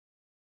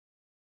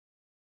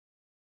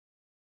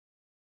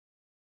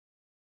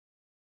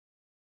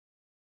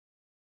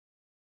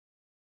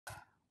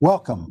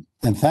Welcome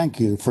and thank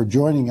you for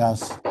joining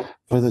us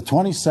for the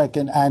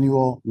 22nd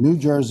Annual New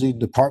Jersey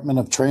Department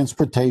of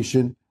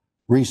Transportation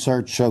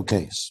Research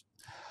Showcase.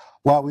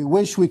 While we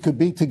wish we could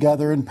be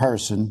together in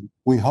person,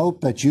 we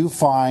hope that you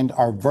find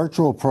our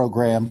virtual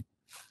program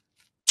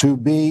to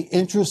be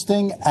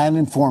interesting and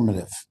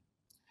informative.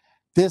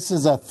 This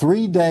is a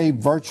 3-day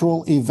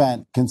virtual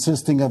event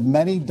consisting of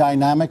many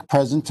dynamic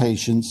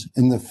presentations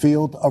in the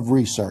field of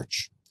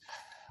research.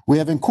 We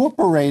have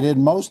incorporated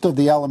most of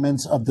the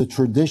elements of the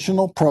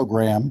traditional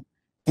program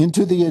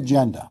into the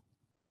agenda.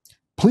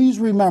 Please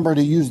remember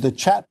to use the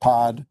chat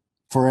pod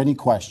for any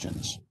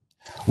questions.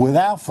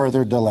 Without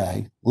further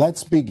delay,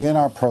 let's begin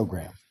our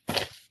program.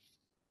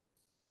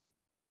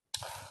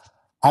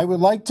 I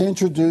would like to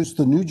introduce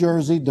the New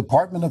Jersey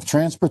Department of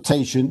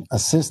Transportation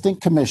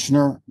Assistant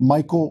Commissioner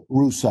Michael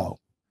Russo.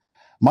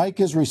 Mike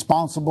is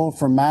responsible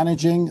for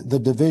managing the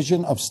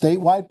Division of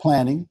Statewide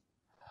Planning,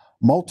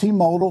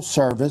 Multimodal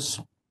Service,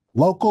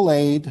 Local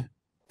Aid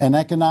and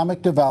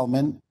Economic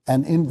Development,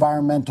 and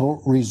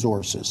Environmental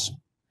Resources.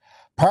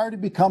 Prior to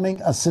becoming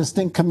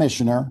Assistant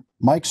Commissioner,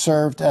 Mike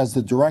served as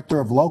the Director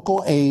of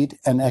Local Aid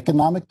and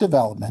Economic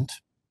Development,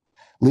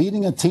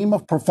 leading a team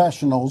of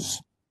professionals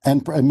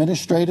and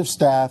administrative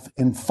staff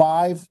in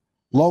 5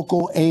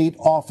 local aid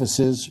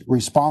offices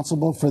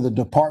responsible for the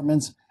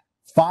department's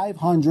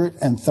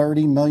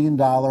 $530 million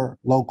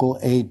local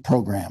aid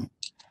program.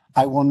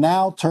 I will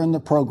now turn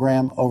the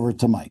program over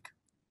to Mike.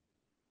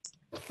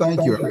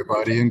 Thank you,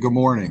 everybody, and good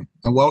morning,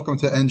 and welcome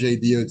to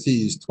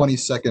NJDOT's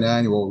 22nd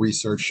Annual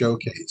Research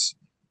Showcase.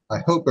 I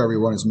hope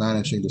everyone is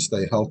managing to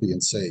stay healthy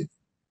and safe.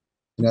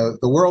 You know,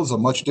 the world's a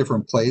much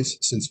different place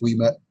since we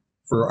met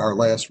for our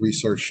last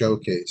research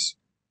showcase.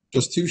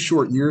 Just 2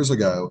 short years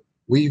ago,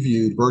 we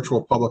viewed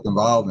virtual public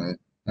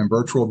involvement and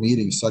virtual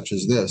meetings such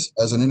as this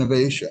as an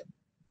innovation.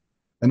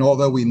 And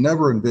although we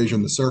never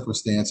envisioned the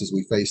circumstances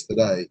we face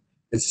today,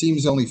 it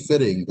seems only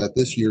fitting that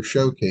this year's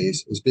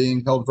showcase is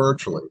being held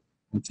virtually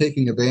and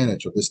taking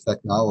advantage of this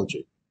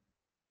technology.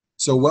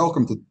 So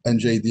welcome to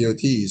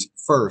NJDOT's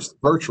first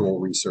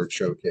virtual research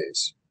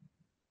showcase.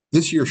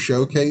 This year's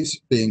showcase,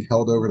 being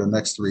held over the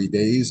next 3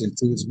 days,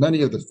 includes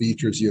many of the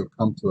features you have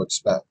come to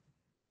expect.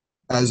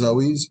 As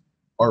always,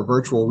 our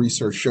virtual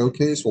research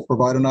showcase will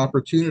provide an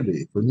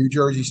opportunity for New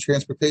Jersey's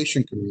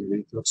transportation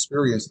community to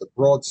experience the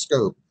broad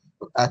scope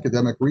of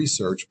academic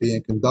research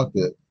being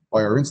conducted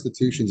by our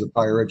institutions of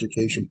higher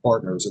education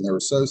partners and their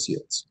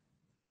associates.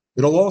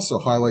 It'll also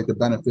highlight the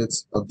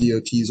benefits of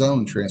DOT's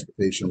own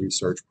transportation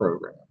research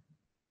program.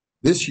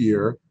 This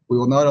year, we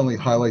will not only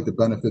highlight the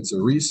benefits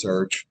of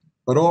research,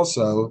 but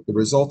also the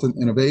resultant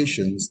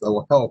innovations that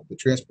will help the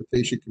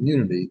transportation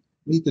community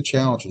meet the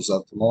challenges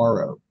of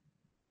tomorrow.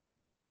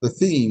 The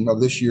theme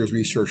of this year's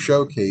research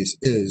showcase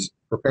is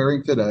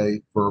Preparing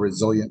Today for a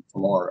Resilient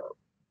Tomorrow.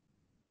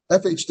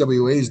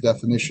 FHWA's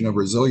definition of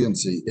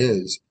resiliency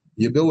is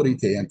the ability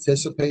to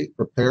anticipate,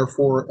 prepare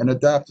for, and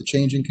adapt to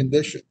changing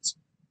conditions,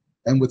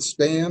 and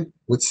withstand,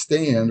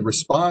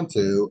 respond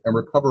to, and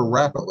recover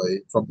rapidly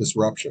from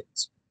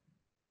disruptions.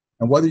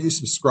 And whether you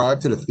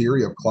subscribe to the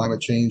theory of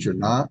climate change or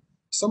not,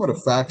 some of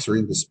the facts are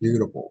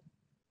indisputable.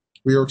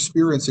 We are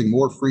experiencing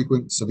more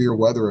frequent severe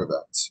weather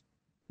events.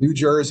 New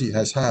Jersey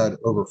has had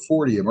over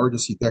 40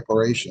 emergency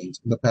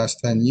declarations in the past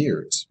 10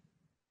 years.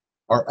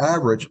 Our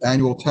average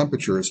annual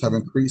temperatures have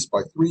increased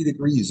by 3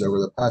 degrees over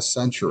the past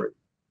century.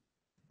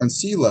 And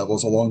sea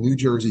levels along New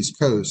Jersey's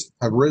coast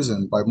have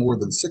risen by more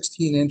than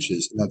 16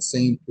 inches in that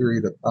same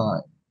period of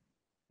time.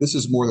 This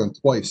is more than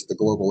twice the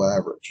global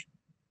average.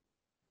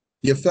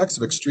 The effects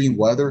of extreme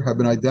weather have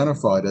been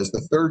identified as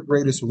the 3rd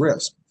greatest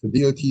risk to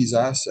DOT's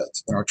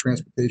assets in our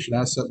Transportation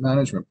Asset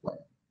Management Plan.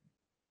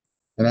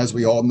 And as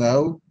we all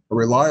know, a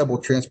reliable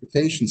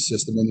transportation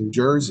system in New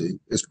Jersey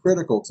is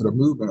critical to the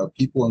movement of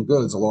people and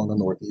goods along the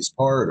Northeast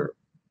Corridor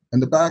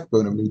and the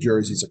backbone of New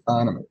Jersey's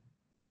economy.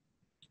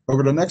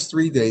 Over the next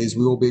 3 days,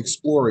 we will be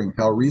exploring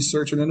how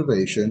research and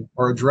innovation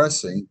are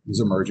addressing these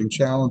emerging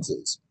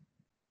challenges.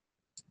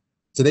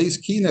 Today's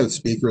keynote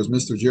speaker is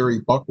Mr.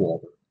 Jerry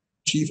Buckwalter,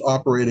 Chief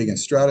Operating and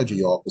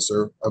Strategy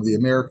Officer of the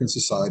American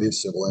Society of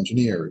Civil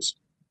Engineers.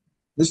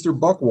 Mr.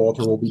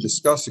 Buckwalter will be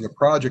discussing a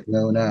project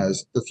known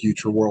as the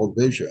Future World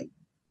Vision,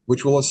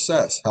 which will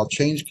assess how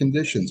changed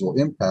conditions will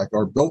impact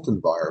our built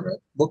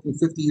environment looking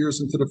 50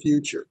 years into the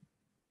future,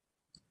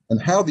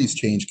 and how these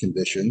changed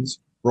conditions,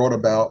 brought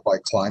about by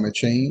climate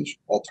change,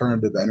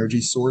 alternative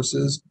energy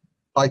sources,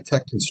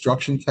 high-tech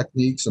construction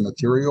techniques and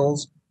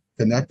materials,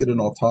 connected and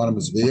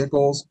autonomous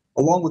vehicles,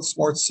 along with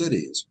smart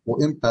cities,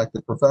 will impact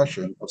the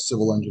profession of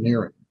civil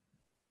engineering.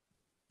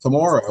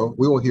 Tomorrow,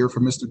 we will hear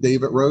from Mr.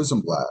 David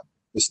Rosenblatt,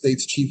 the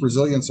state's Chief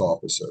Resilience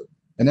Officer,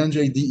 and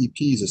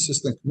NJDEP's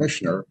Assistant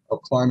Commissioner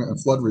of Climate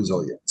and Flood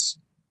Resilience.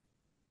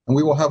 And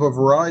we will have a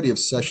variety of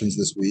sessions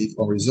this week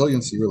on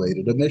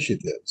resiliency-related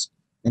initiatives,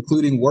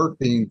 including work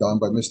being done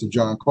by Mr.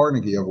 John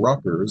Carnegie of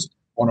Rutgers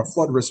on a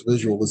flood risk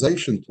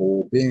visualization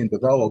tool being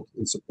developed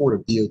in support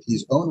of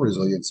DOT's own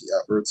resiliency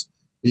efforts,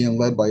 being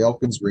led by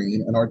Elkins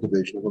Green and our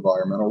Division of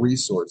Environmental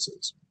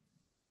Resources.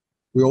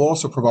 We will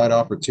also provide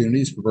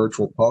opportunities for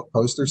virtual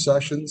poster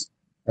sessions.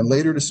 And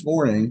later this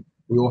morning,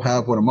 we will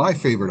have one of my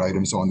favorite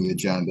items on the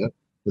agenda,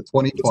 the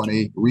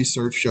 2020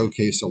 Research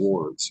Showcase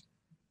Awards.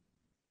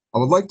 I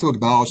would like to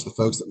acknowledge the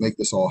folks that make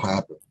this all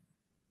happen.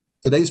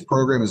 Today's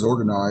program is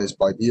organized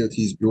by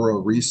DOT's Bureau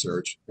of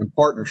Research in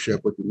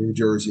partnership with the New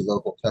Jersey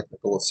Local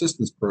Technical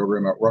Assistance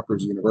Program at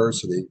Rutgers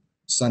University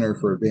Center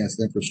for Advanced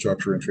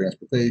Infrastructure and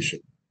Transportation.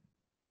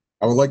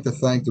 I would like to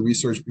thank the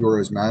Research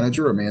Bureau's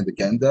manager, Amanda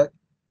Gendek,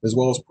 as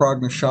well as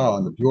Pragna Shah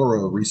and the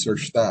Bureau of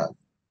Research staff,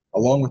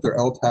 along with their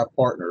LTAP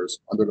partners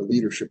under the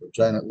leadership of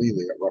Janet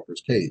Lely at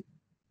Rutgers Kate.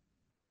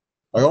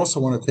 I also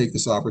want to take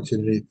this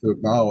opportunity to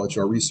acknowledge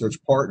our research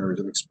partners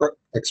and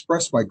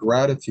express my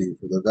gratitude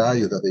for the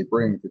value that they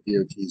bring to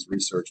DOT's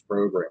research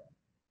program.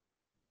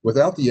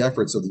 Without the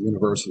efforts of the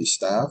university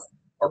staff,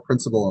 our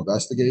principal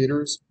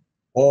investigators,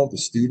 all of the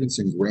students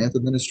and grant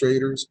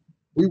administrators,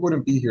 we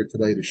wouldn't be here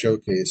today to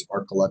showcase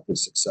our collective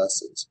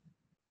successes.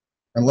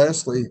 And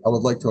lastly, I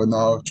would like to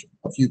acknowledge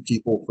a few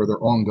people for their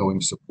ongoing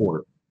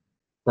support.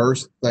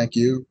 First, thank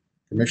you,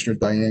 Commissioner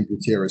Diane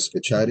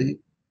Gutierrez-Fichetti,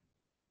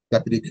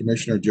 Deputy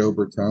Commissioner Joe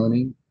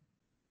Bertoni,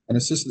 and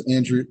Assistant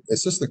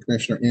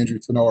Commissioner Andrew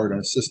Tenard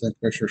and Assistant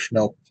Commissioner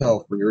Chanel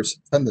Patel for your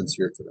attendance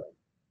here today.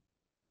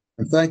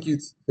 And thank you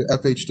to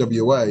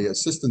FHWA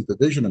Assistant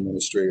Division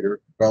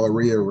Administrator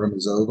Valeria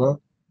Remizova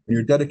and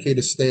your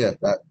dedicated staff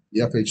at the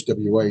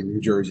FHWA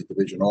New Jersey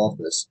Division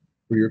Office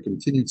for your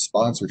continued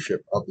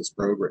sponsorship of this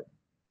program.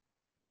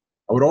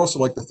 I would also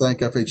like to thank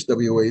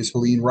FHWA's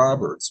Helene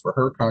Roberts for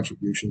her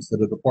contributions to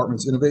the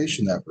department's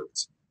innovation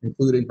efforts,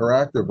 including her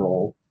active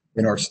role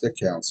in our STIC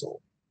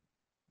Council,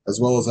 as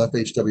well as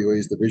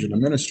FHWA's Division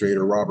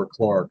Administrator Robert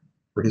Clark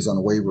for his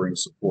unwavering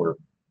support.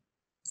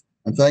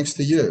 And thanks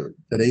to you,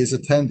 today's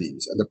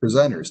attendees and the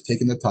presenters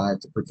taking the time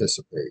to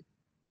participate.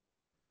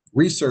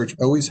 Research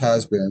always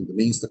has been the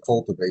means to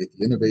cultivate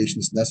the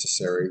innovations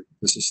necessary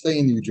to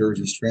sustain New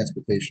Jersey's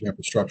transportation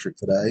infrastructure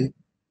today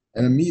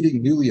and in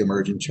meeting newly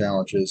emerging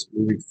challenges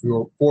moving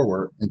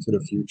forward into the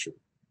future.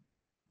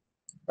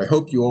 I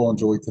hope you all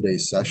enjoyed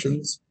today's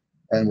sessions,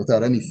 and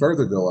without any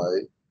further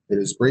delay, it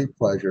is great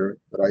pleasure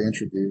that I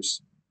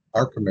introduce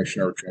our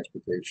Commissioner of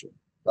Transportation,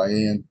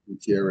 Diane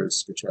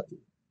Gutierrez-Fichetti.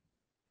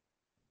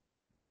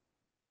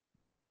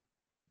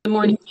 Good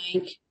morning,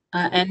 Mike,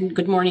 and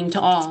good morning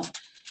to all.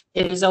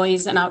 It is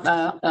always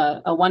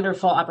a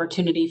wonderful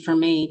opportunity for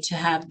me to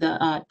have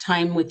the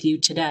time with you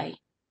today.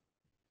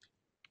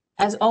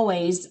 As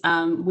always,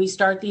 we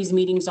start these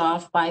meetings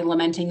off by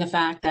lamenting the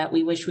fact that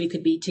we wish we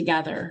could be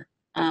together,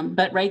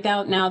 but right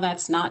now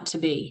that's not to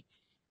be.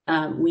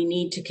 We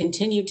need to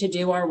continue to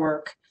do our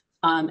work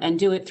and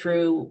do it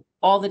through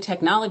all the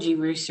technology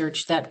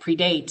research that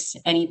predates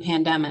any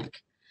pandemic.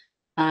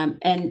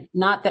 And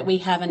not that we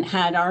haven't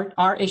had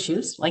our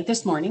issues like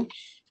this morning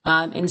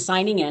in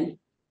signing in.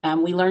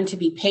 We learn to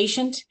be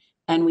patient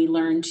and we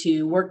learn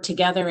to work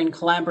together and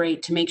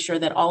collaborate to make sure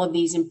that all of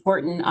these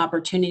important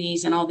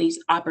opportunities and all these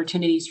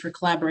opportunities for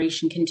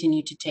collaboration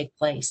continue to take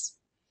place.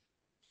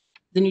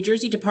 The New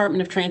Jersey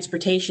Department of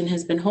Transportation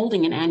has been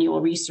holding an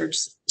annual research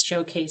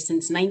showcase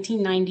since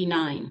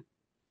 1999.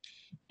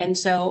 And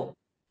so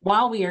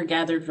while we are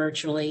gathered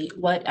virtually,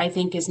 what I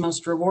think is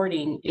most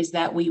rewarding is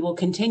that we will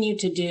continue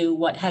to do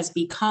what has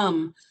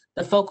become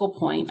the focal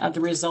point of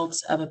the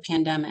results of a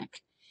pandemic,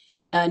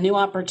 a new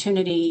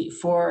opportunity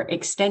for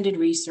extended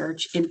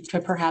research into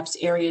perhaps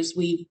areas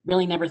we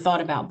really never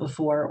thought about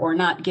before or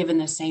not given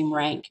the same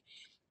rank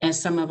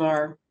as some of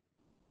our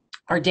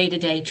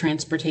day-to-day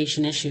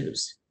transportation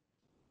issues.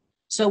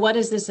 So what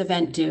does this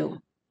event do?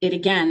 It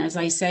again, as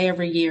I say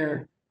every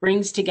year,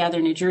 brings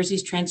together New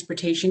Jersey's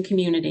transportation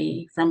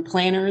community from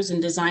planners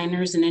and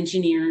designers and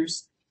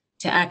engineers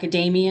to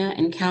academia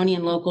and county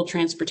and local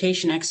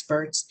transportation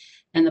experts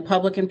and the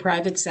public and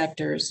private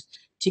sectors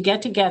to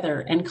get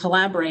together and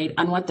collaborate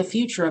on what the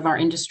future of our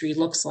industry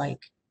looks like.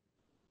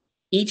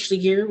 Each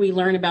year, we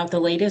learn about the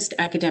latest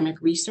academic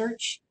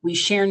research, we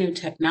share new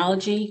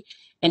technology,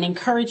 and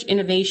encourage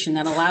innovation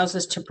that allows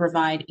us to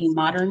provide a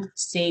modern,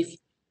 safe,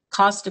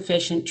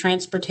 cost-efficient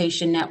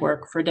transportation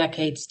network for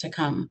decades to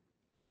come.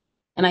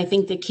 And I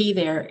think the key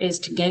there is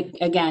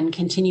to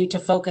continue to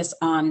focus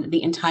on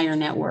the entire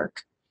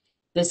network.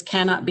 This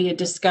cannot be a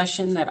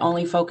discussion that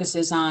only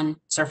focuses on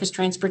surface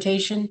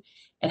transportation.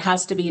 It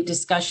has to be a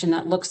discussion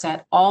that looks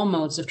at all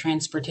modes of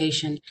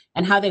transportation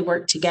and how they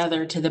work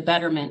together to the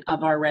betterment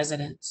of our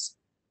residents.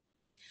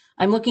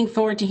 I'm looking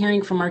forward to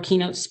hearing from our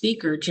keynote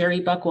speaker,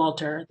 Jerry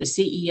Buckwalter, the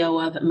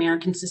CEO of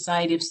American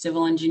Society of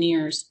Civil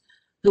Engineers,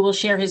 who will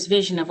share his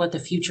vision of what the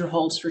future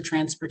holds for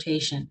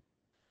transportation.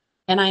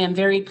 And I am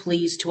very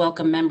pleased to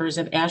welcome members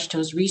of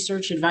AASHTO's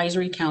Research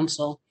Advisory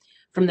Council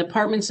from the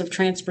Departments of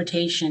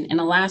Transportation in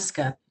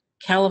Alaska,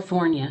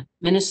 California,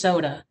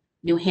 Minnesota,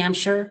 New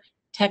Hampshire,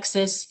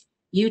 Texas,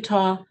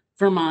 Utah,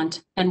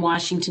 Vermont, and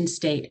Washington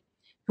State,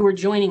 who are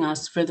joining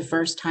us for the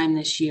first time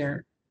this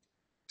year.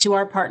 To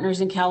our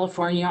partners in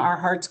California, our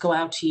hearts go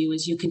out to you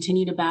as you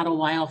continue to battle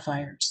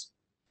wildfires.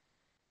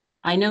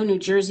 I know New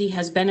Jersey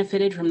has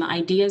benefited from the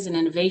ideas and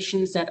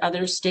innovations that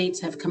other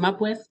states have come up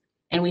with,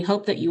 and we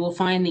hope that you will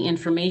find the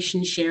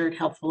information shared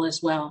helpful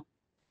as well.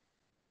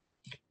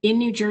 In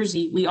New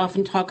Jersey, we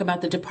often talk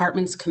about the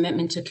department's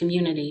commitment to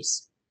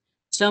communities,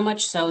 so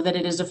much so that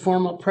it is a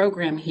formal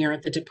program here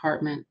at the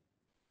department.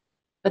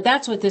 But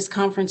that's what this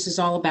conference is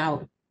all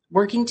about,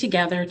 working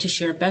together to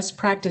share best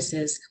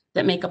practices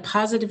that make a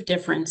positive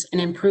difference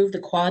and improve the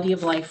quality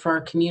of life for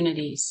our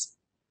communities.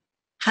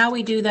 How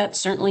we do that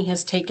certainly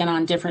has taken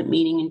on different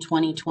meaning in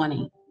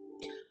 2020.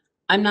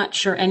 I'm not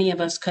sure any of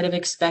us could have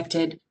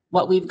expected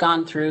what we've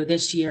gone through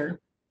this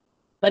year,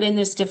 but in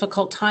this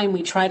difficult time,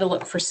 we try to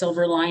look for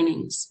silver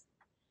linings.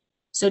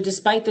 So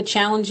despite the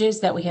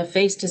challenges that we have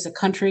faced as a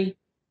country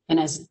and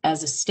as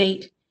a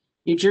state,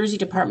 New Jersey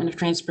Department of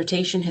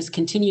Transportation has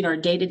continued our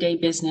day-to-day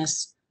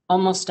business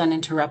almost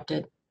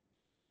uninterrupted.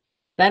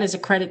 That is a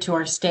credit to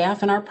our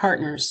staff and our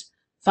partners,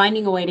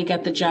 finding a way to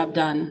get the job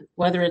done,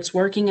 whether it's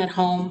working at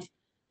home,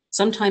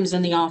 sometimes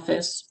in the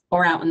office,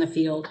 or out in the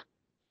field.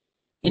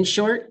 In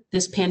short,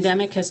 this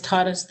pandemic has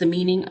taught us the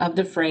meaning of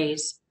the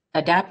phrase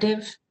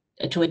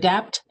to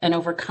adapt and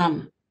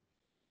overcome.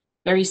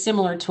 Very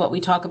similar to what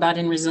we talk about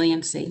in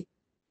resiliency.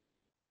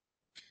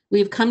 We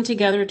have come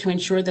together to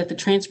ensure that the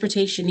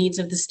transportation needs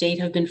of the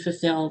state have been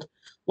fulfilled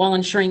while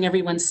ensuring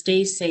everyone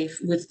stays safe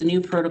with the new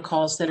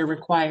protocols that are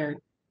required.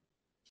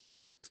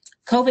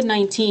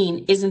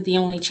 COVID-19 isn't the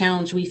only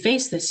challenge we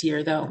face this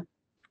year, though.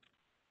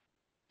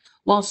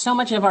 While so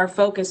much of our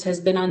focus has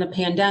been on the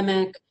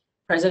pandemic,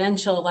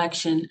 presidential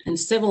election, and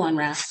civil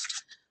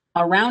unrest,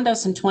 around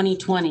us in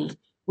 2020,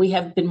 we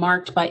have been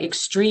marked by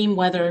extreme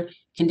weather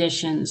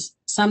conditions,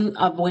 some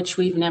of which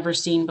we've never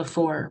seen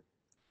before.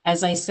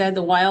 As I said,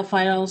 the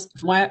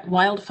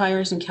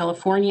wildfires in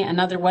California and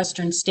other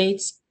Western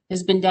states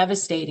has been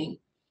devastating.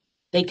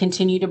 They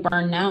continue to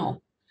burn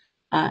now.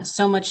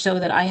 So much so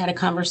that I had a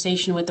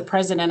conversation with the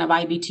president of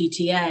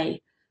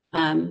IBTTA,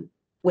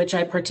 which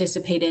I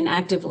participate in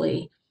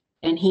actively,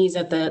 and he's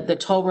at the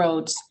toll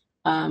roads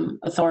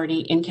authority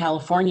in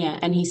California,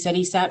 and he said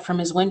he sat from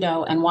his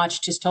window and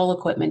watched his toll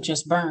equipment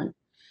just burn.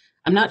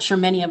 I'm not sure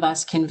many of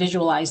us can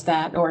visualize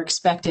that or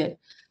expect it,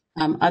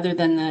 other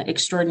than the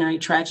extraordinary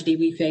tragedy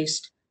we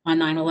faced on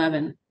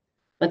 9/11.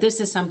 But this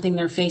is something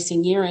they're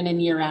facing year in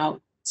and year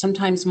out,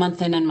 sometimes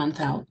month in and month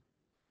out.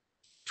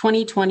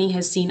 2020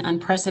 has seen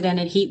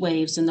unprecedented heat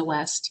waves in the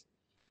West,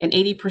 and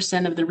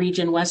 80% of the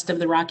region west of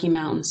the Rocky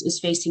Mountains is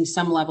facing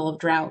some level of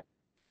drought.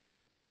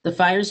 The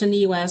fires in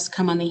the US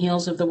come on the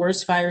heels of the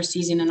worst fire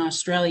season in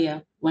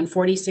Australia, when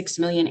 46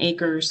 million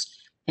acres,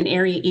 an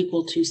area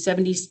equal to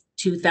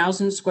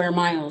 72,000 square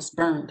miles,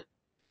 burned.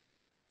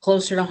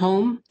 Closer to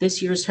home,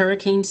 this year's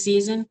hurricane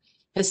season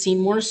has seen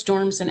more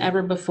storms than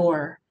ever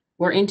before.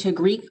 We're into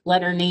Greek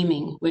letter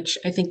naming, which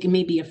I think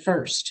may be a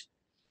first.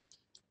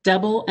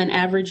 Double an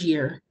average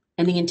year,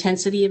 and the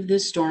intensity of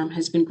this storm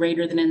has been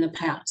greater than in the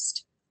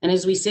past. And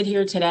as we sit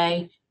here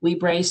today, we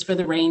brace for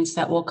the rains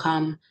that will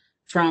come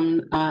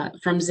from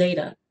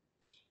Zeta.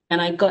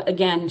 And I got,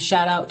 again,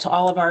 shout out to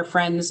all of our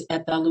friends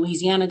at the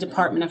Louisiana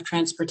Department of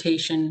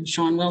Transportation,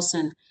 Sean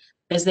Wilson,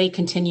 as they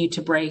continue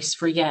to brace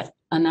for yet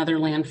another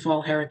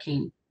landfall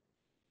hurricane.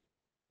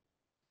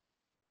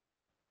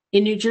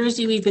 In New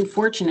Jersey, we've been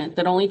fortunate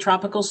that only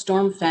Tropical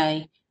Storm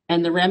Faye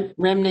and the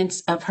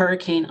remnants of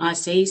Hurricane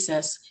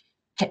Isaias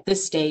hit the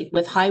state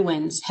with high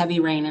winds, heavy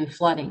rain, and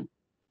flooding.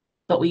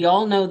 But we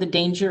all know the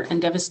danger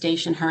and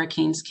devastation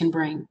hurricanes can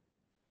bring.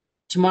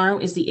 Tomorrow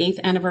is the 8th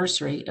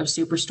anniversary of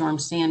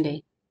Superstorm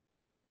Sandy.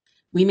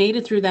 We made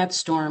it through that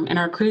storm, and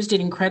our crews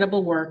did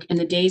incredible work in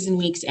the days and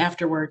weeks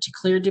afterward to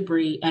clear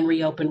debris and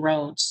reopen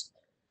roads.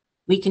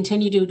 We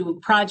continue to do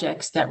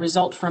projects that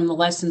result from the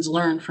lessons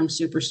learned from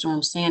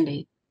Superstorm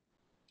Sandy.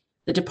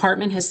 The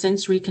department has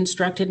since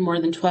reconstructed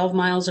more than 12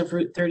 miles of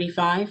Route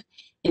 35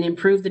 and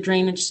improved the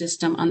drainage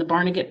system on the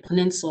Barnegat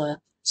Peninsula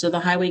so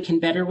the highway can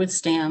better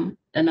withstand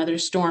another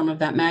storm of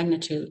that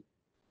magnitude.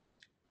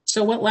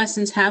 So what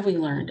lessons have we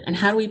learned, and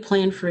how do we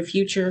plan for a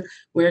future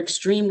where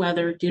extreme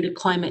weather due to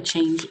climate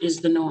change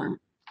is the norm?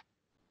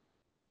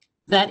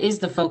 That is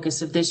the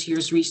focus of this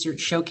year's research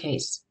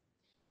showcase,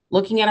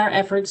 looking at our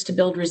efforts to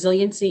build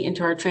resiliency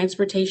into our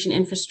transportation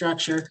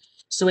infrastructure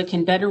so it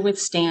can better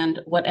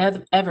withstand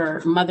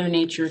whatever Mother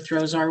Nature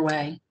throws our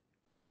way.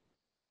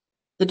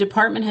 The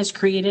department has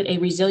created a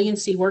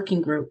resiliency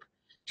working group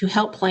to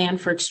help plan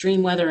for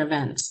extreme weather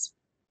events.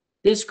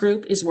 This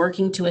group is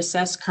working to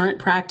assess current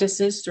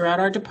practices throughout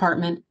our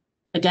department,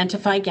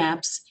 identify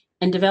gaps,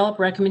 and develop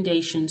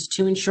recommendations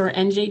to ensure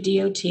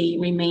NJDOT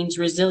remains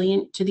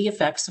resilient to the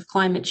effects of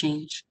climate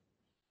change.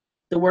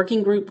 The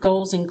working group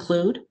goals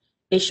include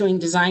issuing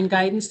design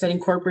guidance that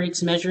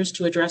incorporates measures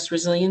to address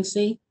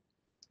resiliency,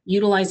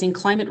 utilizing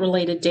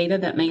climate-related data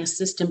that may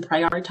assist in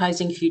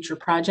prioritizing future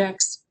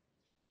projects,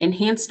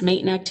 enhanced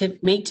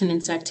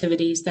maintenance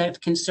activities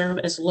that can serve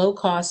as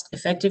low-cost,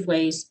 effective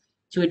ways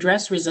to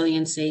address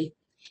resiliency,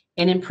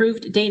 and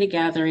improved data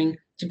gathering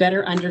to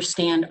better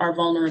understand our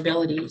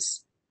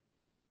vulnerabilities.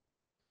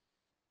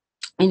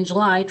 In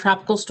July,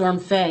 Tropical Storm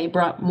Faye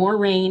brought more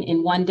rain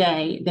in one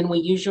day than we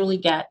usually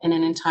get in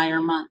an entire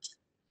month.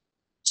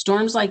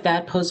 Storms like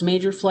that pose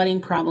major flooding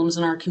problems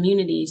in our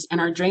communities,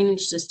 and our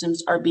drainage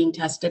systems are being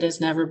tested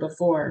as never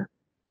before.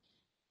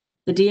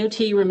 The DOT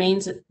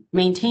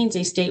maintains a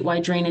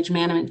statewide drainage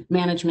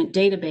management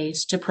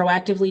database to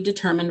proactively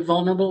determine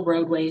vulnerable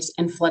roadways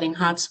and flooding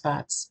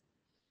hotspots.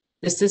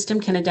 The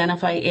system can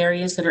identify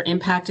areas that are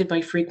impacted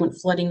by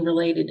frequent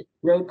flooding-related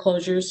road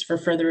closures for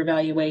further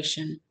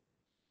evaluation.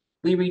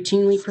 We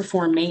routinely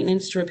perform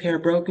maintenance to repair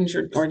broken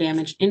or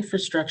damaged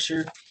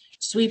infrastructure,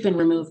 sweep and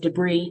remove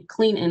debris,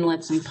 clean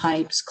inlets and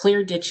pipes,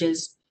 clear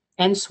ditches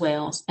and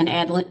swales, and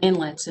add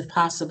inlets if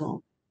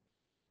possible.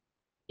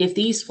 If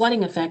these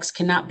flooding effects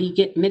cannot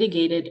be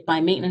mitigated by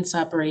maintenance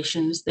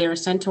operations, they are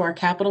sent to our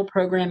Capital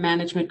Program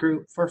Management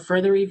Group for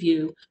further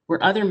review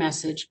where other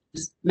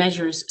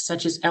measures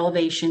such as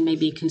elevation may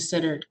be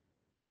considered.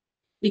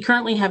 We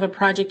currently have a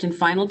project in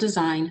final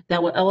design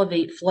that will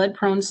elevate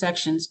flood-prone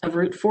sections of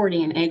Route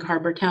 40 in Egg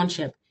Harbor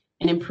Township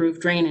and improve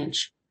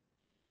drainage.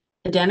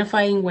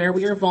 Identifying where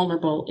we are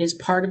vulnerable is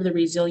part of the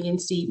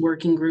Resiliency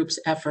Working Group's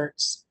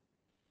efforts.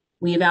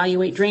 We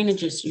evaluate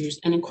drainage issues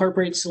and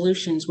incorporate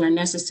solutions where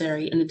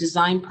necessary in the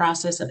design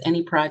process of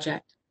any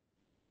project.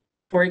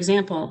 For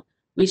example,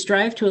 we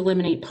strive to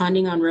eliminate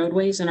ponding on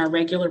roadways in our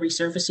regular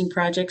resurfacing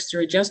projects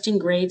through adjusting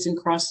grades and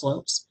cross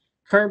slopes,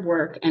 curb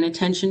work, and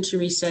attention to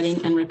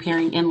resetting and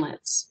repairing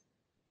inlets.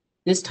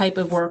 This type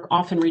of work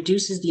often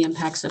reduces the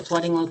impacts of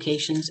flooding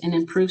locations and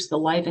improves the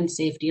life and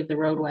safety of the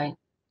roadway.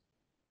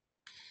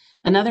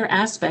 Another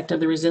aspect of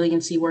the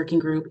Resiliency Working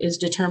Group is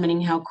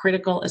determining how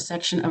critical a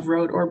section of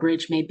road or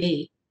bridge may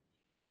be.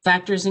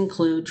 Factors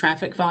include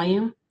traffic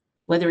volume,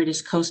 whether it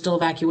is coastal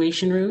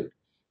evacuation route,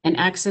 and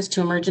access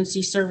to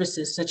emergency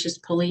services such as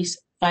police,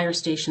 fire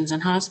stations,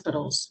 and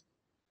hospitals.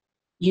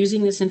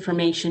 Using this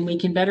information, we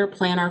can better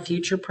plan our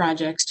future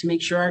projects to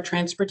make sure our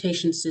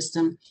transportation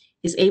system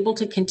is able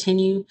to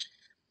continue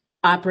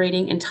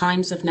operating in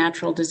times of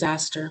natural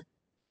disaster.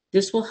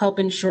 This will help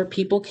ensure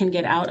people can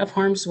get out of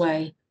harm's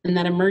way and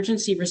that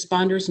emergency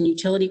responders and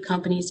utility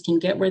companies can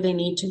get where they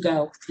need to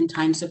go in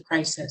times of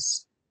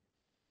crisis.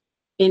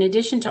 In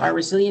addition to our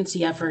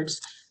resiliency efforts,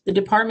 the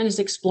department is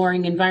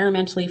exploring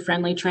environmentally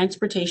friendly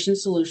transportation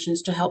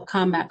solutions to help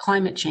combat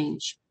climate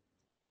change.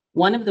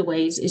 One of the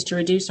ways is to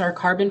reduce our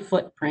carbon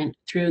footprint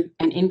through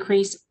an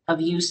increase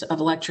of use of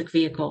electric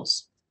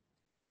vehicles.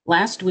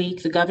 Last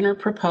week, the governor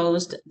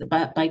proposed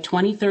that by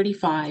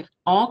 2035,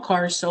 all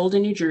cars sold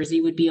in New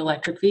Jersey would be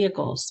electric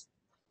vehicles.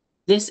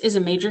 This is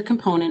a major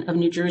component of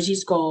New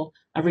Jersey's goal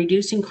of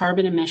reducing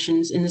carbon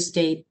emissions in the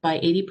state by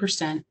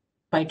 80%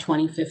 by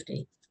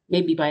 2050,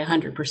 maybe by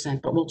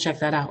 100%, but we'll check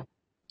that out.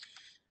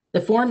 The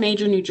four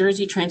major New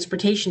Jersey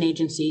transportation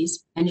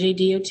agencies,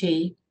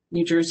 NJDOT,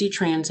 New Jersey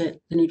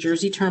Transit, the New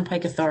Jersey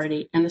Turnpike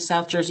Authority, and the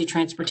South Jersey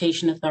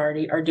Transportation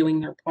Authority are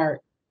doing their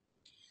part.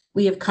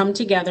 We have come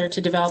together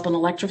to develop an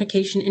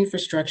electrification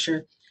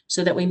infrastructure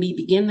so that we may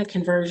begin the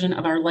conversion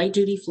of our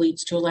light-duty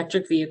fleets to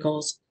electric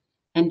vehicles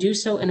and do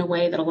so in a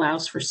way that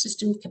allows for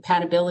system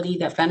compatibility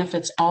that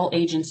benefits all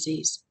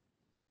agencies.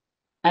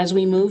 As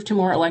we move to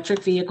more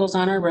electric vehicles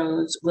on our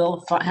roads,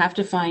 we'll have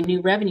to find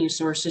new revenue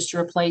sources to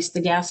replace the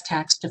gas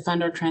tax to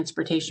fund our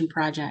transportation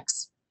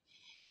projects.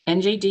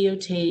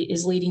 NJDOT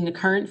is leading the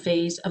current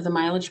phase of the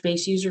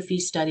mileage-based user fee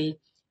study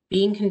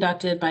being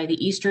conducted by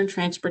the Eastern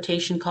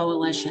Transportation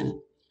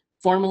Coalition,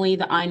 formerly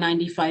the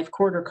I-95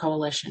 Corridor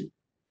Coalition.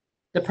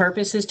 The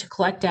purpose is to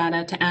collect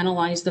data to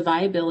analyze the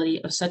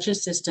viability of such a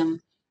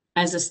system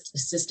as a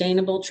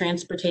sustainable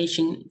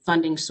transportation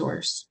funding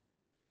source.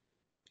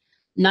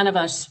 None of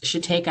us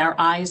should take our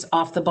eyes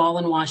off the ball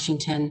in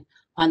Washington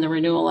on the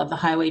renewal of the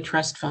Highway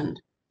Trust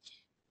Fund.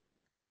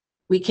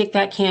 We kick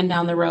that can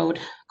down the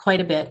road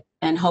quite a bit,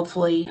 and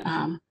hopefully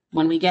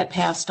when we get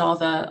past all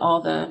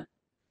the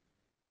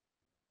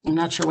I'm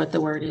not sure what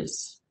the word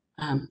is,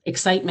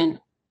 excitement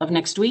of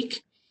next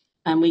week,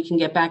 we can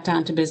get back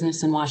down to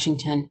business in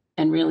Washington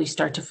and really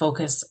start to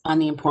focus on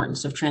the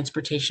importance of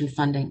transportation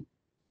funding.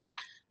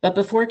 But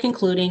before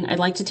concluding, I'd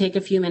like to take a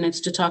few minutes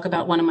to talk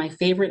about one of my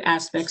favorite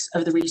aspects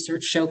of the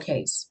research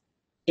showcase.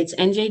 It's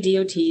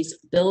NJDOT's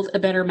Build a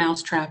Better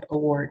Mousetrap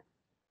Award.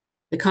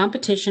 The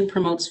competition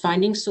promotes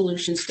finding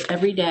solutions to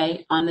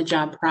everyday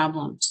on-the-job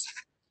problems.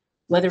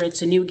 Whether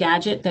it's a new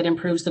gadget that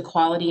improves the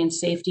quality and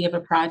safety of a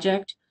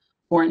project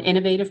or an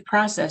innovative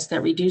process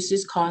that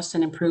reduces costs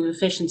and improves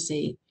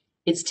efficiency,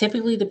 it's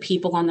typically the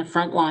people on the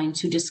front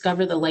lines who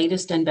discover the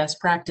latest and best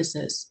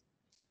practices.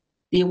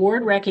 The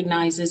award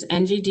recognizes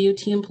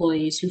NJDOT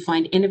employees who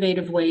find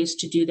innovative ways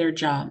to do their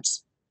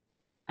jobs.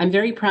 I'm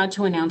very proud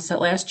to announce that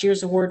last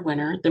year's award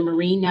winner, the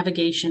Marine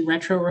Navigation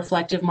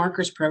Retroreflective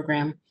Markers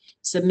Program,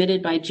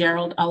 submitted by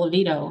Gerald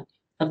Olivito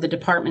of the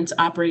department's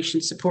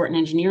Operations Support and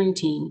Engineering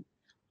team,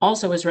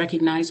 also was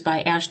recognized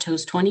by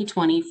AASHTO's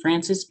 2020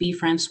 Francis B.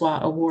 Francois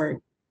Award.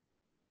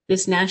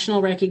 This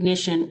national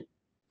recognition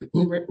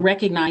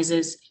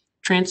recognizes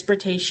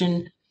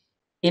transportation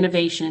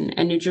innovation,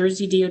 and New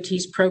Jersey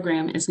DOT's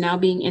program is now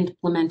being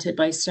implemented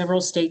by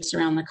several states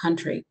around the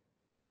country.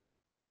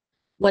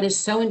 What is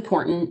so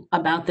important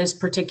about this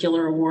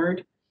particular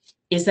award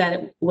is that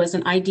it was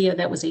an idea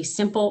that was a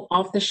simple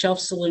off-the-shelf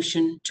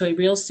solution to a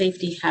real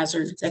safety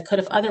hazard that could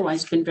have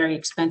otherwise been very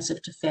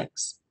expensive to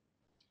fix.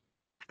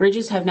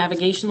 Bridges have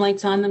navigation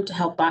lights on them to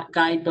help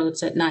guide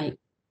boats at night.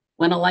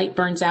 When a light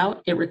burns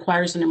out, it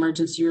requires an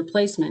emergency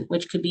replacement,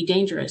 which could be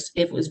dangerous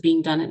if it was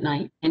being done at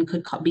night and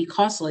could be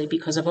costly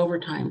because of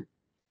overtime.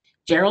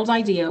 Gerald's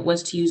idea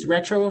was to use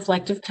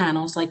retroreflective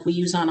panels like we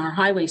use on our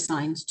highway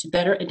signs to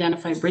better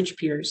identify bridge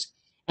piers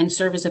and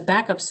serve as a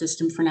backup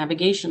system for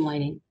navigation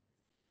lighting.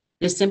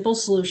 This simple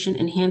solution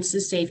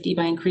enhances safety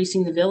by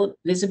increasing the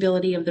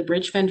visibility of the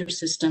bridge fender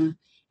system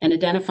and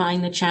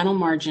identifying the channel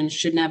margins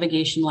should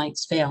navigation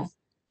lights fail.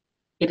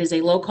 It is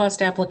a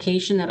low-cost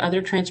application that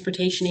other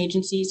transportation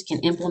agencies can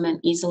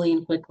implement easily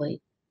and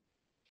quickly.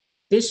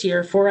 This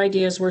year, 4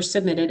 ideas were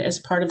submitted as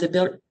part of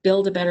the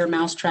Build a Better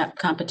Mousetrap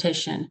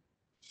competition.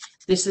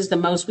 This is the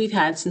most we've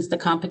had since the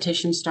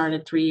competition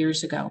started 3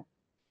 years ago.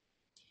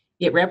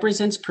 It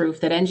represents proof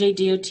that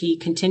NJDOT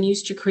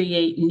continues to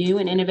create new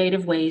and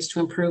innovative ways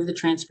to improve the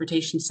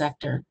transportation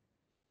sector.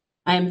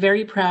 I am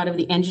very proud of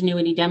the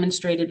ingenuity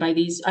demonstrated by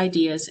these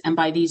ideas and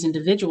by these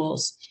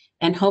individuals,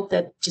 and hope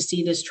to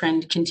see this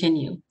trend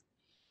continue.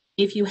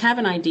 If you have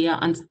an idea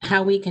on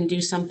how we can do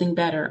something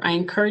better, I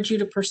encourage you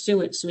to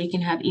pursue it so we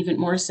can have even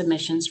more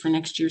submissions for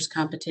next year's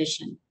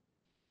competition.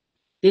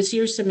 This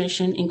year's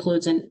submission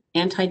includes an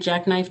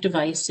anti-jackknife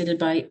device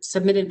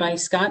submitted by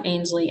Scott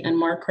Ainsley and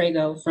Mark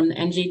Crago from the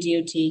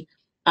NJDOT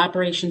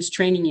Operations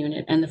Training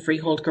Unit and the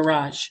Freehold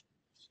Garage.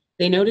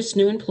 They noticed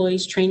new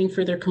employees training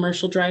for their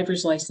commercial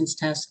driver's license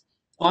test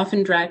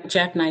often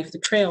jackknife the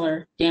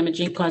trailer,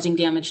 causing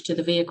damage to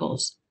the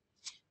vehicles.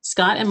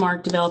 Scott and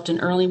Mark developed an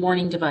early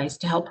warning device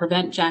to help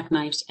prevent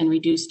jackknifes and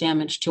reduce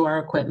damage to our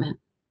equipment.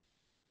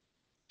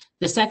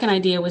 The second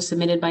idea was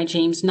submitted by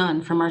James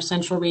Nunn from our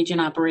Central Region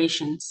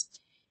Operations.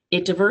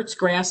 It diverts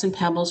grass and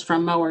pebbles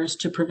from mowers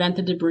to prevent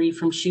the debris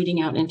from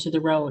shooting out into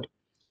the road.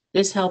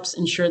 This helps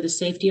ensure the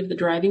safety of the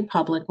driving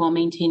public while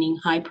maintaining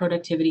high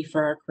productivity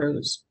for our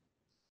crews.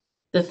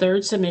 The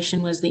third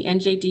submission was the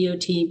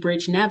NJDOT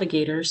Bridge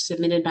Navigator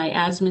submitted by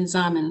Asman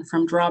Zaman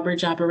from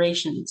Drawbridge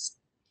Operations.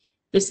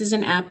 This is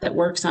an app that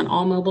works on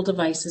all mobile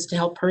devices to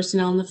help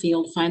personnel in the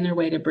field find their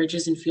way to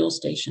bridges and fuel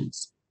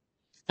stations.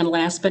 And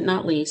last but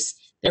not least,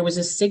 there was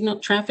a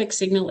traffic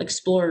signal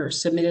explorer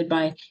submitted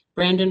by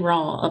Brandon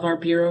Rawl of our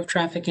Bureau of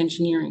Traffic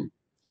Engineering.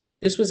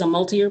 This was a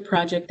multi-year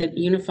project that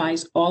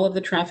unifies all of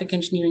the traffic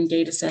engineering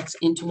data sets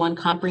into one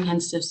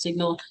comprehensive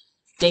signal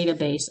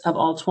database of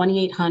all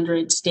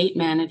 2,800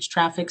 state-managed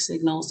traffic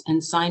signals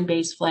and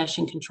sign-based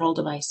flashing control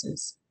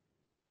devices.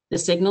 The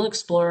Signal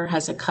Explorer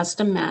has a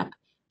custom map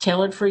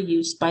tailored for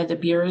use by the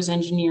Bureau's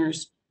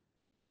engineers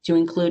to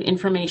include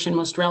information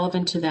most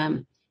relevant to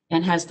them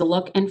and has the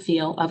look and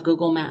feel of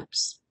Google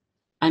Maps.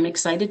 I'm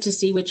excited to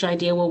see which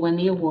idea will win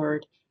the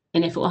award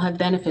and if it will have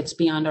benefits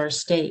beyond our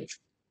state.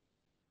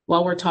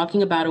 While we're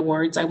talking about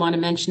awards, I want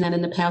to mention that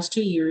in the past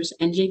 2 years,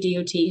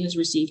 NJDOT has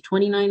received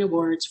 29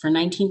 awards for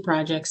 19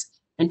 projects,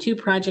 and 2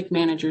 project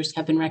managers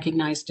have been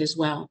recognized as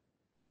well.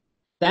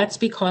 That's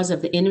because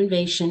of the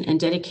innovation and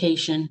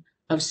dedication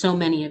of so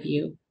many of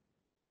you.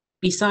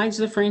 Besides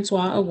the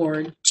Francois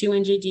Award, 2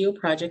 NJDO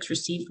projects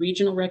received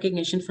regional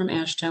recognition from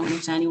AASHTO in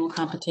its annual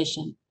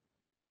competition.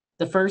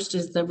 The first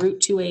is the Route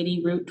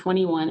 280, Route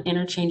 21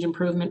 Interchange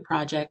Improvement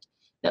Project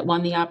that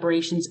won the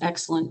Operations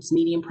Excellence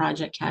Medium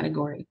Project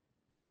category.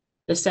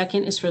 The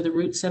second is for the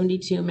Route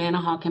 72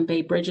 Manahawkin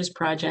Bay Bridges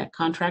Project,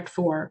 Contract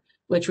 4,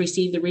 which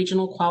received the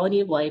Regional Quality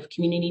of Life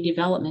Community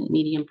Development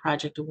Medium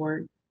Project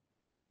Award.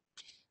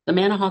 The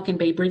Manahawkin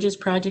Bay Bridges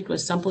Project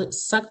was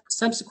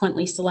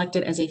subsequently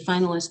selected as a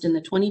finalist in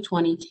the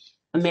 2020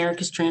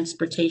 America's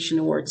Transportation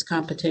Awards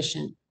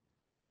competition.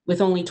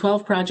 With only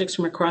 12 projects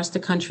from across the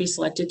country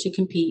selected to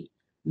compete,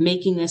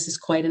 making this is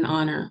quite an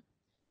honor.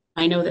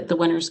 I know that the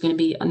winner is going to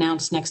be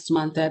announced next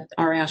month at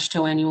our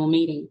AASHTO annual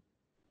meeting.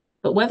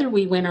 But whether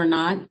we win or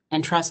not,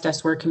 and trust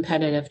us, we're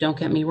competitive, don't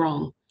get me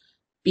wrong,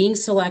 being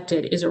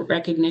selected is a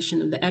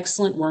recognition of the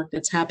excellent work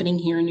that's happening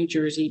here in New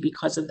Jersey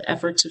because of the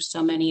efforts of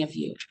so many of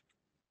you.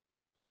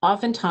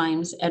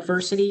 Oftentimes,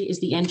 adversity is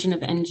the engine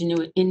of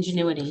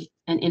ingenuity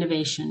and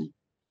innovation.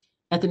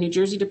 At the New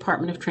Jersey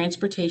Department of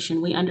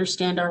Transportation, we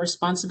understand our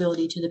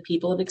responsibility to the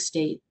people of the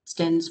state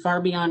extends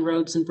far beyond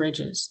roads and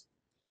bridges.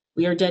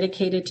 We are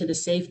dedicated to the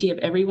safety of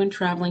everyone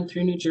traveling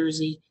through New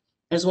Jersey,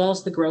 as well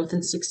as the growth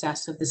and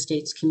success of the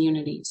state's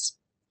communities.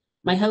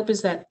 My hope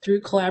is that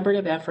through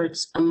collaborative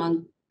efforts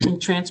among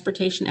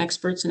transportation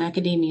experts and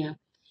academia,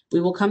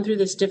 we will come through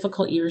this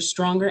difficult year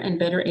stronger and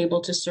better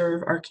able to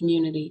serve our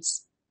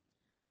communities.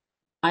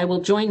 I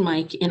will join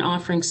Mike in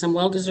offering some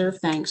well-deserved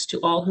thanks to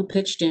all who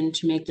pitched in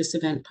to make this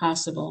event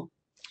possible.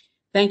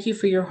 Thank you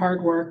for your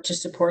hard work to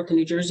support the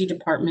New Jersey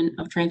Department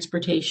of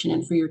Transportation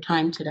and for your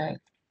time today.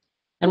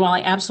 And while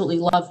I absolutely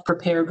love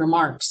prepared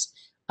remarks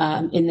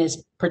in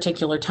this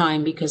particular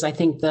time, because I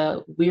think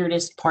the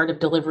weirdest part of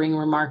delivering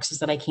remarks is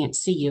that I can't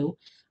see you,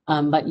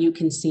 but you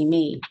can see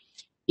me,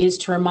 is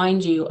to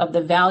remind you of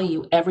the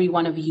value every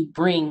one of you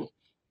bring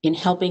in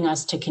helping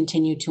us to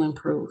continue to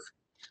improve.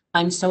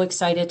 I'm so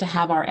excited to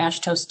have our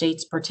AASHTO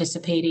states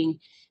participating.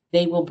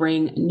 They will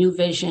bring new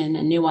vision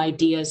and new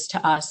ideas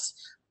to us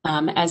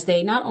as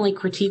they not only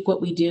critique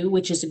what we do,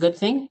 which is a good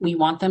thing. We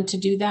want them to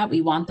do that.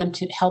 We want them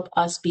to help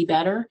us be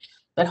better,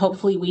 but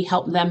hopefully we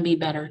help them be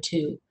better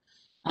too.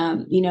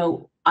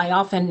 I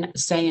often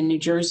say in New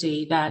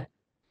Jersey that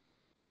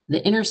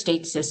the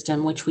interstate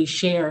system, which we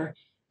share,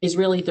 is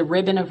really the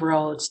ribbon of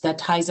roads that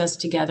ties us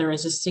together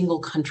as a single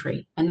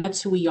country. And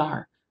that's who we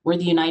are. We're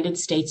the United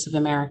States of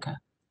America.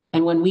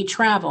 And when we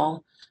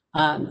travel,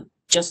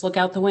 just look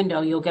out the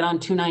window, you'll get on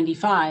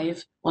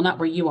 295. Well, not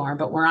where you are,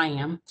 but where I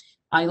am.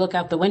 I look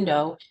out the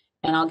window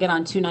and I'll get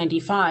on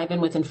 295,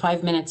 and within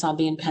 5 minutes, I'll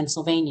be in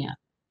Pennsylvania.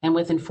 And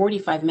within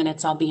 45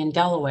 minutes, I'll be in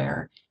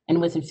Delaware. And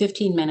within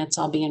 15 minutes,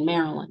 I'll be in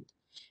Maryland.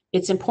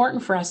 It's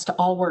important for us to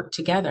all work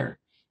together.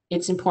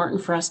 It's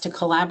important for us to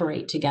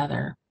collaborate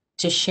together,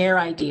 to share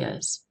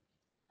ideas.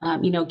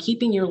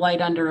 Keeping your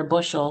light under a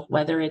bushel,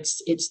 whether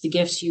it's the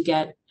gifts you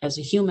get as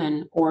a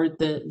human or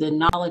the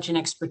knowledge and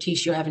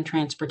expertise you have in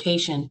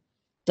transportation,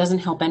 doesn't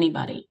help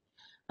anybody.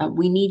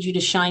 We need you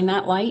to shine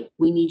that light.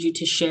 We need you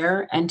to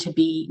share and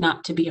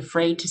not to be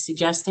afraid to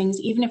suggest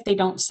things, even if they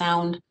don't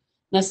sound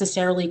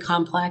necessarily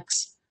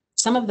complex.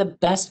 Some of the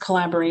best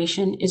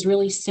collaboration is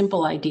really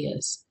simple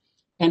ideas.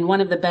 And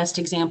one of the best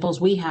examples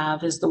we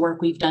have is the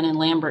work we've done in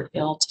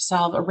Lambertville to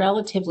solve a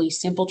relatively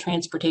simple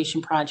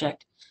transportation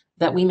project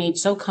that we made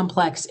so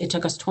complex, it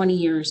took us 20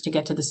 years to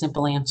get to the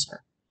simple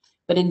answer.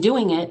 But in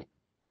doing it,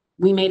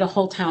 we made a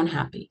whole town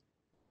happy.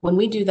 When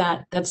we do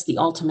that, that's the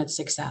ultimate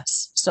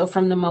success. So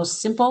from the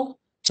most simple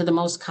to the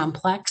most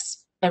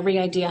complex, every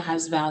idea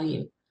has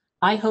value.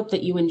 I hope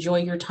that you enjoy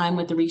your time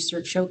with the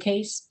Research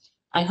Showcase.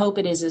 I hope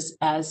it is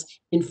as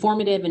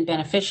informative and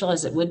beneficial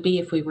as it would be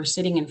if we were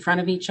sitting in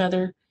front of each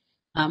other.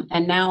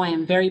 And now I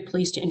am very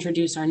pleased to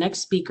introduce our next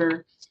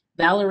speaker,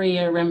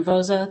 Valeria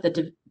Remvoza,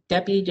 the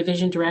Deputy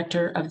Division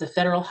Director of the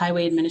Federal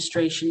Highway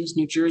Administration's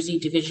New Jersey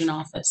Division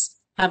Office.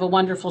 Have a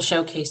wonderful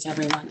showcase,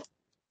 everyone.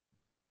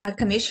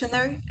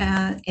 Commissioner,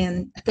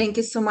 and thank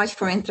you so much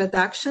for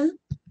introduction.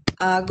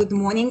 Good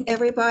morning,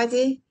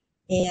 everybody,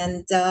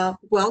 and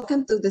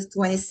welcome to the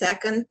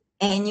 22nd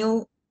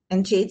Annual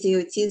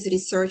NJDOT's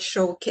Research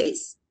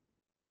Showcase.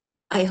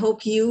 I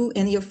hope you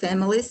and your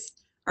families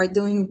are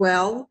doing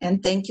well,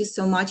 and thank you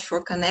so much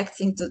for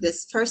connecting to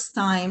this first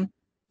time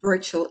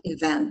virtual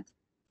event.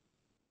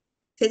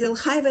 Federal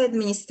Highway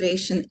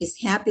Administration is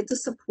happy to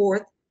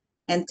support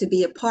and to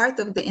be a part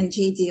of the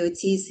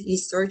NJDOT's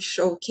Research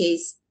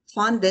Showcase,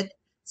 funded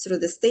through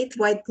the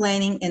statewide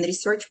planning and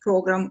research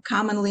program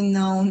commonly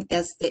known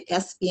as the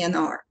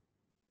SPNR.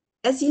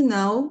 As you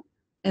know,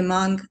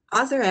 among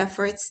other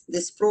efforts,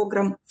 this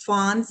program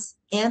funds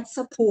and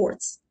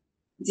supports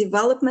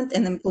development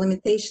and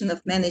implementation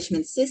of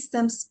management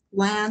systems,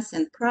 plans,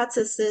 and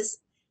processes,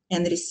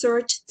 and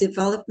research,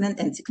 development,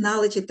 and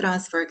technology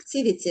transfer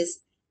activities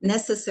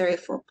necessary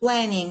for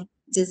planning,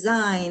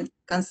 design,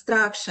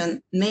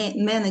 construction,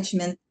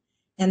 management,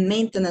 and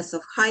maintenance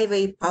of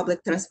highway,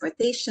 public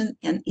transportation,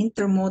 and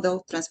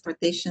intermodal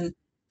transportation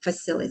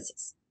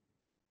facilities.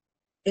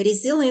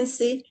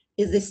 Resiliency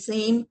is the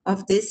theme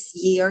of this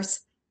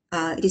year's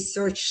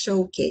Research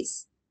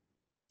Showcase.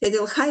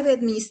 Federal Highway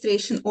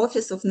Administration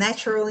Office of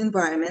Natural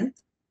Environment,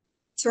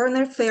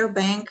 Turner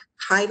Fairbank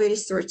Highway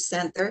Research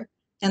Center,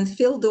 and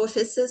field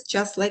offices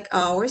just like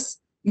ours,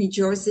 New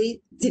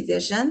Jersey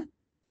Division,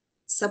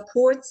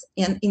 supports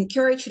and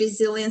encourage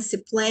resiliency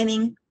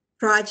planning,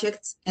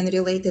 projects, and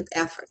related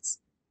efforts.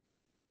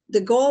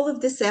 The goal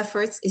of these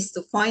efforts is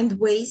to find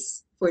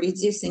ways for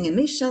reducing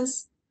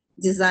emissions,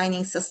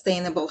 designing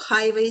sustainable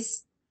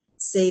highways,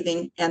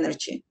 saving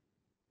energy.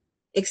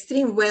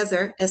 Extreme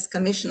weather, as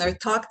Commissioner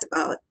talked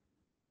about,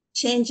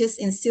 changes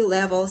in sea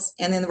levels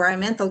and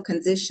environmental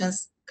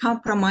conditions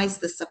compromise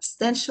the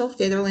substantial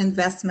federal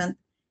investment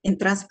in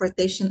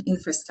transportation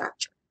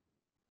infrastructure.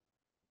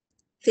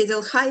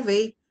 Federal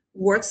Highway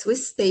works with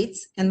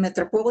states and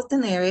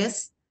metropolitan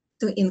areas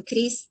to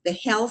increase the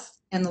health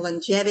and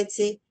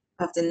longevity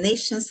of the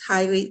nation's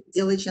highway,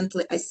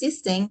 diligently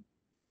assisting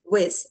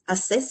with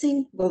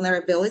assessing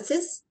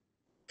vulnerabilities,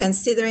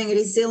 considering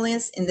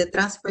resilience in the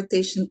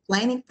transportation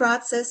planning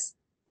process,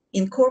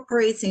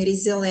 incorporating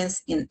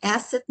resilience in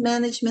asset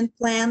management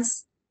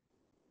plans,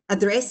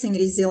 addressing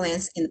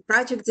resilience in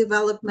project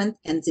development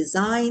and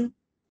design,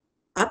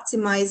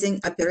 optimizing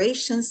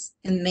operations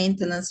and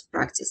maintenance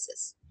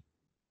practices.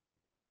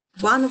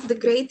 One of the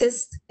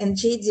greatest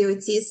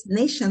NJDOT's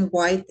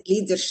nationwide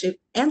leadership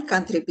and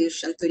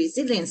contribution to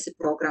resiliency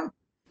program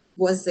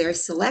was their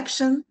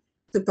selection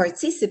to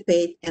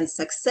participate in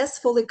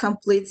successfully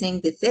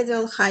completing the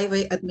Federal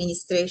Highway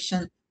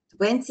Administration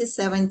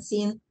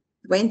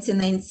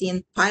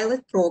 2017-2019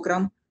 pilot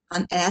program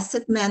on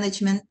asset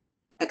management,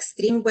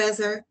 extreme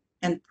weather,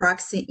 and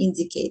proxy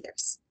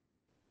indicators.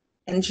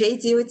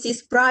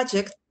 NJDOT's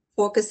project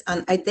focused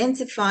on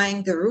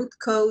identifying the root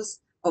cause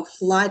of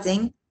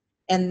flooding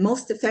and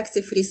most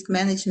effective risk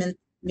management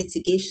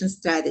mitigation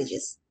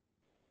strategies.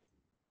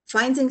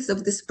 Findings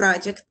of this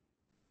project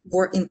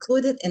were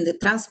included in the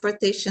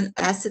Transportation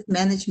Asset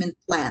Management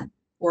Plan,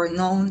 or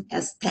known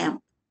as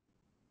TAMP.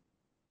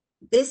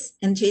 This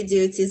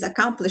NJDOT's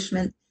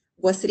accomplishment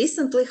was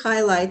recently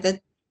highlighted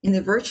in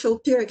a virtual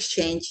peer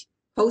exchange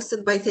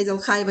hosted by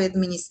Federal Highway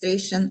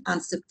Administration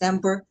on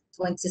September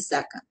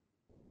 22nd.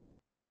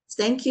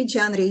 Thank you,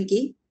 John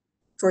Riggi,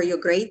 for your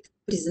great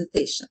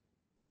presentation.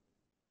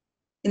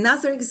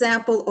 Another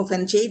example of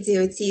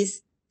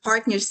NJDOT's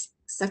partners'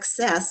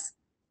 success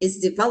is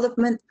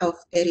development of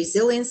a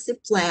resiliency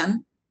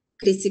plan,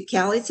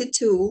 criticality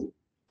tool,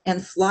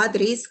 and flood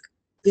risk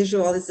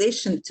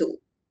visualization tool,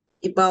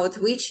 about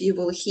which you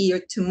will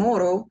hear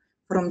tomorrow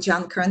from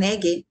John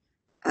Carnegie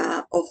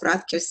of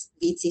Rutgers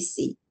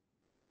VTC.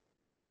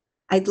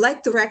 I'd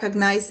like to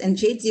recognize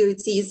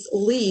NJDOT's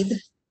lead,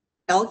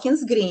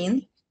 Elkins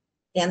Green,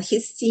 and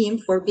his team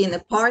for being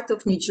a part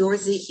of New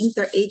Jersey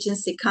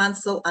Interagency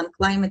Council on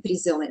Climate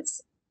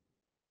Resilience.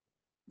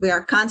 We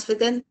are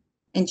confident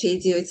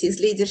NJDOT's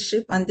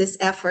leadership on this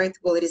effort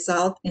will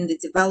result in the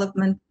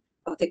development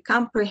of the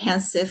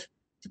comprehensive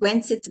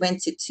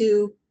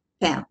 2022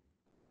 PAM.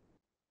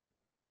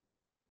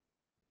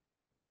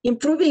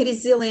 Improving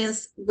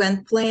resilience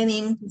when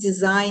planning,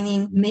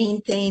 designing,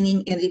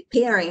 maintaining, and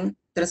repairing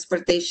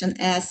transportation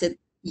asset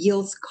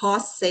yields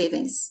cost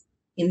savings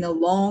in the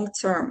long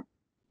term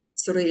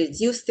through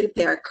reduced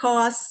repair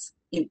costs,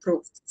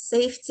 improved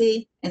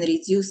safety, and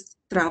reduced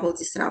travel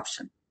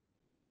disruption.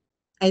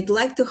 I'd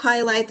like to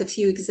highlight a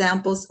few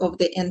examples of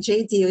the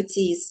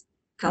NJDOT's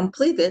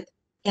completed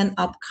and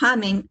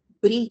upcoming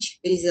bridge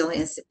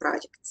resiliency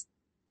projects.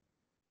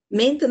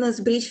 Maintenance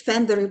bridge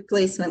fender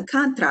replacement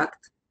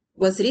contract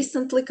was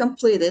recently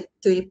completed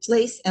to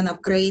replace and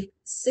upgrade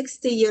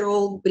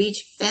 60-year-old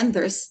bridge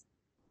fenders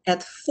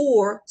at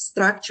 4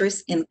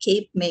 structures in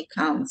Cape May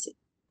County.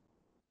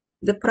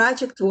 The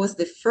project was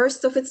the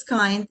first of its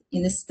kind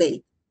in the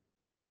state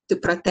to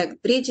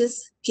protect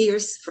bridges,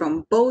 piers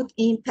from boat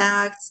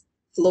impacts,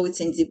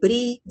 floating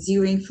debris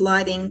during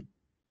flooding,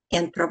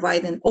 and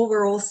provide an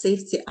overall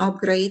safety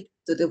upgrade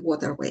to the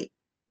waterway.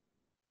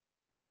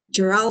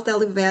 Gerald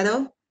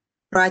Oliveto,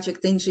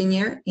 project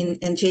engineer in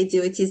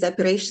NJDOT's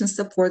Operations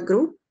Support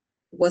Group,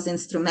 was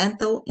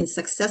instrumental in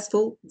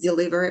successful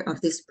delivery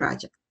of this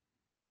project.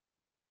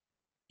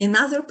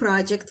 Another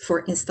project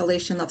for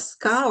installation of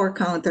scour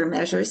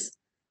countermeasures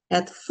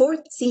at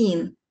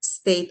 14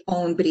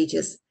 state-owned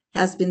bridges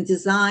has been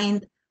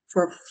designed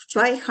for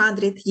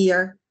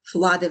 500-year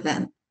flood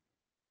event.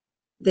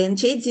 The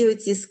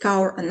NJDOT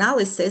scour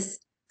analysis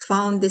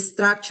found the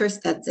structures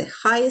at the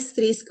highest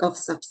risk of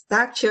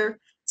substructure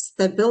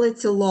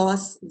stability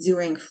loss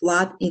during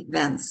flood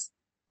events.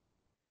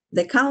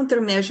 The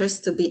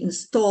countermeasures to be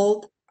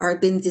installed are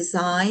being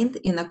designed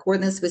in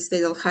accordance with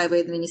Federal Highway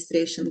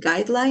Administration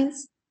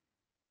guidelines,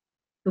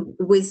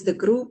 with the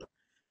group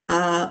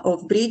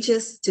of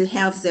bridges to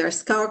have their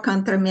scour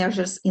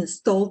countermeasures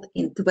installed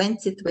in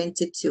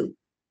 2022.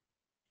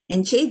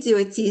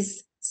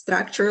 NJDOT's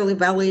Structural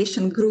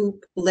Evaluation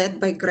Group, led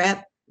by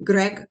Greg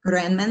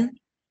Renman,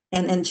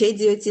 and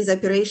NJDOT's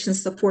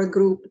Operations Support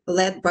Group,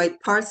 led by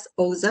Parth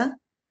Oza,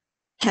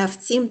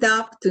 have teamed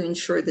up to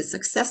ensure the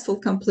successful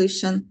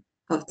completion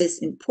of this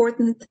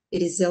important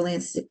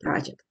resiliency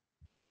project.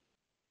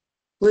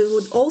 We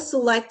would also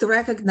like to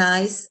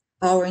recognize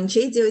our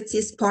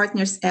NJDOT's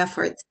partners'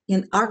 effort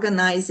in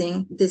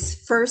organizing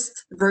this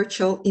first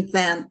virtual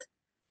event,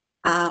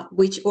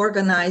 which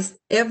organized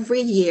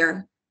every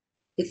year,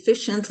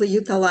 efficiently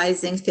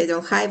utilizing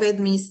Federal Highway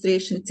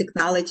Administration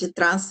Technology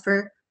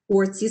Transfer,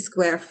 or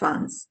T-Square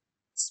funds.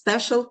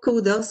 Special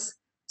kudos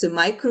to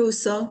Mike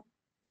Russo,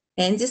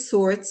 Andy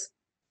Swartz,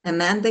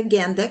 Amanda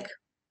Gendek,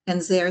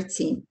 and their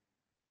team.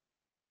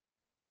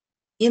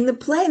 In the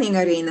planning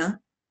arena,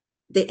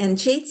 the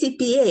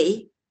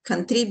NJTPA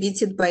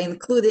contributed by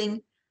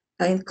including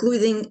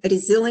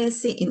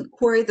resiliency in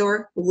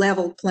corridor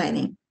level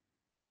planning.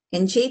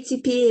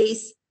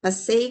 NJTPA's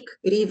Passaic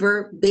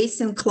River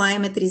Basin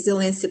Climate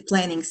Resiliency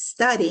Planning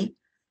Study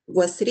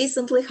was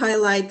recently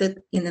highlighted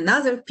in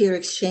another peer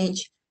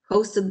exchange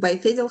hosted by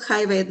Federal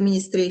Highway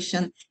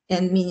Administration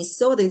and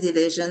Minnesota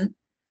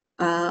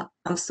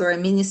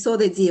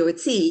Minnesota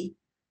DOT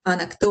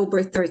on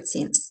October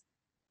 13th.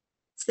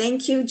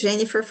 Thank you,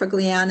 Jennifer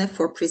Fagliana,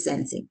 for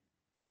presenting.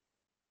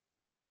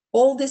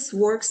 All these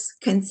works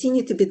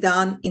continue to be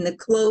done in a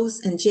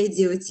close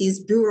NJDOT's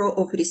Bureau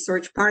of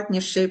Research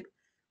partnership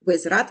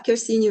with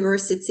Rutgers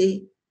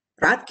University,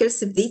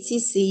 Rutgers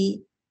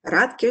VTC,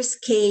 Rutgers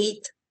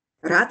Kate,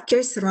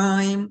 Rutgers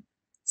Rhyme,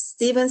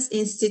 Stevens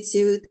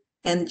Institute,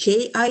 and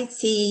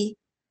JIT,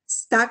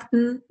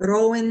 Stockton,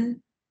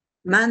 Rowan,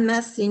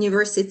 Monmouth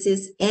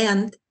Universities,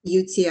 and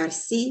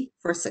UTRC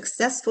for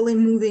successfully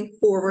moving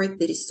forward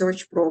the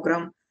research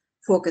program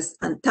focused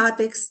on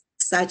topics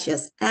such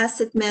as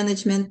asset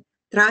management,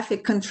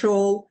 traffic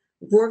control,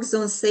 work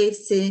zone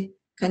safety,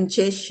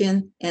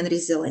 congestion, and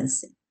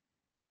resiliency.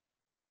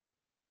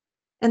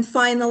 And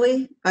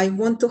finally, I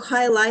want to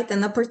highlight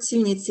an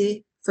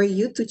opportunity for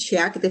you to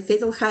check the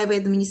Federal Highway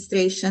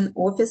Administration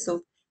Office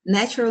of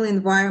Natural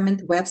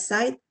Environment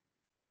website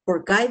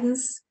for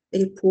guidance,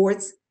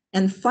 reports,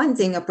 and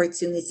funding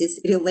opportunities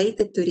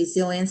related to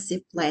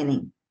resiliency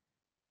planning.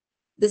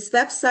 This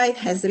website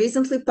has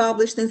recently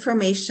published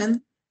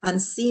information on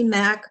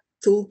CMAQ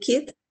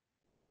Toolkit,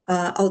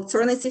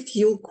 Alternative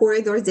Fuel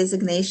Corridor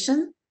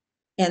Designation,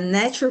 and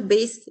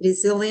Nature-Based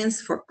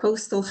Resilience for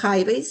Coastal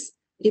Highways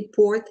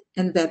report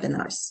and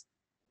webinars.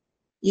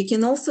 You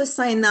can also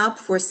sign up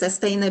for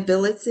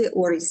sustainability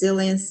or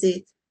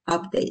resiliency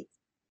update.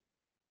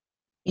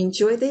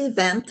 Enjoy the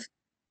event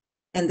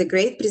and the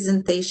great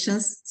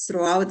presentations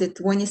throughout the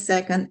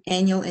 22nd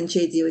Annual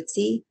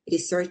NJDOT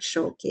Research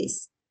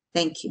Showcase.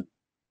 Thank you.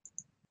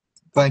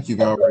 Thank you,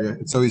 Valeria.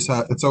 It's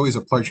always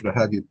a pleasure to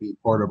have you be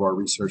part of our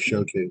research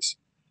showcase.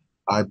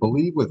 I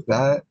believe with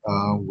that,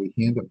 we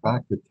hand it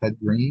back to Ted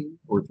Green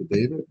or to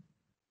David.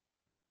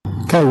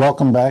 Okay,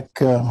 welcome back.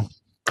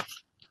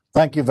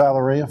 Thank you,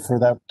 Valeria, for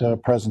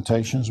that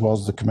presentation, as well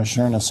as the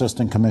Commissioner and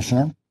Assistant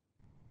Commissioner.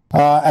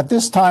 At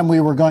this time, we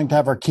were going to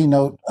have our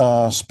keynote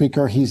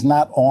speaker. He's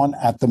not on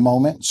at the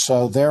moment,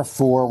 so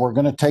therefore, we're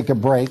going to take a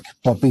break.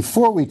 But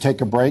before we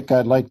take a break,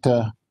 I'd like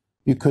to,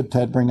 you could,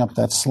 Ted, bring up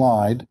that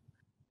slide.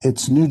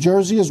 It's New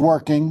Jersey is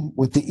working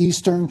with the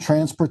Eastern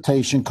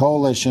Transportation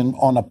Coalition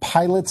on a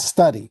pilot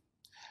study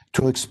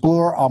to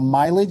explore a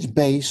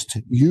mileage-based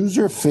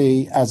user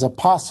fee as a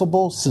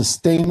possible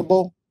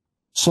sustainable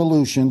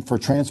solution for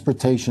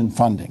transportation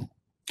funding.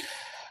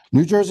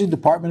 New Jersey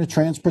Department of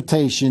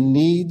Transportation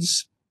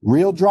needs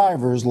real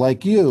drivers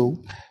like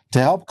you to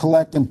help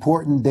collect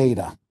important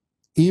data,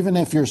 even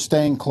if you're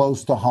staying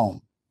close to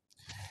home.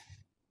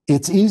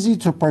 It's easy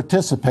to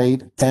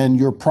participate and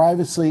your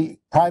privacy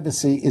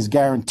is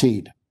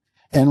guaranteed.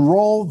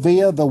 Enroll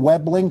via the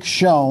web link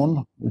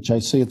shown, which I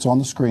see it's on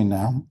the screen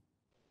now.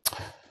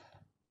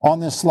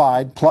 On this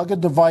slide, plug a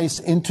device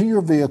into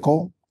your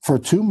vehicle for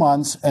 2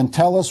 months and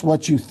tell us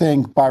what you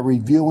think by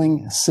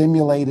reviewing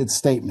simulated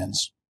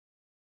statements.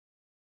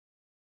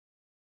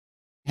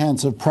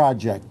 Comprehensive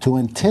project to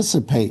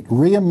anticipate,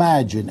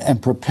 reimagine,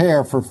 and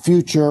prepare for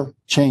future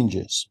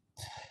changes.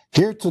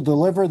 Here to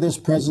deliver this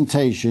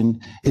presentation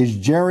is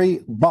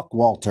Jerry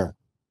Buckwalter.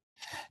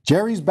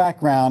 Jerry's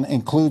background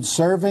includes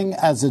serving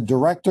as a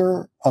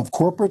Director of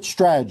Corporate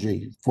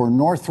Strategy for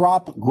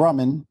Northrop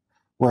Grumman,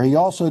 where he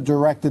also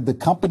directed the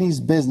company's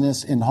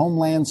business in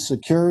Homeland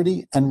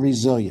Security and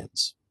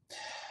Resilience.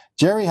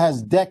 Jerry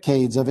has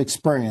decades of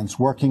experience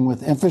working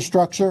with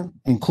infrastructure,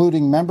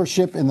 including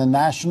membership in the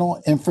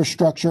National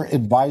Infrastructure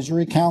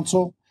Advisory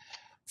Council,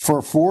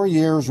 for 4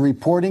 years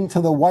reporting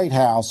to the White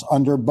House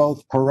under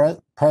both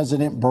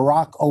President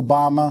Barack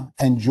Obama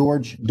and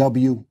George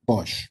W.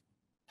 Bush.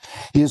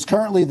 He is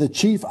currently the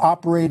Chief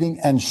Operating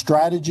and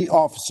Strategy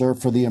Officer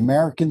for the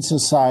American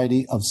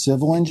Society of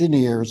Civil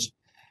Engineers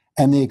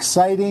and the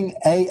exciting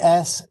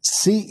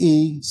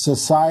ASCE,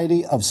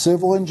 Society of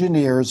Civil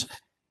Engineers,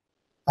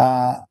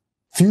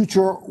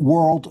 Future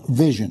World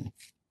Vision.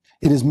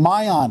 It is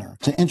my honor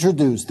to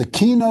introduce the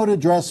keynote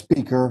address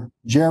speaker,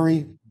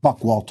 Jerry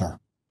Buckwalter.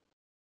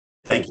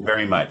 Thank you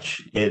very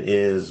much. It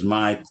is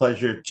my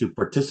pleasure to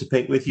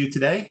participate with you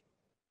today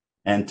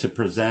and to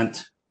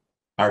present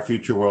our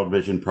Future World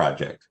Vision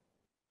project.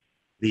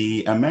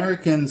 The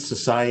American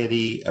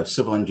Society of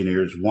Civil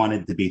Engineers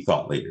wanted to be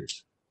thought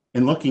leaders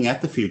in looking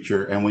at the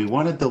future, and we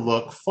wanted to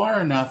look far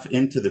enough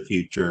into the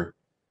future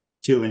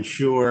to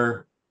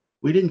ensure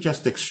we didn't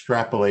just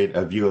extrapolate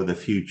a view of the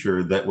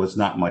future that was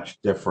not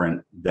much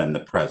different than the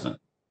present.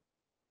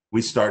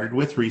 We started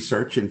with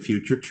research in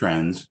future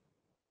trends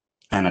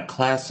and a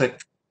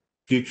classic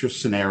future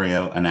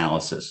scenario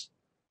analysis.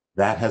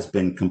 That has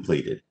been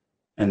completed.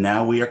 And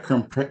now we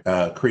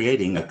are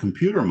creating a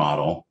computer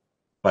model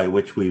by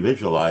which we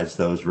visualize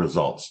those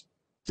results.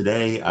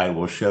 Today, I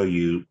will show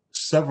you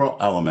several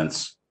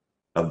elements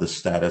of the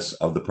status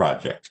of the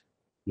project.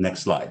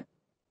 Next slide.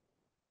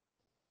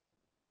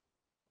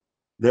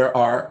 There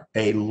are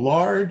a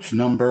large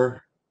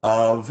number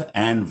of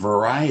and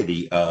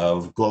variety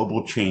of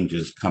global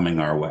changes coming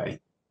our way,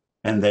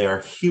 and they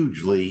are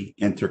hugely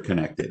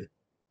interconnected.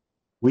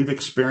 We've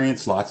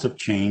experienced lots of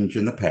change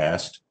in the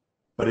past,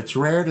 but it's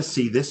rare to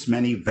see this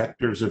many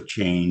vectors of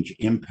change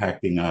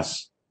impacting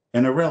us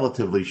in a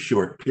relatively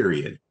short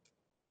period.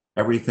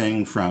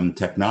 Everything from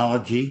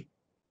technology,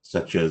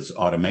 such as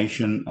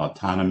automation,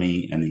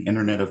 autonomy, and the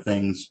Internet of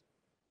Things,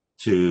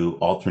 to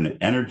alternate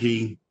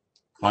energy,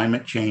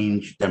 climate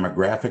change,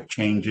 demographic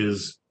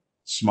changes,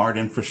 smart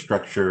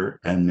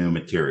infrastructure, and new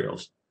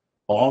materials,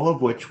 all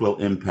of which will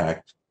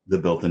impact the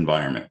built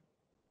environment.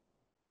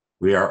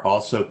 We are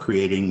also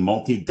creating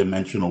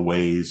multi-dimensional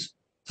ways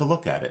to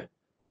look at it,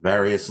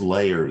 various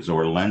layers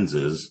or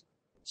lenses,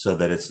 so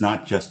that it's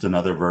not just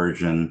another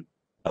version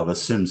of a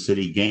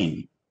SimCity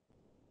game.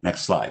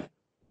 Next slide.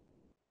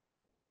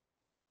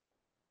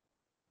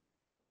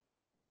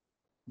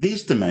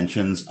 These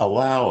dimensions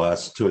allow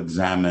us to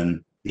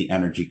examine the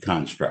energy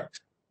construct,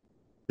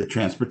 the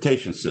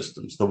transportation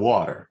systems, the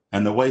water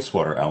and the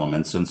wastewater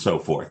elements, and so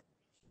forth.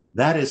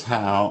 That is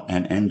how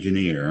an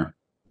engineer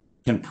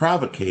can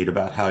provocate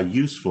about how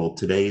useful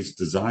today's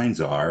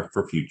designs are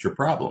for future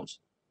problems.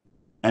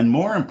 And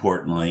more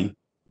importantly,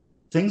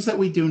 things that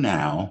we do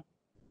now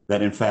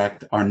that in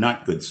fact are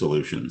not good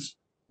solutions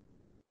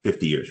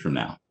 50 years from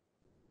now.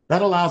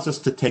 That allows us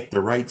to take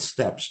the right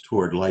steps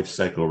toward life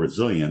cycle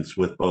resilience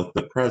with both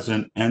the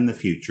present and the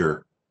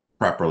future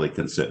properly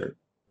considered.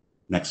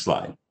 Next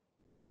slide.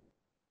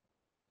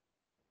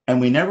 And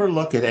we never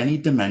look at any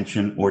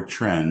dimension or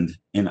trend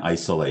in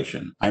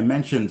isolation. I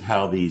mentioned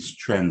how these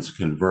trends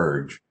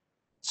converge.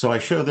 So I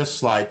show this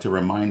slide to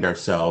remind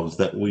ourselves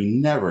that we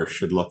never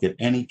should look at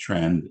any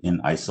trend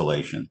in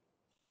isolation.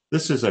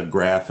 This is a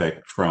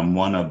graphic from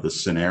one of the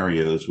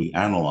scenarios we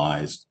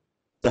analyzed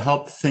to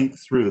help think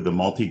through the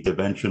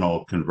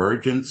multidimensional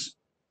convergence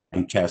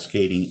and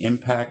cascading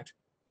impact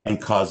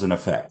and cause and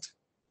effect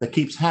that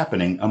keeps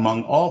happening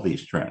among all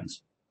these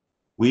trends.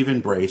 We've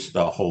embraced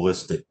a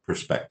holistic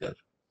perspective.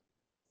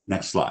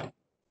 Next slide.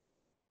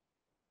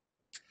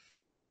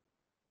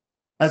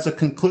 As a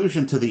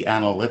conclusion to the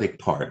analytic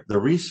part, the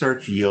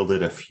research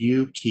yielded a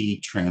few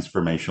key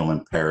transformational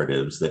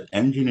imperatives that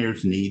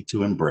engineers need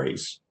to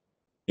embrace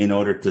in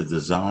order to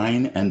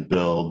design and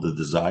build the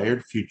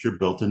desired future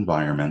built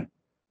environment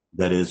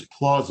that is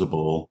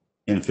plausible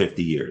in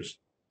 50 years.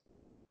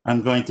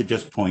 I'm going to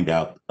just point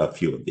out a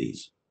few of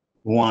these.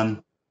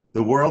 One,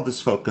 the world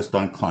is focused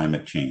on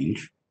climate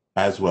change,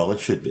 as well it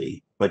should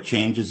be, but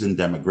changes in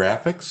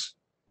demographics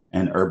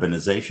and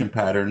urbanization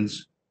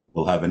patterns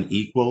will have an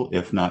equal,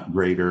 if not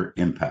greater,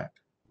 impact.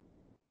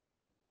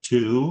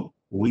 Two,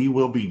 we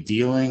will be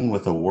dealing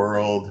with a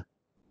world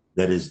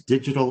that is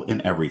digital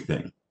in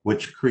everything,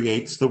 which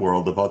creates the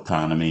world of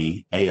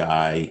autonomy,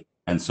 AI,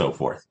 and so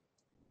forth.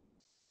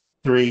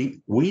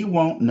 Three, we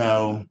won't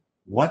know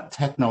what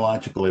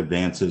technological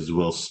advances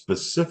will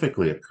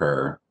specifically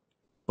occur,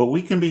 but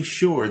we can be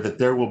sure that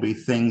there will be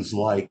things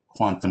like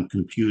quantum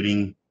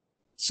computing,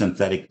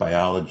 synthetic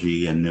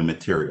biology, and new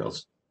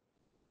materials.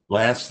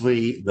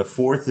 Lastly, the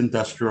fourth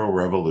industrial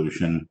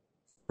revolution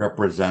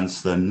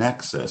represents the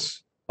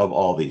nexus of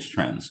all these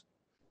trends,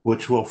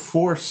 which will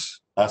force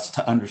us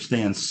to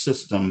understand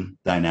system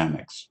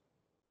dynamics.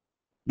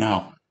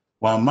 Now,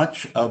 while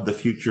much of the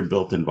future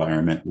built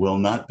environment will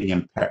not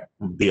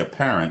be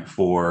apparent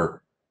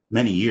for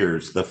many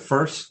years, the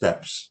first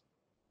steps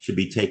should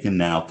be taken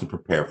now to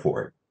prepare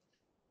for it.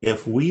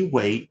 If we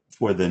wait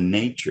for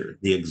the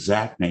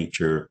exact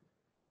nature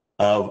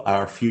of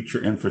our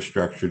future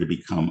infrastructure to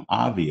become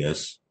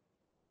obvious,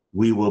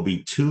 we will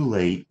be too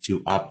late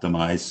to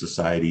optimize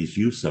society's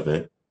use of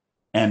it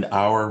and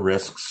our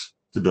risks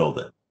to build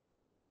it.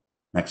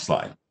 Next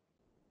slide.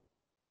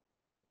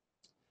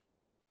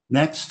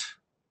 Next,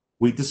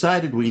 we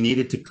decided we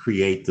needed to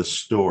create the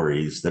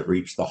stories that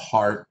reach the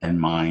heart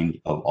and mind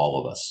of all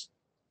of us.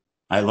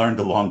 I learned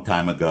a long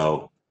time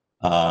ago,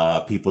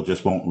 people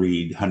just won't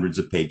read hundreds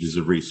of pages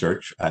of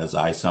research, as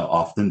I so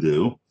often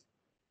do.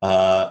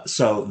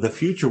 So the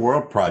Future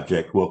World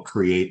Project will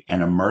create an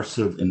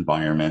immersive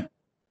environment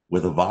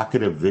with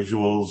evocative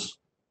visuals,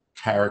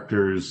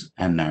 characters,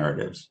 and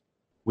narratives.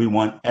 We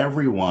want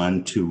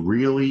everyone to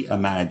really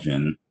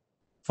imagine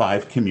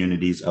 5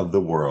 communities of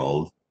the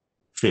world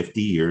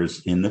 50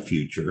 years in the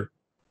future,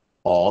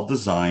 all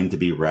designed to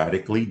be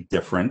radically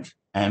different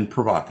and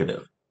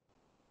provocative.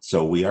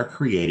 So we are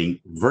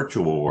creating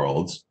virtual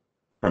worlds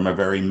from a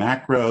very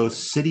macro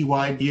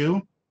citywide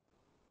view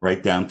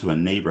right down to a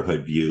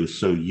neighborhood view,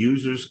 so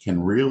users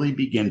can really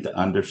begin to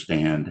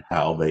understand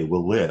how they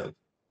will live.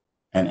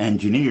 And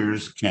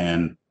engineers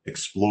can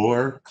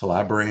explore,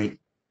 collaborate,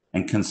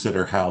 and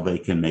consider how they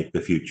can make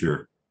the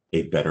future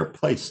a better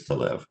place to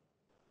live.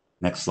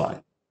 Next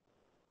slide.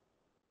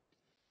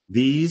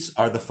 These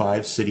are the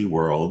 5 city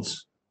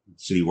worlds.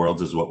 City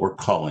worlds is what we're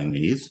calling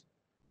these,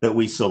 that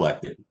we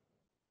selected.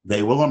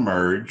 They will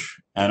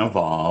emerge and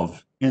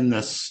evolve in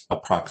this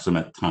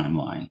approximate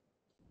timeline.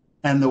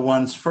 And the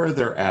ones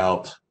further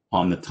out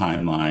on the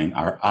timeline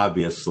are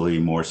obviously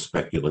more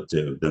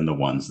speculative than the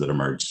ones that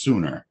emerge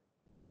sooner.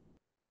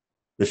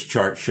 This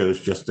chart shows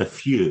just a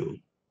few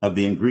of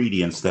the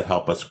ingredients that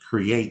help us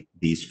create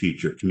these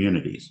future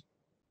communities.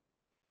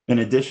 In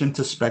addition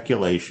to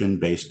speculation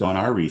based on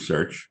our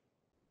research,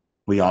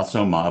 we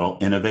also model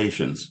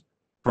innovations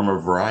from a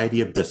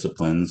variety of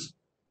disciplines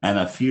and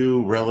a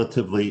few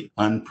relatively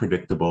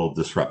unpredictable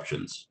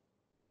disruptions.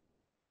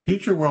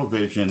 Future World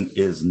Vision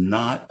is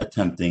not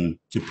attempting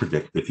to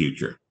predict the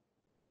future.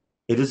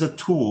 It is a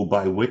tool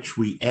by which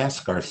we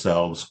ask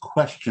ourselves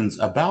questions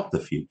about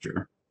the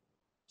future,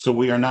 so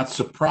we are not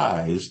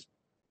surprised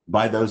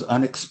by those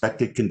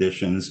unexpected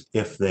conditions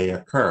if they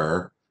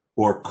occur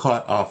or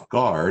caught off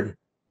guard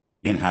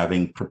in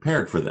having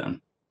prepared for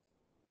them.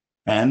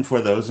 And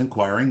for those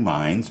inquiring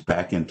minds,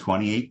 back in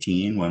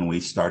 2018, when we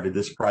started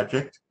this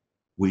project,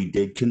 we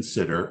did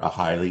consider a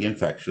highly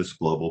infectious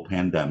global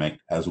pandemic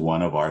as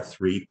one of our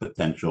 3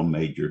 potential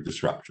major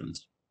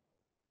disruptions.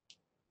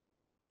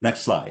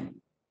 Next slide.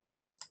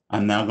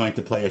 I'm now going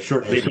to play a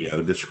short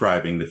video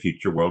describing the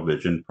Future World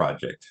Vision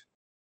project.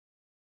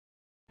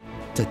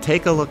 To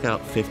take a look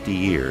out 50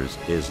 years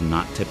is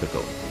not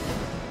typical.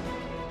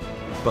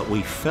 But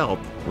we felt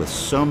with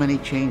so many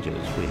changes,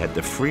 we had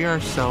to free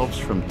ourselves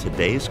from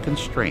today's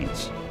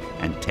constraints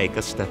and take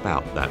a step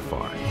out that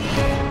far.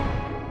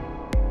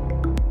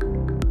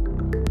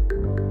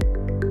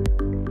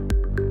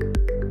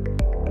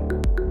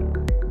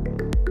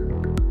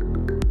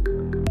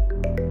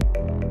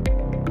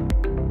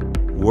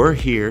 We're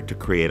here to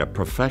create a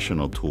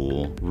professional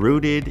tool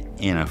rooted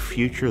in a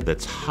future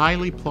that's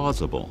highly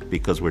plausible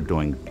because we're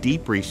doing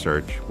deep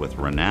research with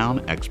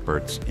renowned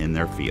experts in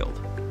their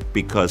field.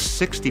 Because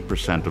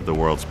 60% of the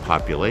world's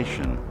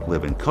population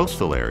live in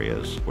coastal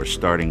areas, we're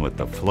starting with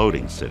the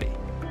floating city.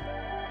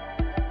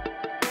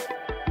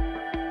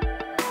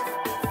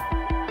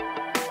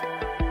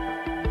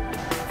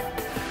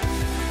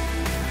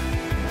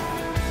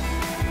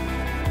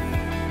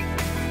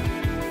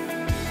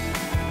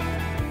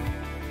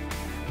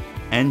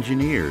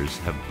 Engineers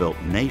have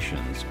built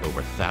nations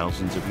over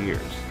thousands of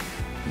years.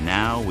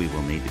 Now we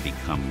will need to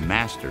become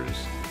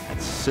masters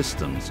at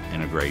systems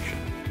integration.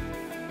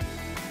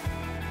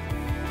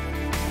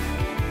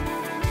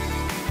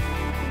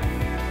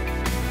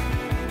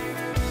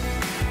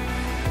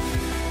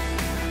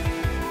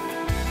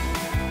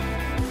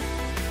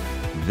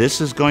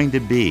 This is going to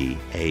be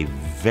a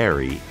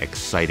very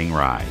exciting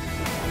ride.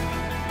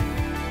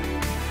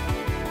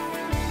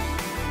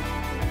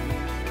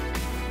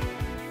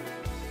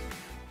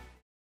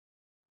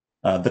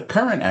 The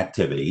current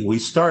activity, we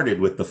started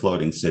with the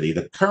floating city.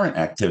 The current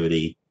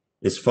activity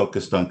is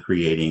focused on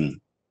creating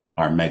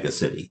our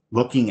megacity,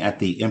 looking at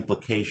the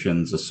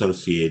implications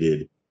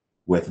associated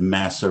with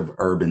massive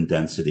urban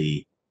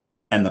density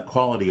and the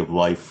quality of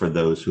life for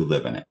those who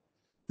live in it.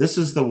 This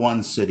is the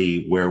one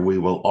city where we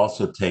will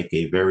also take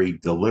a very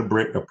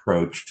deliberate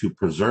approach to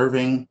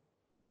preserving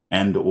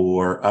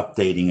and/or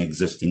updating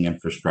existing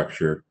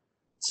infrastructure,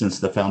 since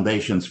the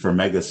foundations for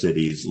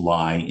megacities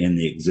lie in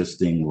the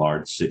existing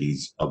large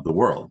cities of the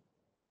world.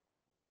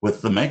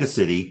 With the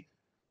megacity,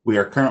 we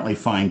are currently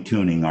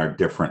fine-tuning our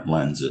different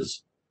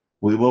lenses.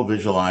 We will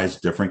visualize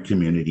different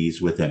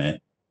communities within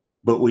it,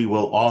 but we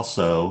will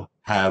also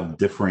have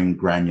differing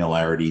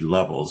granularity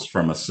levels,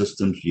 from a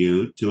systems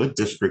view to a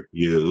district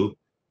view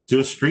to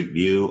a street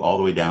view, all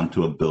the way down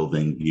to a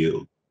building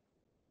view.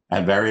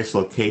 At various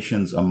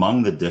locations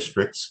among the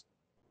districts,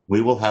 we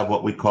will have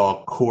what we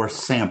call core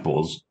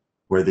samples,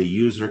 where the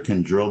user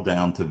can drill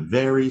down to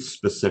very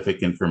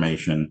specific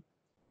information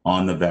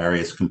on the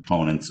various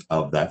components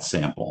of that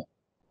sample,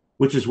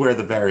 which is where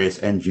the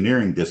various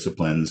engineering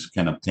disciplines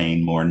can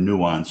obtain more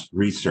nuanced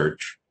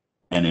research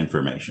and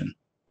information.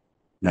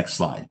 Next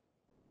slide.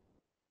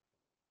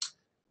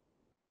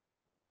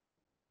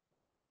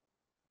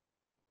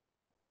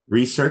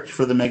 Research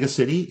for the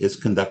megacity is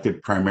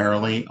conducted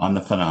primarily on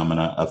the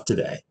phenomena of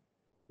today.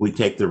 We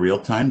take the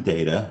real-time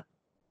data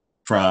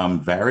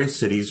from various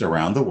cities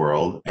around the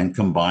world and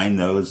combine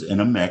those in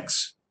a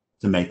mix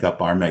to make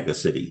up our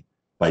megacity.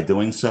 By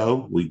doing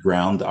so, we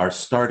ground our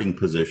starting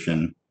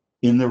position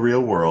in the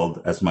real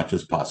world as much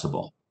as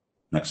possible.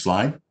 Next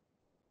slide.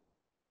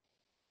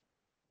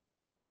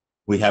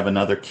 We have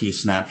another key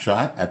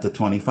snapshot at the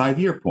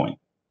 25-year point,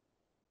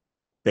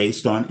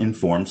 based on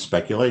informed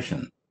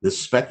speculation. This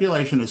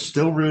speculation is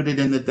still rooted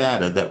in the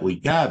data that we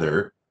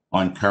gather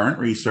on current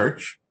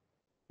research,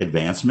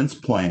 advancements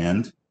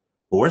planned,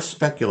 or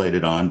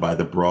speculated on by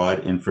the broad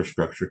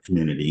infrastructure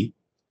community,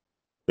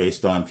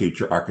 based on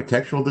future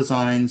architectural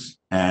designs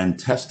and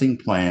testing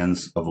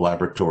plans of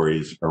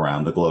laboratories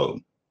around the globe.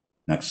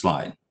 Next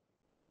slide.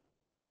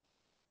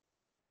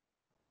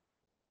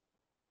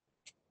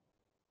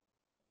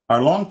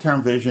 Our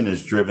long-term vision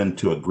is driven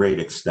to a great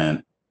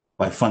extent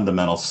by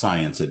fundamental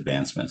science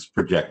advancements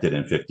projected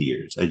in 50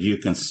 years. As you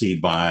can see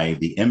by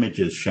the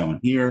images shown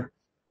here,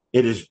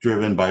 it is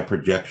driven by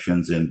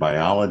projections in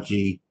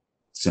biology,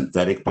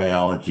 synthetic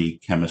biology,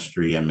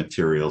 chemistry, and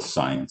materials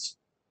science,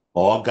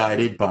 all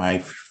guided by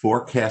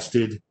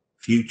forecasted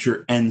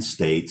future end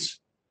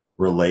states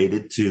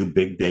related to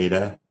big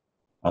data,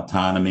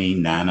 autonomy,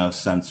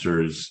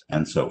 nanosensors,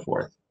 and so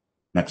forth.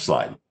 Next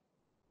slide.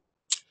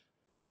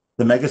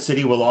 The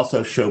megacity will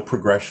also show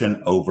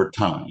progression over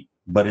time,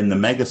 but in the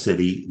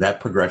megacity, that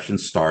progression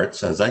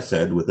starts, as I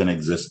said, with an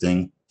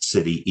existing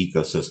city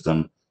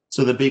ecosystem,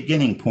 so the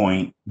beginning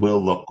point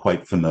will look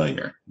quite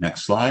familiar.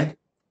 Next slide.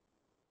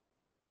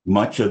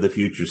 Much of the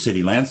future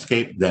city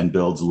landscape then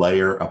builds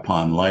layer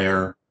upon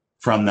layer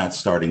from that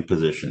starting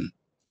position.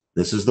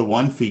 This is the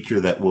one feature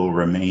that will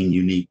remain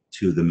unique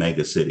to the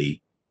megacity.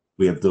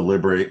 We have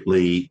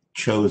deliberately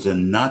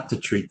chosen not to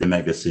treat the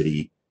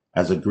megacity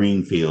as a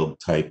greenfield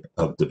type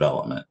of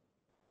development.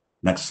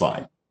 Next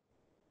slide.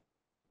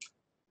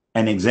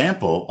 An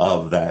example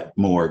of that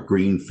more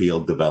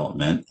greenfield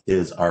development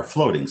is our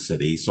floating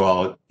city. So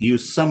I'll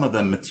use some of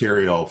the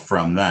material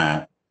from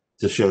that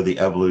to show the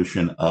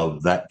evolution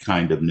of that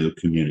kind of new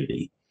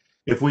community.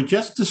 If we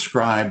just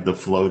describe the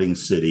floating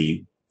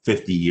city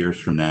 50 years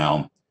from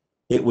now,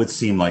 it would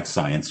seem like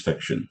science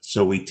fiction.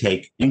 So we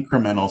take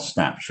incremental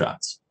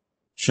snapshots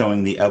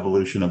showing the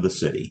evolution of the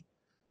city.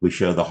 We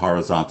show the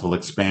horizontal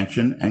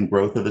expansion and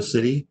growth of the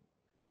city,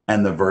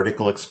 and the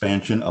vertical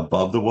expansion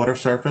above the water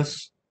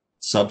surface,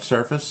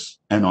 subsurface,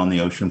 and on the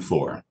ocean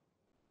floor.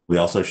 We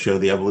also show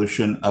the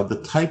evolution of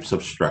the types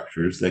of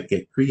structures that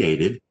get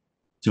created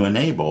to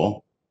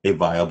enable a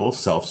viable,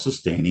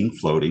 self-sustaining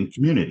floating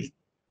community.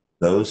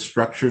 Those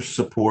structures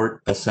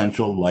support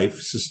essential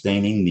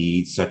life-sustaining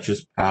needs such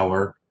as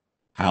power,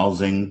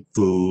 housing,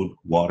 food,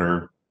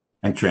 water,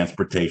 and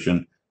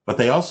transportation, but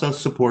they also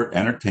support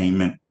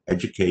entertainment,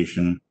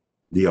 education,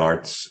 the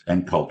arts,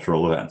 and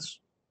cultural events.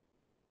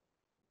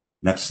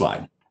 Next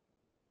slide.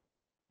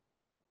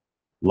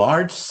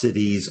 Large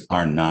cities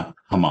are not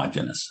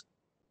homogeneous.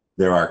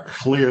 There are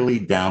clearly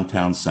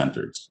downtown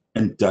centers,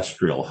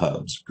 industrial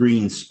hubs,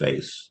 green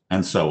space,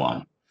 and so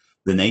on.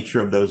 The nature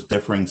of those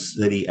differing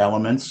city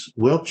elements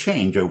will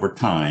change over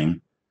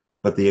time,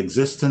 but the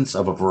existence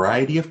of a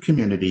variety of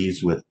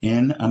communities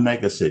within a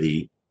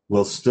megacity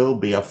will still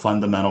be a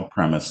fundamental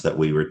premise that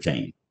we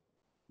retain.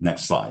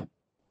 Next slide.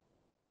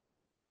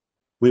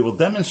 We will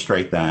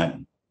demonstrate that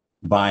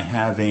by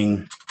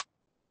having,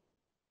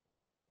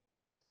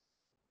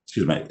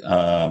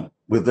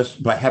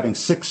 by having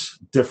 6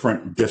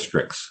 different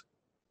districts.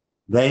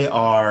 They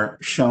are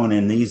shown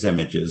in these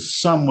images.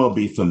 Some will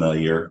be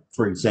familiar.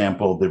 For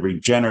example, the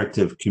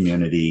regenerative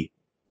community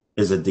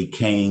is a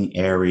decaying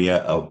area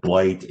of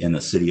blight in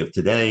the city of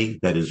today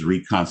that is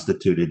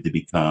reconstituted to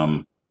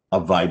become a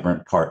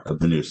vibrant part of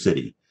the new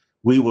city.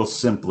 We will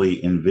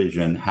simply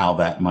envision how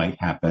that might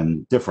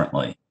happen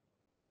differently.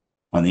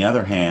 On the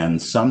other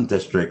hand, some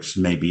districts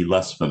may be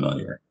less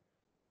familiar.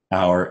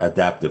 Our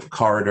adaptive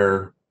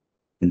corridor,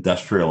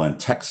 industrial and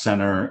tech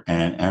center,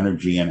 and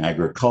energy and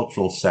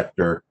agricultural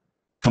sector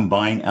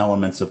combine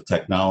elements of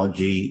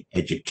technology,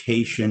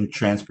 education,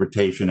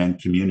 transportation,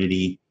 and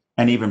community,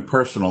 and even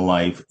personal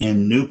life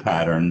in new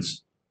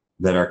patterns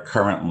that are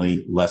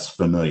currently less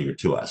familiar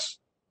to us.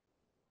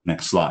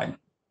 Next slide.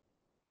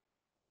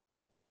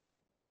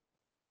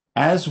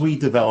 As we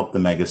develop the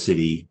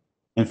megacity,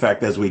 in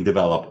fact, as we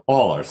develop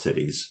all our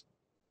cities,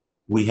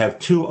 we have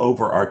 2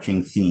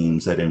 overarching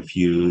themes that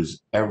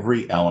infuse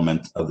every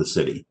element of the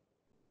city.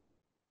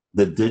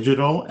 The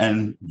digital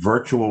and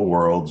virtual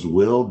worlds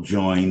will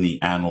join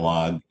the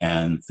analog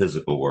and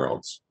physical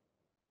worlds.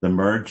 The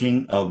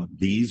merging of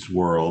these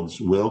worlds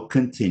will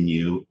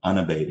continue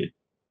unabated,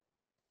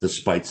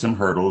 despite some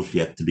hurdles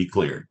yet to be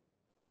cleared.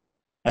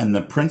 And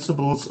the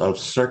principles of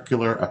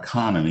circular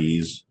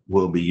economies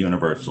will be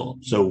universal.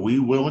 So we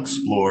will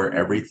explore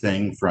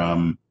everything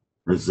from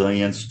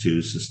resilience to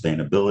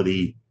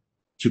sustainability,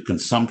 to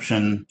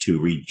consumption, to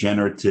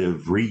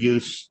regenerative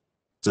reuse,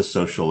 to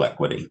social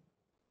equity.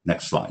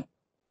 Next slide.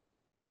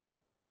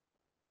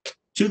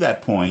 To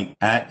that point,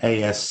 at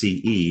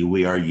ASCE,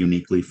 we are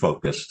uniquely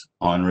focused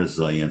on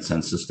resilience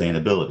and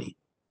sustainability.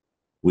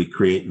 We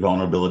create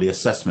vulnerability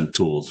assessment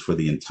tools for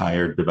the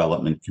entire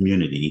development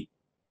community,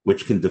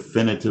 which can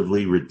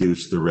definitively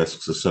reduce the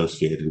risks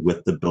associated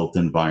with the built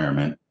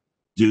environment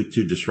due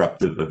to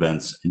disruptive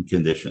events and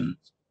conditions.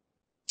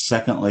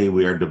 Secondly,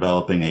 we are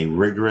developing a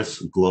rigorous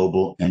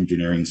global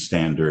engineering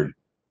standard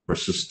for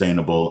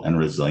sustainable and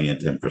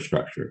resilient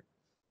infrastructure.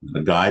 A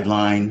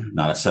guideline,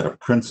 not a set of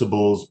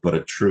principles, but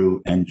a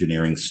true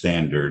engineering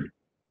standard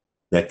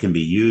that can be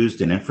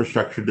used in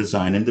infrastructure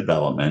design and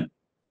development,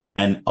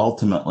 and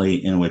ultimately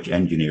in which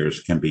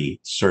engineers can be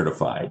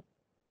certified.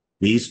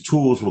 These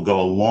tools will go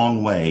a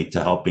long way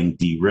to helping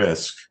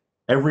de-risk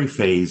every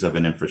phase of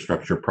an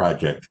infrastructure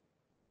project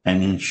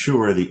and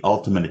ensure the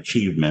ultimate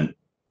achievement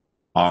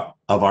of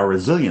our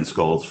resilience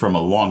goals from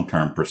a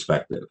long-term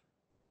perspective.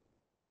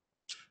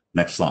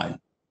 Next slide.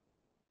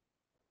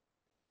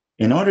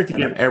 In order to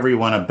give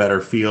everyone a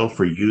better feel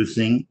for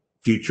using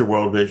Future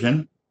World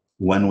Vision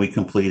when we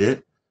complete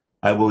it,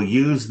 I will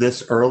use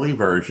this early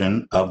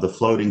version of the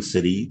floating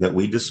city that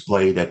we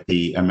displayed at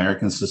the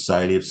American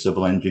Society of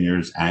Civil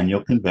Engineers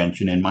annual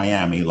convention in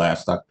Miami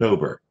last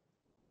October.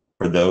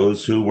 For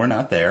those who were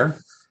not there,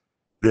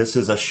 this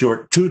is a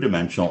short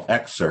 2-dimensional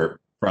excerpt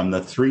from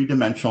the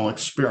 3-dimensional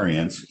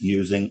experience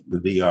using the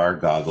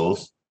VR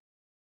goggles.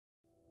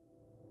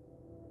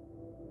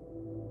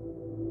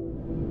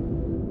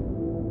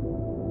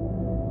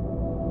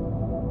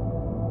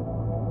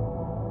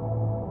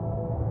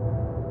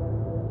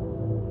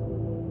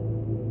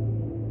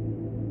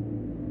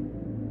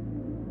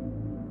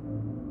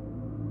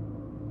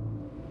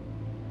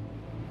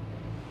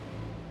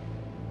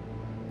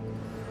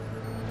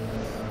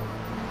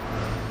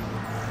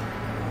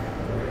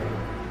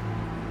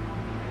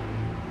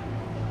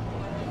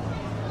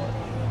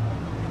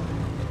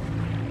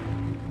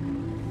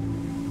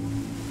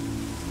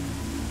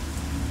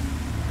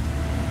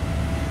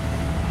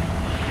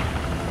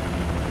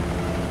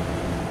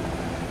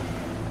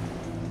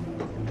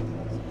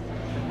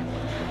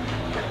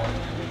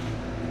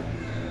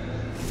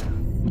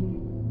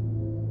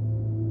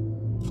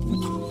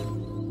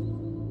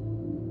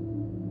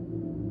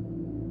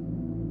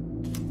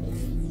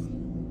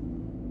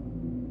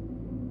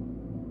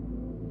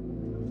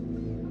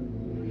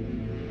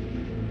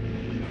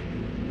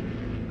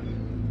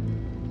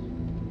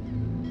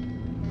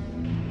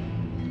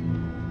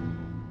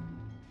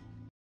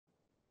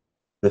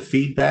 The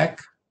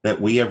feedback that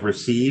we have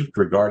received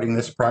regarding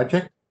this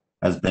project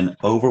has been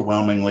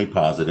overwhelmingly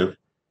positive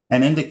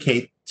and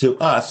indicate to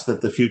us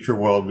that the Future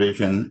World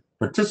Vision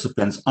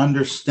participants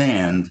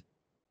understand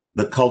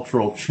the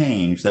cultural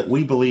change that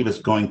we believe is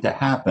going to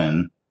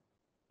happen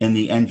in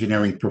the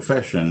engineering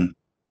profession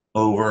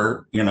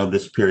over,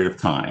 this period of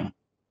time.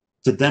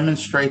 To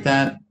demonstrate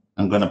that,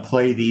 I'm going to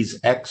play these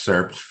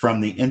excerpts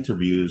from the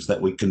interviews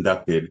that we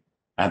conducted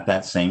at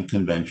that same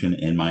convention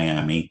in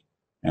Miami,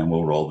 and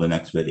we'll roll the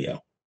next video.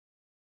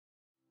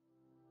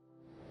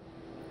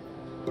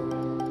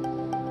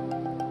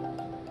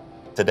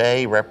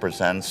 Today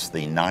represents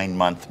the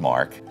 9-month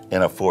mark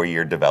in a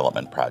 4-year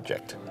development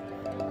project,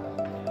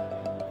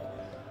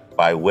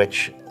 by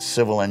which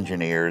civil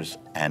engineers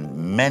and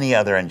many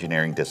other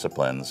engineering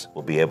disciplines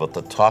will be able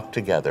to talk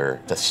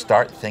together to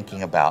start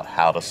thinking about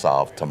how to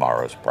solve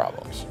tomorrow's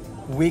problems.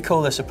 We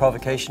call this a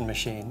provocation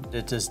machine.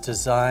 It is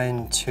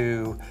designed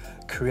to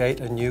create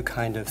a new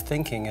kind of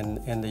thinking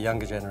in the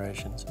younger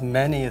generations.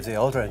 Many of the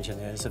older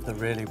engineers, of the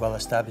really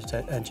well-established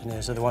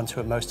engineers, are the ones who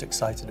are most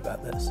excited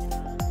about this.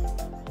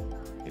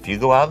 If you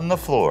go out on the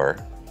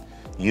floor,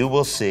 you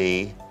will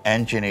see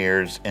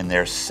engineers in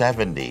their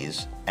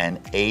 70s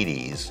and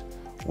 80s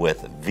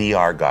with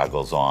VR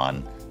goggles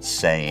on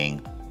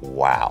saying,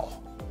 wow.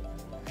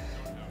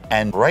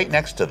 And right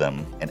next to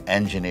them, an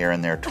engineer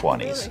in their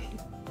 20s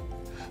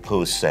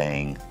who's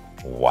saying,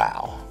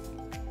 wow.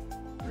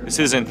 This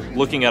isn't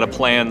looking at a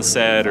plan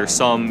set or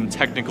some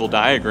technical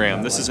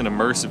diagram. This is an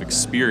immersive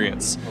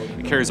experience.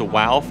 It carries a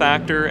wow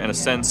factor and a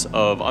sense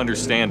of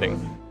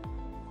understanding.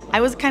 I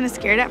was kind of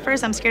scared at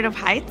first. I'm scared of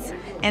heights,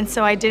 and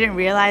so I didn't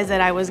realize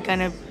that I was going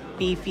to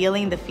be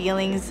feeling the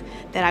feelings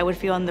that I would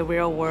feel in the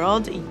real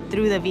world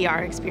through the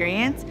VR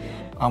experience.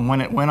 When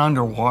it went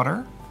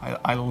underwater,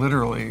 I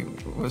literally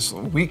was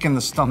weak in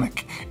the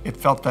stomach. It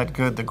felt that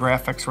good, the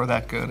graphics were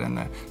that good,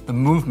 and the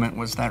movement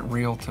was that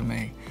real to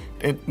me.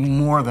 It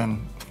more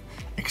than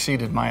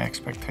exceeded my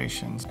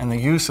expectations. And the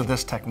use of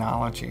this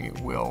technology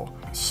will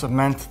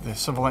cement the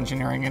civil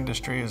engineering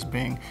industry as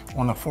being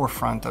on the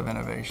forefront of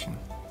innovation.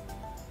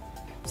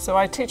 So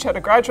I teach at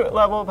a graduate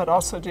level, but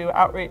also do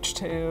outreach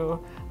to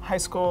high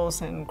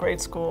schools and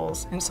grade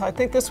schools. And so I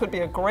think this would be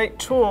a great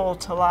tool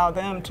to allow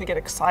them to get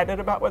excited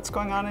about what's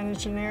going on in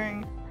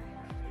engineering.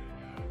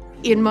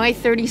 In my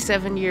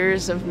 37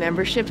 years of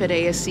membership at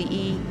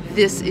ASCE,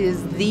 this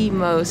is the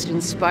most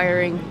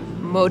inspiring,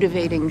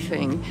 motivating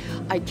thing.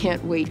 I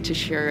can't wait to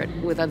share it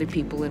with other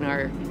people in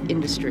our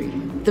industry.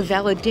 The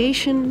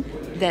validation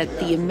that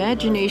the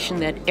imagination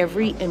that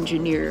every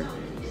engineer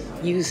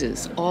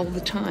uses all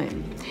the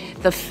time.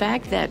 The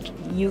fact that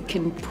you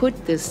can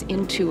put this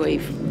into a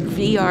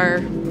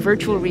VR,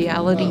 virtual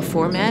reality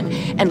format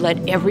and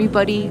let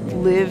everybody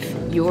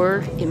live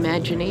your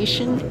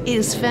imagination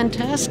is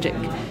fantastic.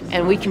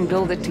 And we can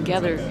build it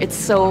together. It's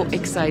so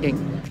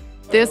exciting.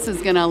 This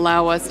is going to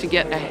allow us to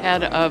get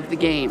ahead of the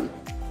game.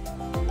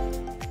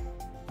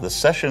 The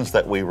sessions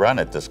that we run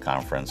at this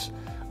conference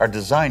are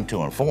designed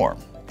to inform,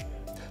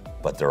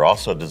 but they're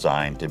also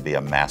designed to be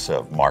a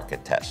massive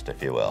market test,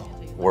 if you will.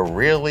 We're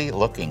really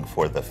looking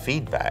for the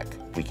feedback.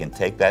 We can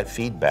take that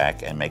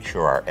feedback and make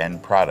sure our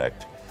end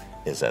product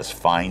is as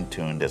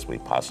fine-tuned as we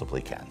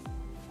possibly can.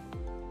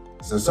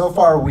 So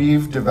far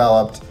we've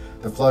developed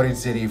the floating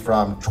city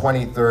from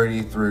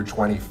 2030 through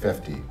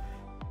 2050.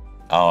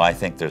 Oh, I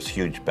think there's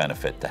huge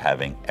benefit to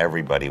having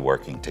everybody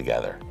working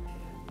together.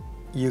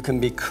 You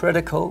can be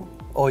critical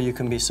or you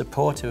can be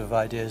supportive of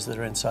ideas that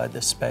are inside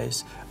this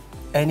space.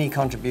 Any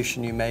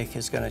contribution you make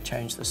is going to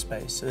change the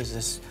space. There's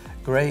this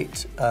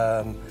great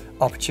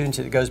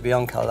opportunity that goes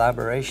beyond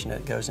collaboration.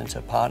 It goes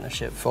into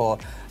partnership for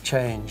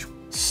change.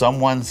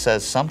 Someone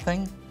says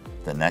something,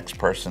 the next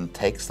person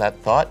takes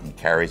that thought and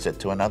carries it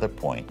to another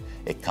point.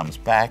 It comes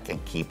back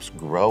and keeps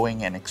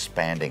growing and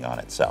expanding on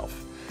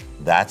itself.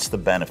 That's the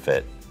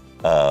benefit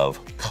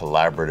of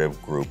collaborative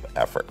group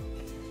effort.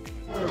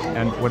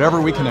 And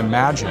whatever we can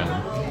imagine,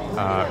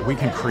 we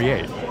can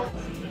create.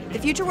 The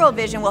Future World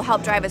Vision will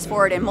help drive us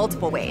forward in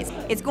multiple ways.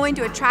 It's going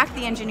to attract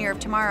the engineer of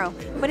tomorrow,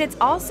 but it's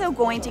also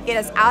going to get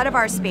us out of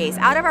our space,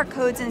 out of our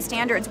codes and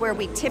standards where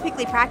we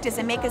typically practice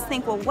and make us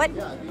think, well, what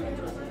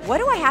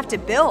do I have to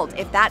build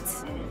if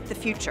that's the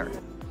future?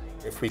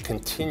 If we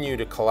continue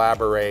to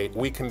collaborate,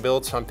 we can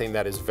build something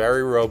that is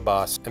very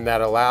robust and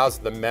that allows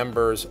the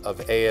members of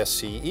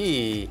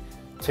ASCE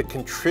to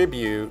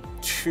contribute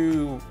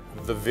to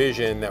the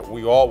vision that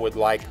we all would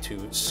like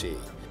to see.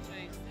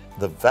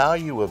 The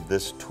value of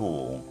this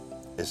tool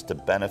is to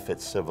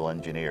benefit civil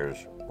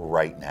engineers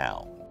right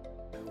now.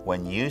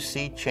 When you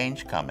see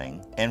change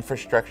coming,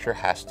 infrastructure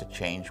has to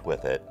change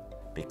with it,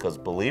 because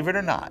believe it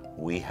or not,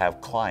 we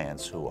have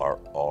clients who are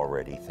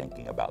already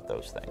thinking about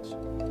those things.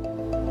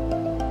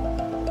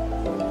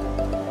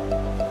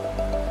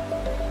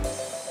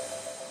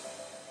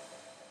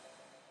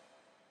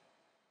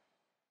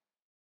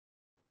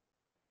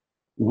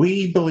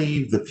 We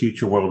believe the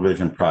Future World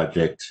Vision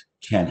Project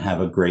can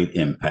have a great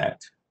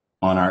impact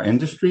on our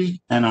industry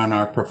and on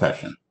our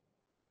profession.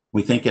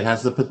 We think it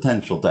has the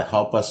potential to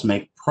help us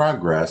make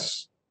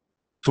progress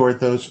toward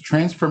those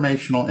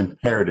transformational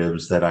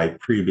imperatives that I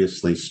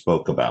previously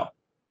spoke about,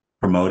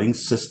 promoting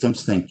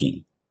systems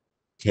thinking,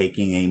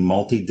 taking a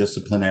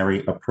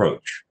multidisciplinary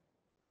approach,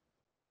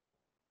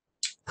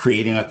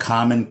 creating a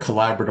common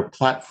collaborative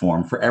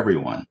platform for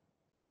everyone,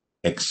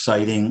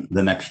 exciting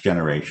the next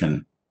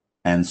generation,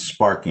 and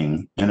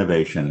sparking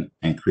innovation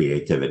and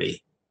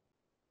creativity.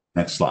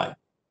 Next slide.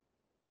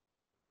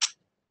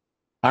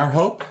 Our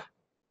hope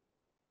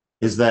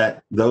is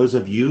that those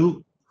of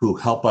you who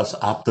help us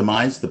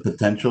optimize the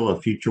potential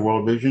of Future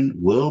World Vision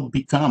will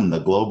become the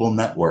global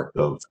network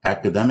of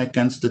academic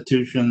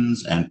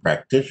institutions and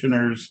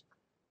practitioners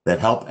that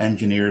help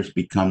engineers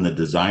become the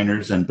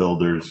designers and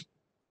builders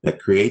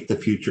that create the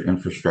future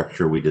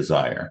infrastructure we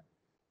desire,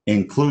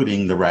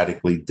 including the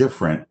radically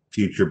different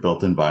future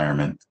built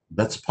environment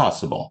that's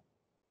possible.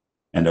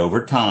 And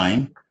over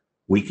time,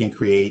 we can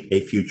create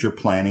a future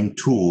planning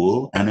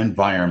tool and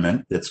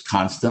environment that's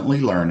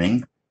constantly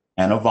learning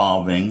and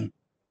evolving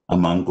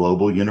among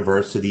global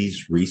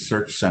universities,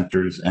 research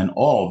centers, and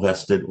all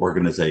vested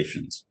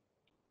organizations.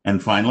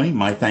 And finally,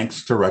 my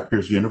thanks to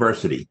Rutgers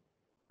University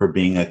for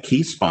being a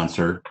key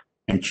sponsor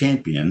and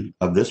champion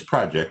of this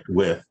project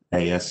with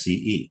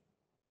ASCE.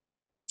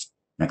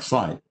 Next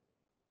slide.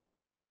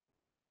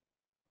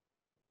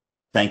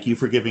 Thank you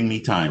for giving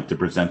me time to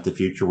present the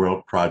Future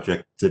World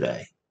project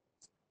today.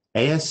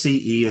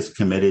 ASCE is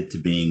committed to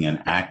being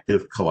an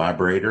active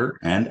collaborator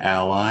and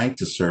ally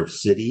to serve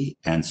city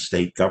and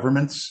state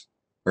governments,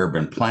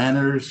 urban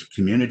planners,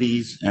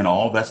 communities, and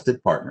all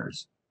vested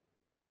partners.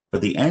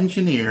 But the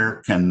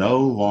engineer can no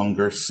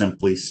longer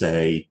simply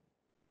say,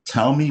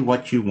 "Tell me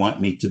what you want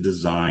me to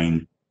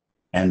design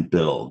and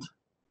build."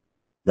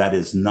 That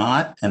is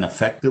not an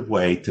effective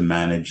way to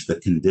manage the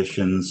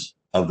conditions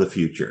of the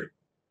future.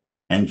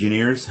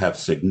 Engineers have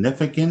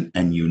significant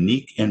and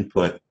unique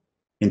input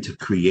into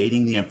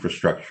creating the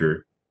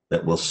infrastructure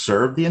that will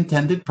serve the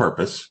intended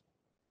purpose,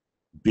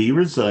 be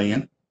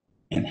resilient,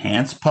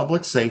 enhance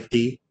public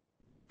safety,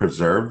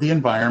 preserve the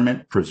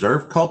environment,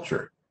 preserve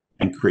culture,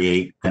 and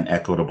create an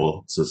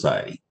equitable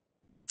society.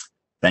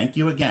 Thank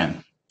you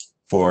again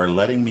for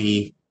letting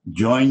me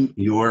join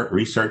your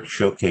research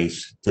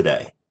showcase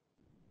today.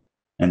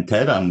 And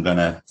Ted, I'm going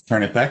to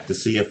turn it back to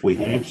see if we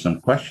have some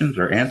questions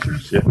or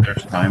answers, if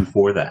there's time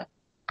for that.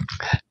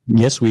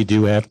 Yes, we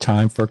do have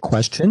time for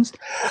questions.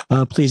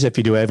 Please, if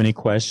you do have any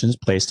questions,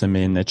 place them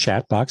in the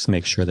chat box.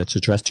 Make sure that's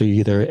addressed to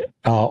either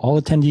all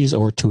attendees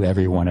or to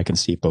everyone. I can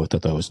see both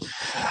of those.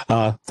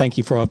 Thank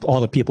you for all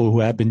the people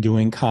who have been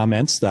doing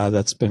comments.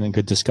 That's been a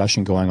good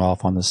discussion going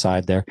off on the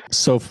side there.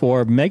 So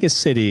for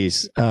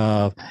megacities,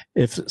 the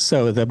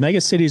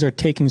megacities are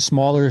taking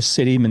smaller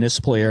city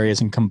municipal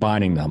areas and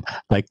combining them,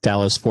 like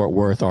Dallas, Fort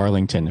Worth,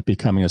 Arlington,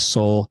 becoming a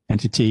sole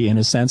entity in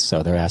a sense.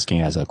 So they're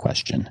asking as a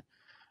question.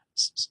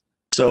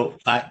 So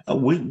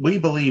we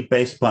believe,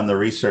 based upon the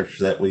research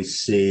that we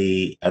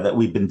see, that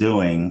we've been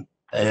doing,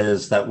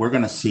 is that we're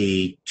going to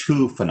see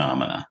two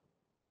phenomena,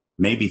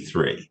 maybe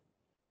three.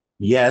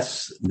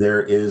 Yes,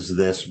 there is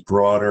this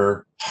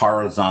broader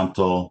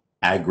horizontal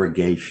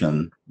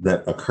aggregation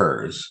that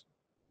occurs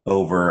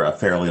over a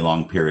fairly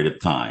long period of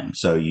time.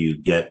 So you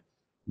get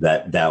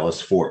that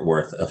Dallas-Fort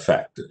Worth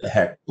effect.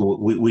 Heck,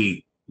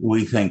 we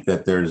think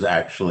that there's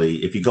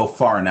actually, if you go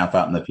far enough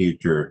out in the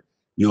future,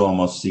 you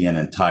almost see an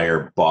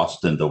entire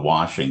Boston to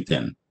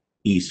Washington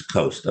East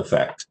Coast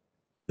effect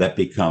that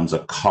becomes a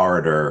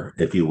corridor,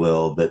 if you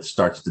will, that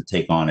starts to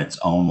take on its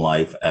own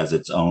life as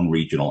its own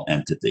regional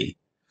entity.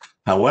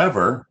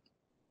 However,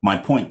 my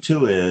point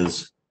too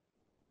is,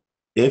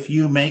 if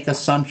you make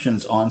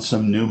assumptions on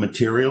some new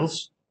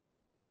materials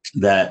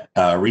that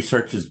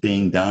research is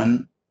being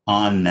done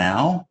on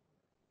now,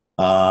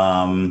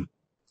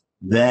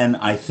 then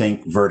I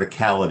think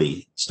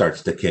verticality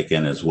starts to kick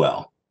in as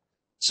well.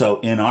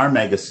 So in our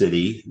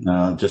megacity,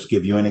 just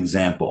give you an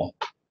example,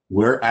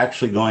 we're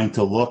actually going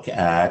to look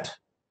at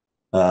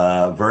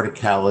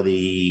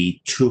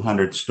verticality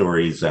 200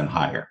 stories and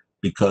higher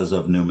because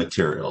of new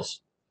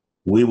materials.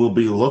 We will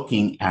be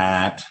looking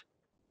at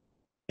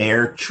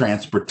air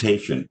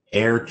transportation,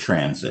 air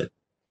transit,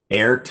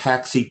 air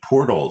taxi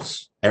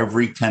portals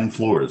every 10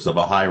 floors of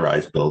a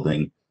high-rise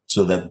building,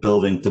 so that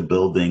building to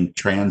building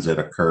transit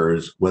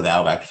occurs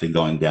without actually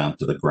going down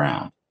to the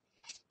ground.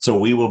 So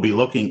we will be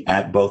looking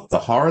at both the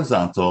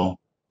horizontal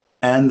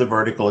and the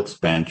vertical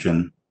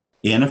expansion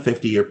in a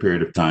 50-year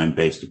period of time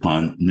based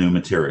upon new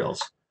materials.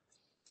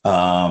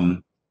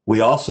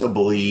 We also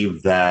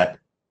believe that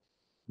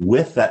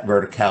with that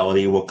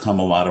verticality will come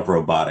a lot of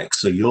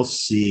robotics. So you'll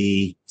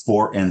see,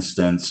 for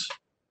instance,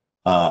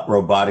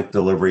 robotic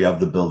delivery of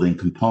the building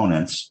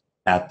components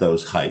at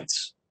those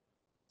heights.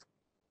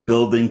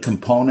 Building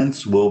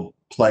components will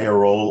play a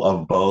role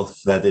of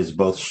both, that is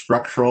both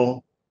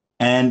structural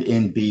and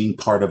in being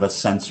part of a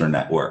sensor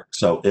network.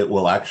 So it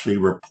will actually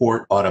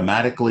report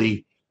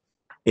automatically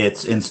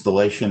its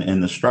installation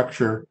in the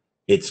structure,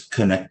 its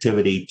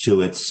connectivity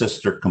to its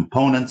sister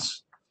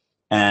components,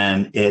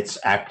 and its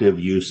active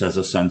use as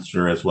a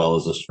sensor as well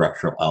as a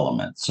structural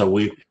element. So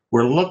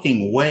we're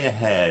looking way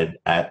ahead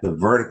at the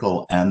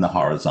vertical and the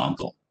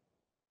horizontal.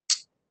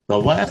 The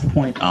last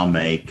point I'll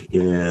make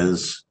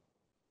is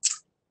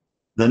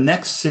the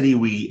next city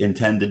we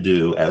intend to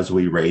do as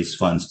we raise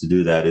funds to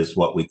do that is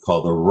what we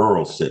call the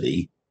rural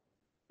city.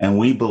 And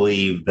we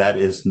believe that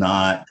is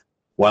not,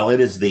 while it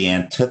is the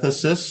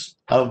antithesis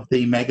of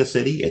the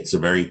megacity, it's a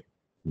very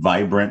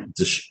vibrant,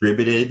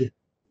 distributed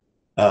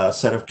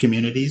set of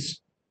communities.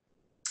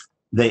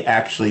 They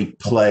actually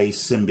play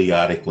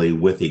symbiotically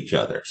with each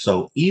other.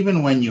 So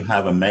even when you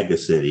have a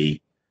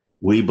megacity,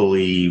 we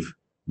believe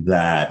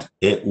that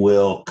it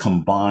will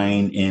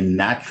combine in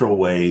natural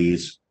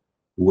ways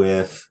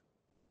with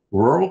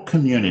rural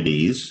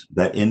communities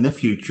that in the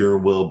future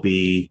will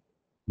be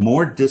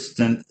more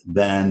distant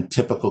than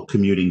typical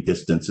commuting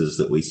distances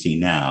that we see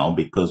now,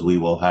 because we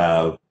will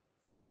have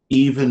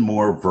even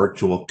more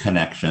virtual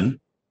connection.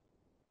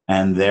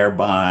 And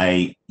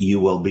thereby, you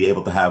will be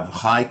able to have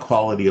high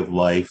quality of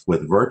life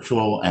with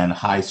virtual and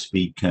high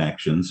speed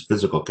connections,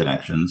 physical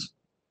connections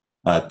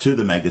to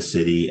the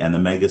megacity. And the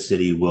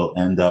megacity will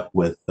end up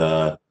with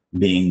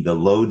being the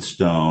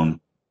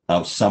lodestone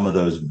of some of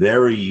those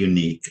very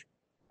unique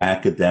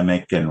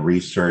academic and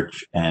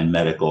research and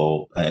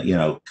medical,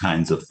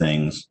 kinds of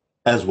things,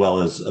 as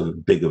well as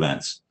big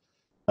events.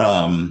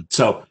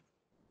 So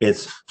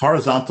it's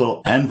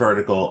horizontal and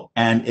vertical,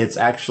 and it's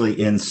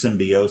actually in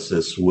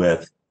symbiosis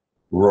with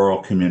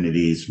rural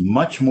communities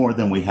much more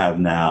than we have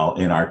now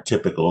in our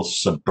typical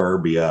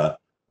suburbia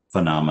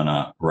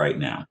phenomena right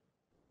now.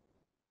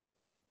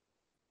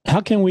 How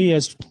can we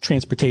as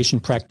transportation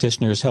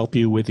practitioners help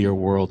you with your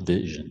world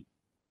vision?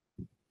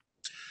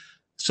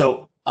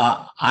 So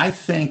I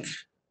think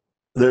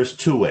there's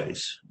two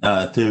ways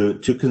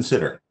to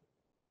consider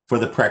for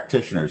the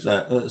practitioners.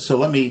 So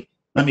let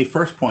me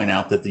first point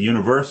out that the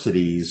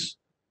universities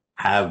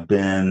have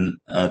been,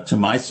 to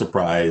my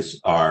surprise,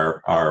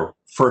 our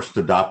first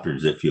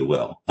adopters, if you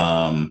will.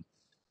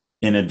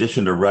 In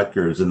addition to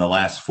Rutgers, in the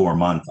last 4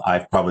 months,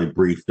 I've probably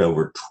briefed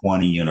over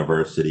 20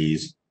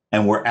 universities,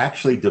 and we're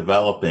actually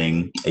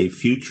developing a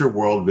Future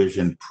World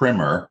Vision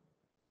primer,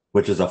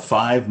 which is a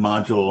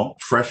 5-module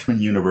freshman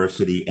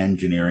university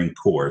engineering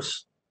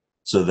course,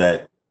 so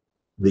that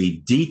the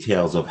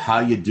details of how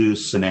you do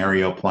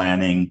scenario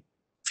planning,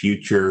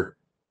 future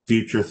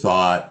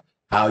thought,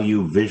 how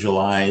you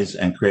visualize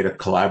and create a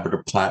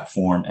collaborative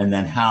platform, and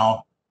then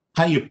how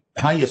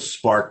you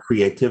spark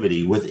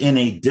creativity within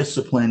a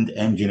disciplined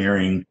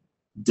engineering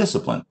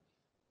discipline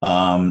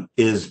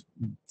is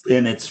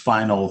in its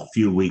final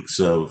few weeks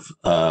of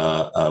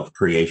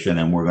creation,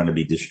 and we're going to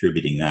be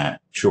distributing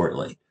that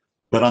shortly.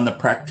 But on the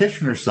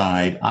practitioner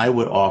side, I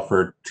would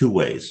offer two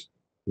ways.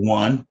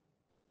 One,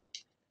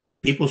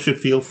 people should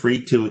feel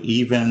free to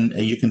you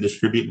can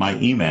distribute my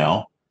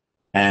email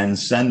and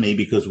send me,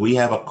 because we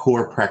have a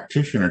core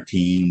practitioner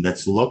team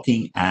that's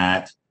looking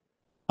at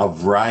a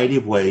variety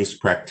of ways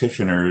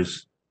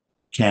practitioners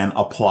can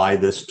apply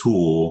this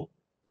tool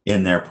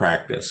in their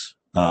practice.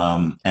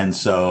 And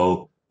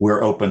so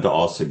we're open to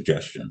all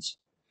suggestions.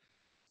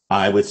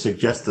 I would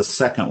suggest the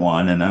second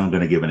one, and I'm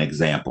going to give an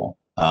example.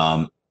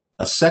 A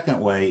second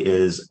way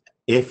is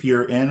if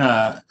you're in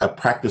a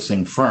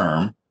practicing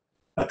firm,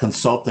 a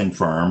consulting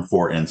firm,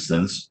 for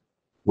instance,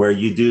 where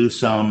you do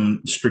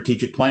some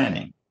strategic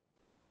planning.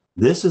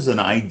 This is an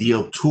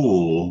ideal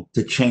tool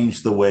to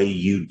change the way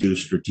you do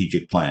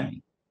strategic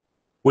planning,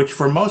 which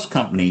for most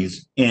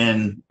companies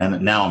and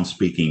now I'm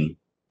speaking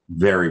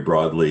very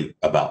broadly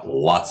about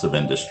lots of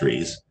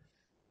industries,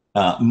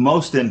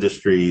 most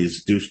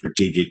industries do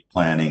strategic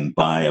planning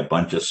by a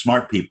bunch of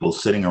smart people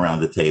sitting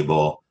around the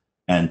table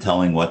and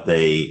telling what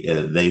they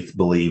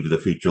believe the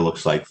future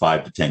looks like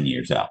 5 to 10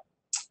 years out.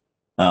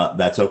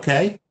 That's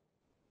okay,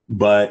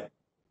 but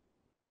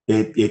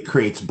it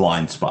creates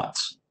blind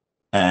spots,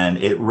 and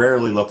it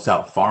rarely looks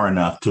out far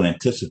enough to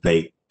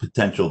anticipate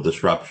potential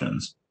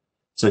disruptions.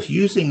 So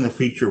using the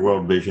Future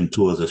World Vision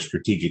tool as a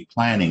strategic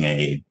planning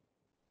aid,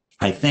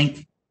 I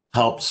think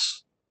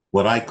helps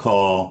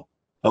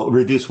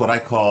reduce what I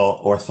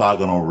call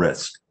orthogonal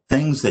risk,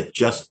 things that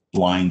just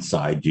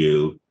blindside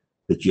you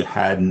that you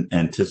hadn't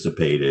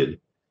anticipated.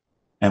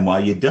 And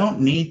while you don't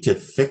need to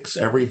fix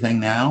everything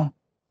now,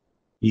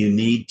 you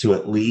need to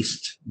at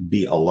least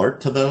be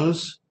alert to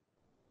those.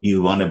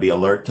 You want to be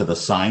alert to the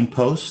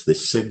signposts, the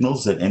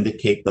signals that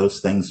indicate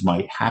those things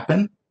might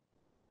happen.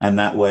 And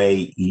that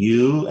way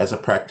you as a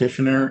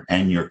practitioner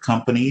and your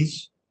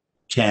companies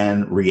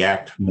can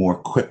react more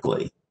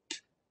quickly.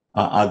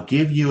 I'll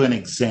give you an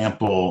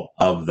example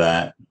of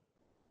that.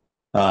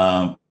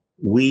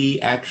 We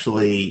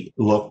actually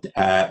looked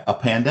at a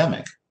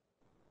pandemic,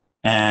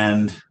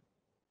 and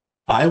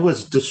I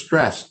was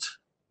distressed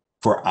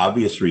for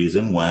obvious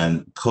reason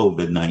when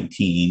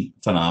COVID-19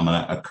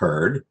 phenomena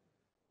occurred.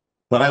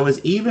 But I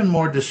was even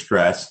more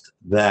distressed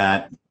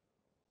that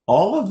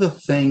all of the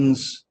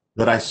things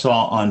that I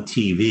saw on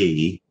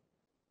TV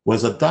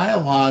was a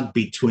dialogue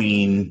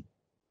between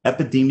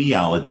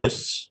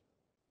epidemiologists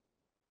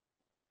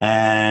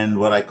and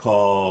what I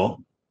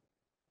call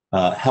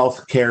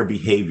healthcare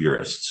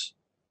behaviorists.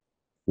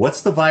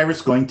 What's the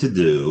virus going to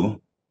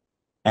do?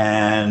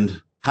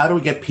 And how do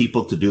we get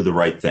people to do the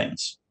right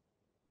things?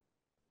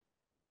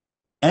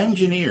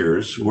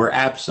 engineers were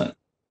absent.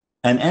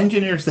 And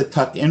engineers that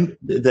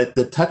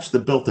touch the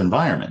built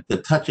environment,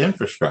 that touch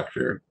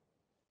infrastructure,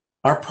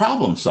 are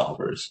problem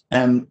solvers.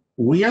 And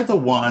we are the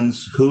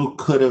ones who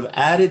could have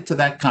added to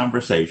that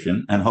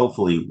conversation, and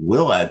hopefully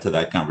will add to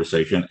that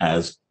conversation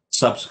as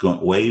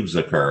subsequent waves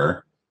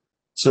occur,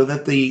 so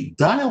that the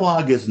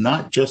dialogue is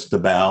not just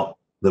about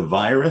the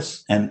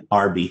virus and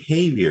our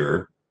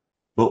behavior,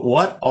 but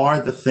what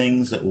are the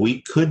things that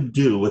we could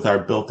do with our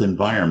built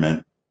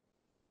environment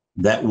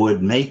that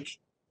would make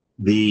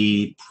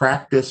the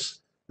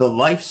practice, the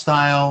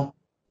lifestyle,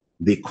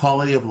 the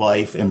quality of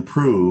life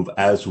improve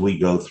as we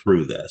go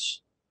through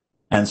this.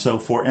 And so,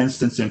 for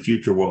instance, in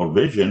Future World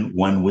Vision,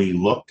 when we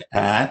looked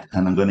at,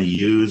 and I'm going to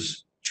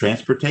use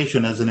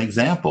transportation as an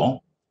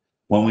example,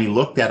 when we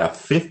looked at a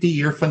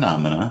 50-year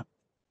phenomena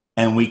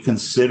and we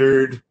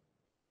considered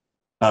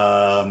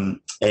a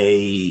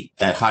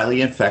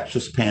highly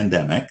infectious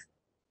pandemic,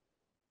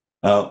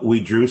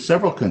 we drew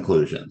several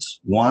conclusions.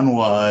 One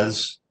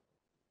was,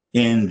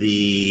 in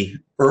the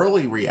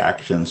early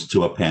reactions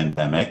to a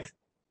pandemic,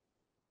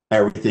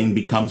 everything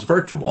becomes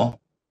virtual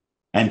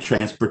and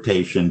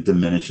transportation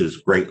diminishes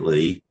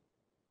greatly,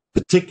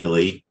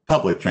 particularly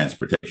public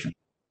transportation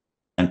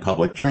and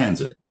public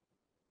transit.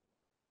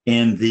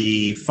 In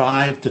the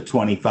 5 to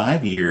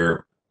 25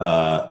 year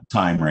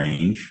time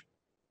range,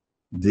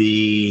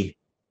 the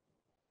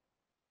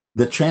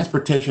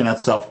transportation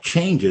itself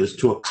changes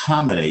to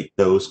accommodate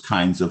those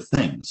kinds of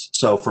things.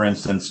 So, for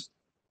instance,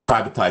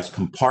 privatized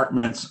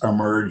compartments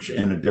emerge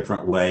in a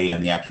different way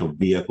and the actual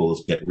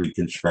vehicles get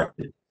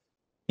reconstructed.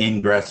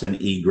 Ingress and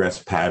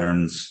egress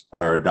patterns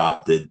are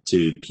adopted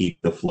to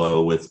keep the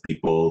flow with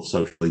people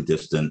socially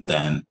distant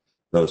and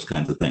those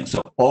kinds of things.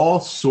 So all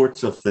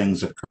sorts of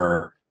things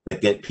occur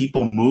that get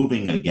people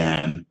moving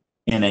again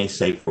in a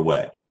safer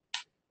way.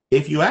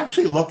 If you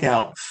actually look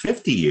out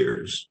 50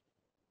 years,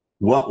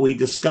 what we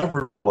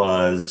discovered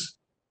was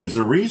there's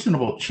a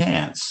reasonable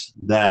chance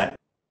that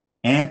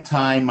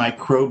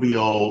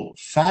antimicrobial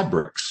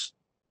fabrics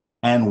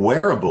and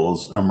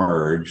wearables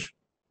emerge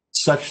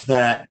such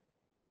that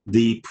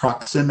the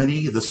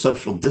proximity, the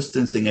social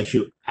distancing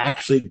issue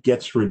actually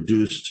gets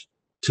reduced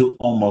to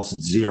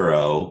almost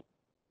zero,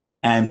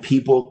 and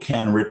people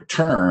can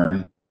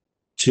return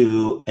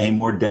to a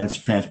more dense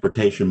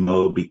transportation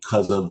mode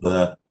because of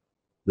the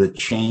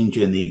change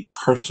in the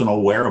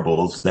personal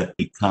wearables that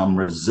become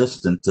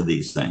resistant to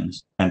these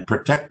things and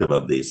protective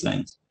of these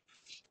things.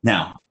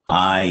 Now,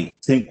 I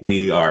think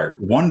we are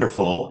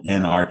wonderful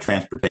in our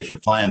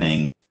transportation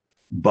planning,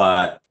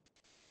 but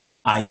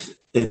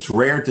it's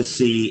rare to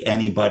see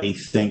anybody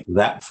think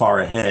that far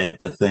ahead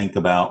to think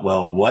about,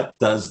 well, what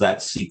does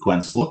that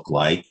sequence look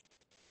like?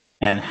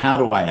 And how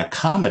do I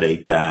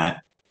accommodate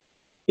that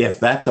if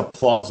that's a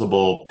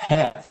plausible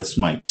path this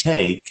might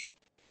take,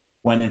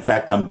 when in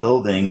fact I'm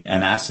building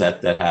an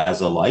asset that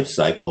has a life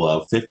cycle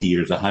of 50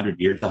 years, 100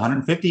 years,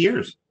 150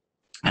 years.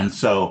 And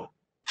so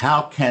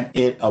how can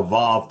it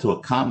evolve to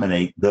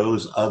accommodate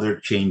those other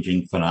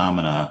changing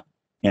phenomena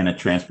in a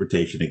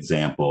transportation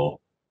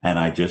example? And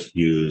I just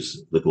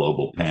use the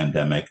global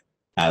pandemic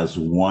as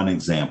one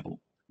example.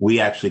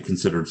 We actually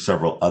considered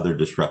several other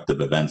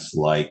disruptive events,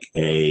 like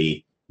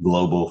a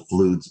global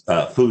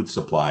food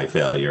supply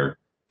failure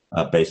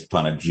based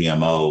upon a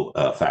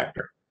GMO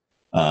factor,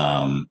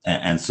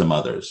 and some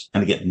others.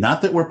 And again,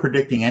 not that we're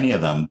predicting any of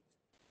them,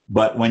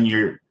 but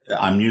when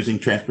I'm using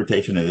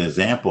transportation as an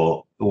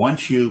example,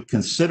 once you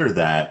consider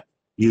that,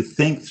 you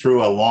think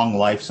through a long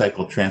life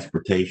cycle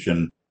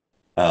transportation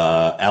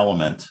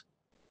element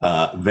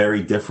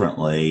very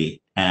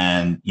differently,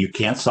 and you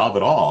can't solve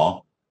it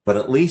all, but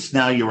at least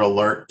now you're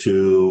alert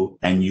to,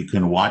 and you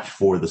can watch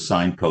for the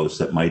signposts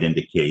that might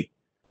indicate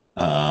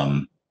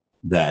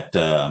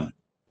that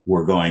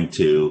we're going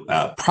to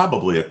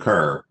probably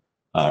occur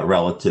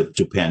relative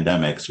to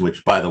pandemics,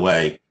 which, by the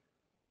way,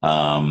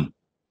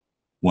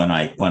 when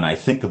I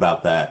think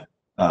about that,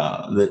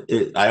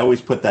 I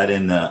always put that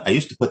in I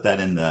used to put that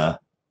in the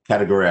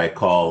category I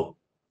call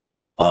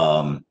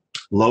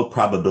low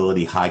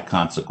probability, high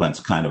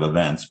consequence kind of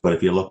events. But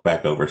if you look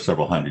back over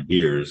several hundred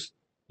years,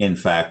 in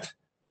fact,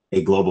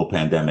 a global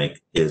pandemic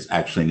is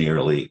actually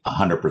nearly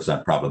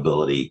 100%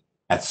 probability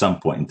at some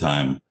point in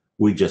time.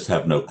 We just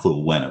have no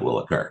clue when it will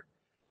occur.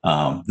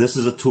 This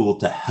is a tool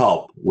to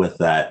help with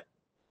that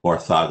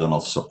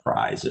orthogonal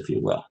surprise, if you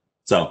will.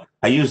 So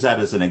I use that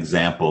as an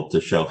example to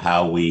show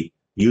how we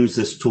use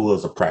this tool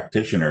as a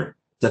practitioner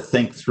to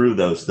think through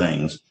those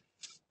things.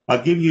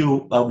 I'll give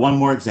you one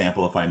more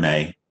example, if I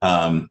may.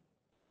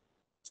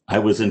 I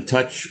was in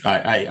touch,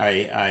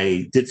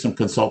 I did some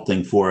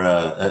consulting for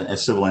a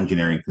civil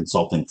engineering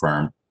consulting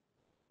firm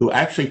who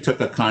actually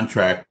took a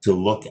contract to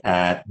look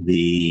at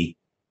the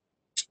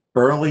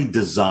early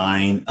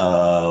design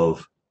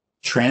of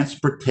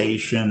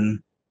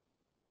transportation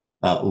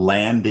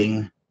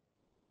landing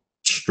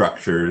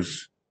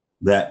structures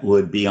that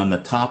would be on the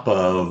top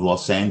of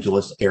Los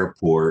Angeles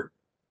Airport,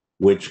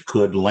 which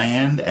could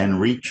land and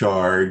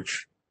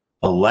recharge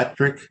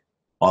electric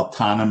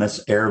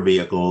autonomous air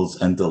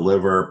vehicles and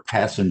deliver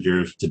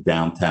passengers to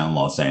downtown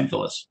Los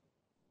Angeles.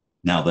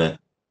 Now,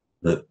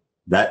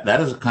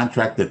 that is a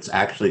contract that's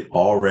actually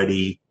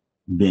already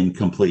been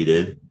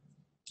completed.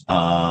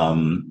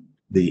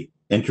 The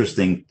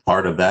interesting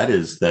part of that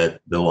is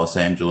that the Los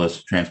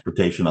Angeles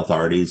transportation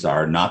authorities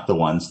are not the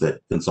ones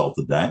that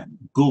consulted that.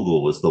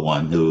 Google was the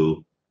one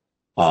who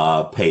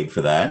paid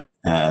for that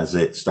as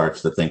it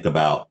starts to think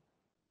about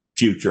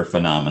future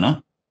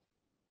phenomena.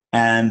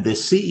 And the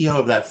CEO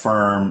of that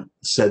firm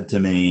said to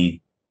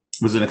me,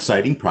 it was an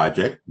exciting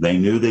project. They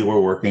knew they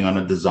were working on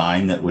a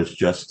design that was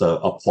just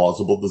a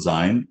plausible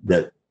design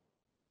that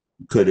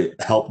could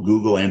help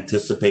Google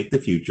anticipate the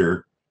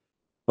future.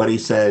 But he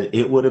said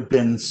it would have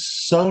been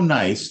so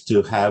nice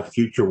to have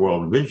Future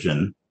World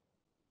Vision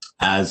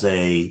as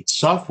a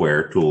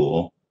software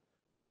tool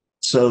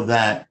so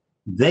that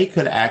they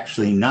could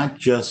actually not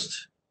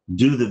just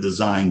do the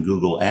design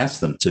Google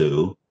asked them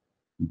to,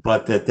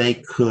 but that they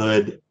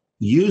could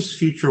use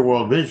Future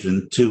World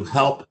Vision to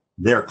help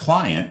their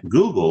client,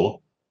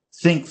 Google,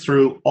 think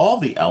through all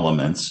the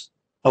elements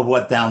of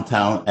what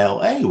downtown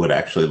LA would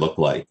actually look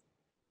like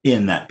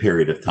in that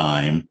period of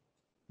time,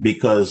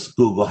 because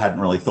Google hadn't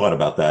really thought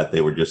about that.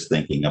 They were just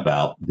thinking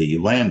about the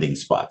landing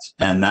spots.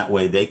 And that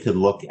way they could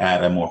look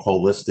at a more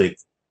holistic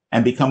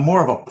and become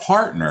more of a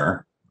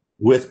partner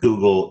with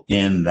Google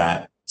in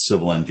that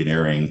civil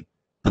engineering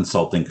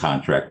consulting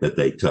contract that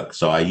they took.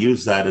 So I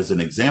use that as an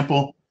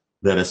example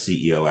that a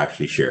CEO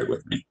actually shared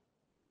with me.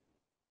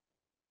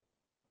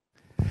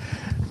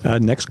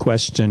 Next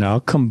question, I'll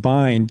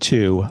combine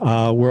two.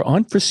 Were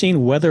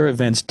unforeseen weather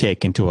events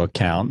taken into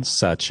account,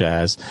 such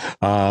as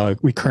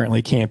we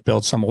currently can't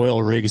build some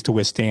oil rigs to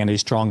withstand a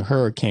strong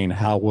hurricane.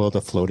 How will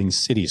the floating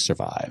city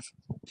survive?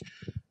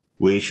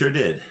 We sure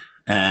did.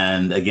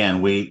 And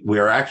again, we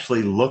are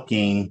actually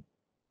looking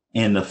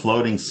in the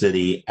floating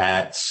city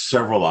at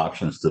several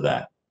options to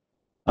that.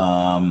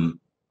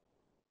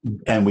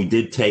 And we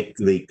did take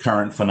the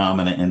current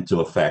phenomena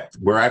into effect.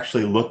 We're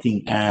actually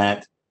looking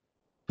at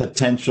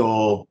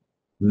potential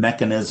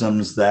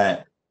mechanisms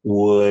that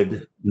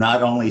would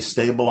not only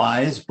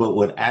stabilize, but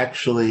would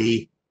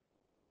actually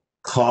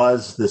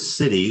cause the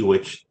city,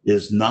 which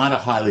is not a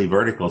highly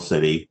vertical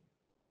city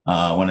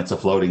when it's a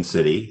floating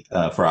city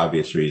for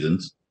obvious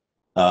reasons,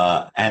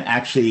 and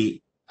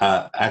actually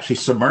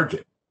submerge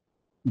it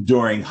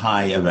during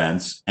high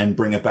events and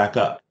bring it back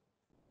up.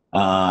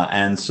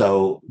 And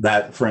so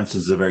that, for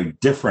instance, is a very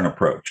different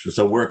approach.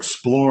 So we're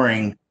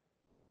exploring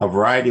a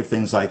variety of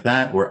things like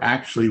that. We're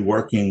actually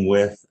working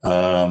with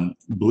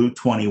Blue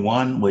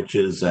 21, which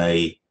is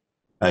a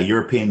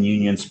European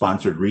Union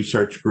sponsored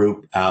research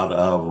group out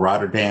of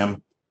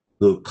Rotterdam,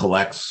 who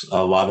collects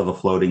a lot of the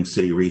floating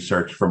city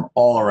research from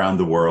all around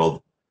the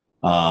world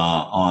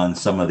on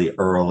some of the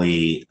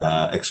early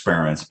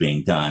experiments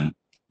being done.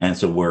 And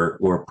so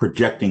we're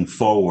projecting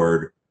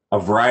forward a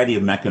variety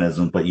of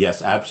mechanisms, but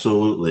yes,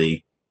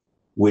 absolutely.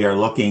 We are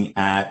looking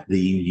at the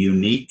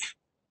unique,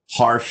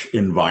 harsh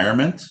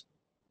environment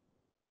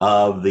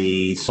of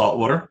the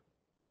saltwater.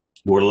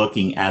 We're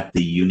looking at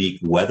the unique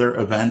weather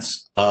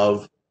events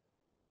of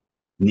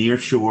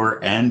nearshore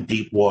and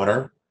deep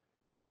water.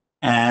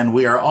 And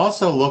we are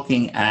also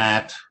looking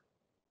at,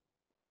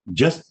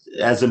 just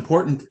as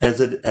important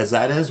as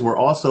that is, we're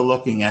also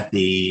looking at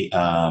the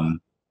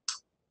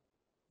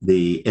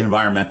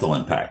environmental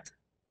impact.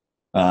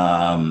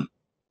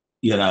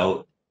 You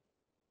know,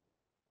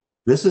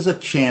 this is a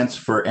chance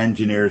for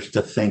engineers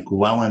to think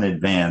well in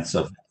advance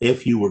of,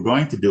 if you were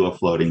going to do a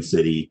floating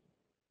city,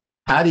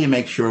 how do you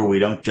make sure we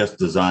don't just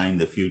design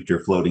the future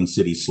floating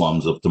city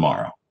slums of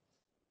tomorrow?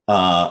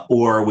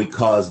 Or we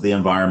cause the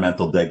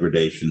environmental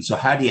degradation. So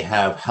how do you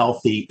have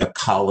healthy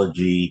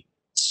ecology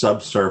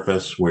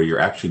subsurface where you're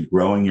actually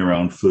growing your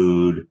own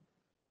food,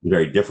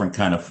 very different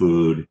kind of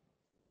food,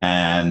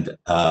 and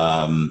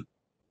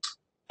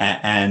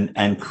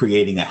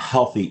creating a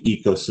healthy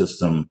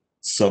ecosystem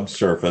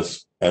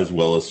subsurface as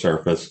well as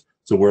surface.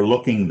 So we're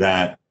looking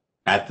at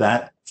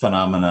that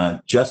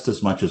phenomena just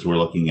as much as we're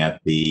looking at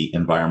the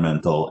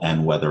environmental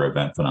and weather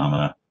event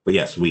phenomena. But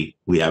yes, we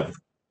have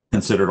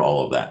considered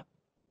all of that.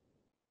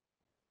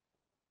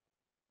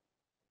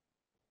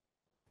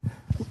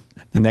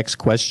 The next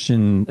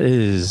question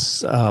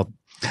is, are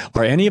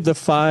any of the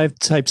 5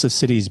 types of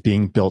cities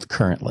being built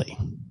currently?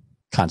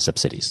 Concept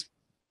cities.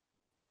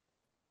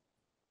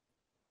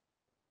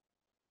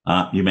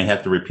 You may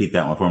have to repeat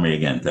that one for me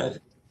again,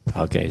 Ted.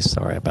 Okay,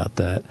 sorry about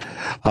that.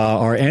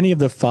 Are any of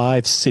the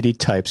 5 city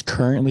types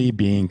currently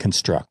being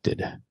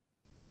constructed?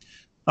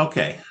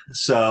 Okay,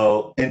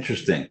 so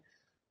interesting.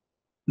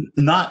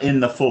 Not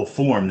in the full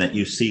form that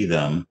you see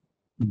them,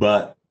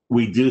 but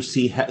we do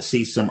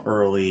see some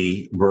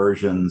early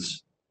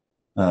versions,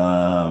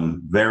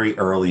 very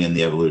early in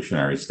the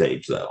evolutionary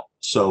stage, though.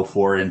 So,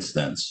 for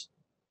instance,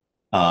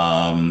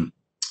 megacity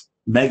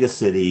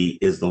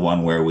is the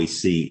one where we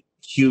see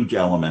huge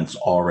elements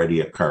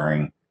already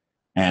occurring.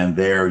 And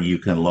there you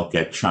can look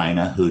at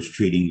China, who's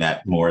treating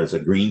that more as a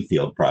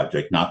greenfield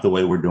project, not the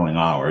way we're doing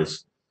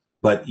ours,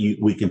 but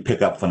we can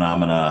pick up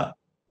phenomena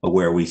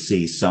where we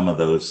see some of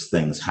those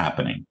things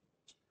happening.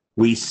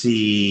 We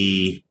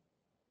see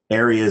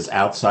areas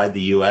outside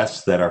the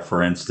US that are,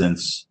 for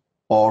instance,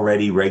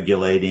 already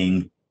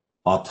regulating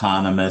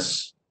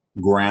autonomous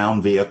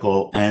ground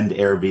vehicle and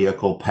air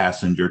vehicle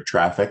passenger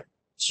traffic.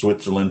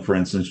 Switzerland, for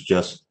instance,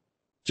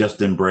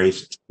 just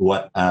embraced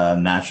what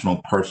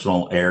national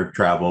personal air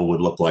travel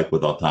would look like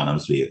with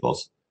autonomous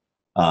vehicles.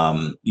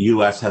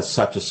 US has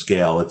such a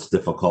scale, it's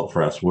difficult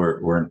for us.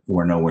 We're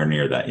nowhere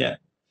near that yet.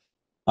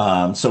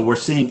 So we're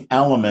seeing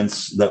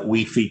elements that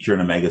we feature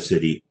in a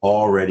megacity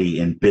already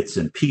in bits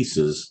and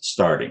pieces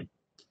starting.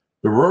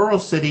 The rural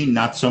city,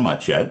 not so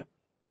much yet.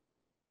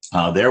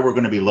 There we're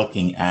going to be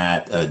looking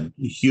at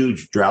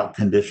huge drought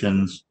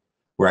conditions.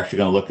 We're actually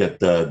going to look at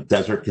the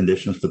desert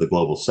conditions for the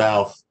global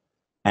south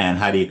and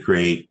how do you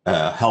create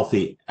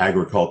healthy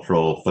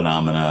agricultural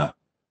phenomena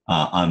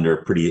under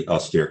pretty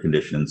austere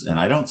conditions. And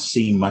I don't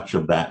see much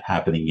of that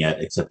happening yet,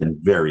 except in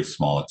very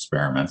small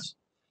experiments.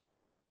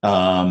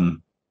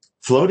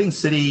 Floating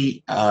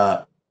city,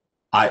 a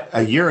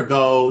year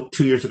ago,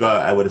 2 years ago,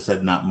 I would have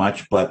said not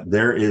much, but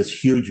there is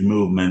huge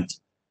movement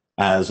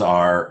as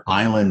our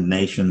island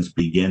nations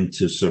begin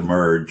to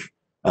submerge,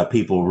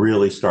 people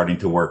really starting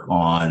to work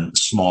on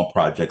small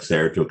projects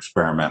there to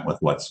experiment with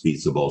what's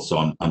feasible.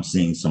 So I'm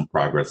seeing some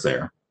progress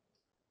there.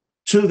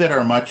 Two that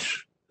are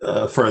much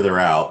further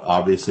out,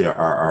 obviously, are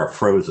our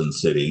frozen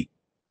city.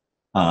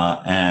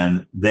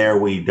 And there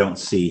we don't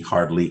see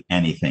hardly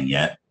anything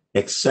yet,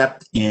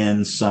 except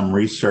in some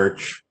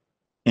research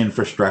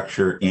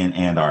infrastructure in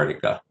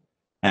Antarctica.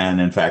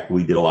 And in fact,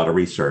 we did a lot of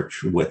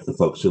research with the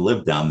folks who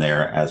live down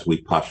there as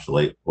we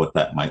postulate what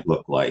that might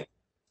look like.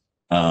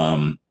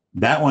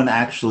 That one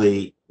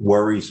actually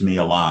worries me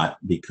a lot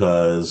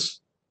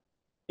because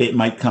it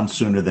might come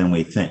sooner than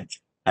we think.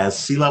 As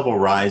sea level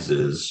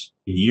rises,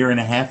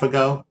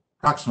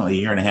 approximately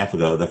a year and a half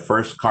ago, the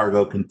first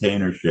cargo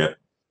container ship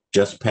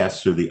just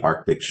passed through the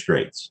Arctic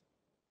Straits.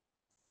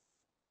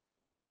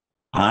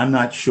 I'm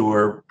not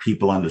sure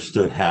people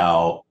understood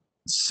how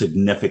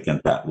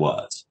significant that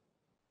was.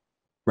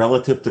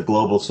 Relative to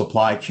global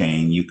supply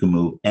chain, you can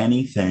move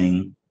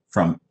anything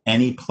from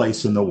any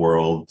place in the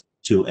world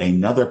to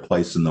another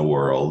place in the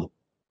world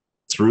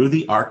through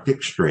the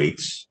Arctic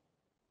Straits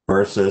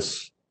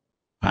versus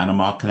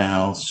Panama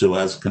Canal,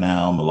 Suez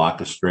Canal,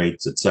 Malacca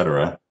Straits,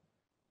 etc.,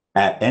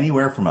 at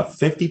anywhere from a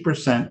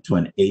 50% to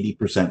an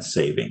 80%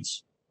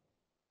 savings.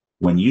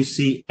 When you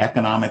see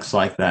economics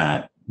like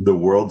that, the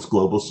world's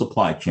global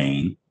supply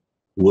chain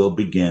will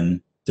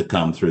begin to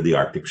come through the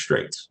Arctic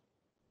Straits.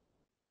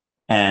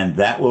 And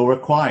that will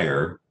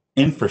require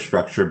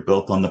infrastructure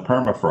built on the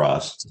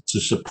permafrost to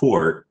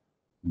support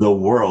the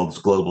world's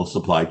global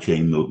supply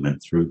chain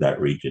movement through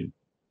that region.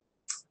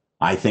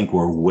 I think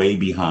we're way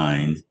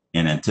behind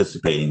in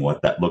anticipating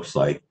what that looks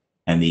like,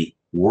 and the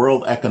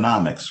world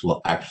economics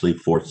will actually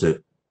force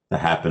it to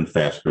happen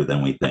faster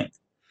than we think.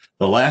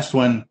 The last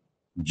one,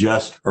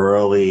 just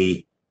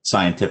early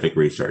scientific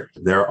research.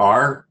 There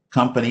are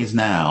companies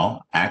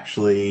now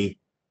actually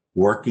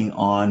working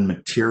on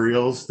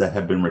materials that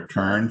have been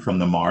returned from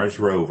the Mars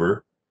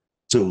rover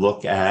to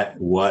look at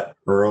what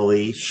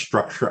early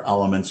structure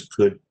elements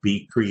could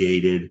be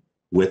created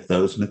with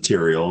those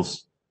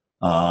materials,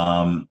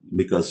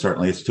 because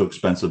certainly it's too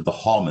expensive to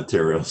haul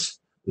materials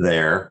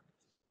there.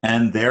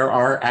 And there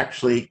are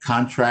actually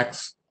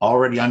contracts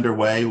already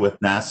underway with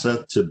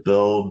NASA to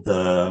build,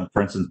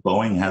 for instance,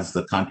 Boeing has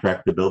the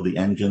contract to build the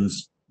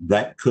engines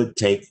that could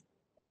take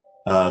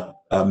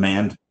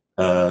manned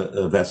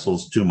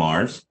vessels to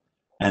Mars.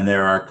 And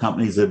there are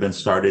companies that have been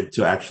started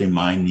to actually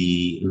mine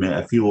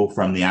the fuel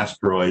from the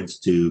asteroids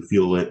to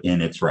fuel it in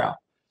its route.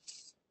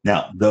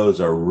 Now, those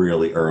are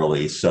really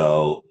early,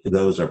 so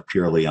those are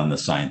purely on the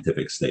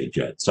scientific stage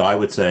yet. So I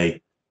would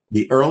say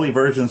the early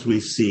versions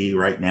we see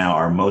right now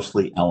are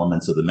mostly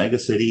elements of the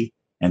megacity.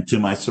 And to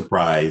my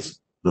surprise,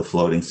 the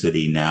floating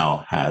city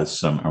now has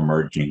some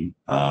emerging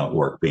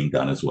work being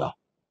done as well.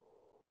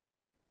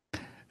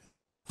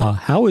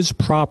 How is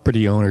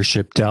property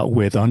ownership dealt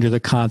with under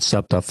the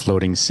concept of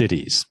floating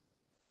cities?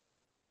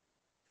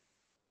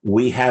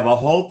 We have a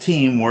whole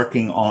team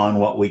working on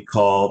what we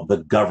call the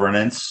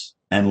governance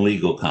and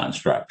legal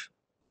construct.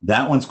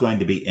 That one's going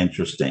to be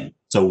interesting.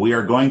 So we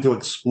are going to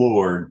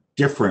explore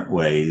different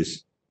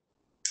ways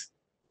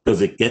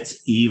because it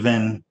gets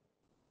even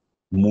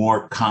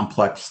more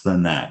complex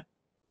than that.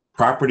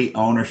 Property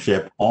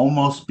ownership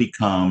almost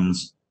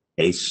becomes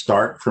a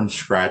start from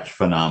scratch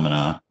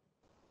phenomena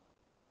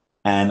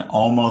and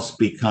almost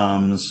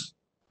becomes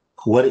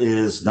what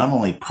is not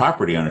only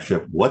property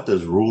ownership, what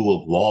does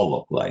rule of law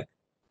look like?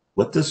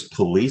 What does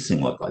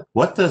policing look like?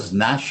 What does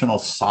national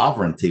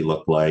sovereignty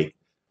look like,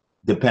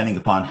 depending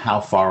upon how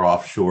far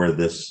offshore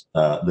this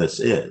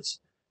is?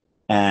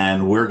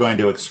 And we're going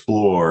to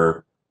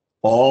explore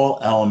all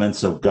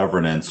elements of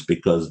governance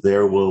because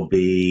there will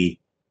be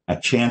a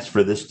chance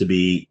for this to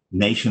be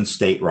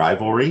nation-state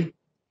rivalry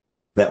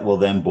that will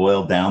then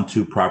boil down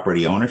to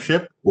property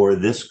ownership, or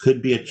this could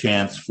be a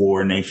chance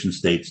for nation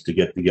states to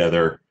get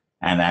together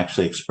and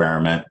actually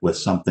experiment with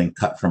something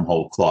cut from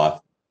whole cloth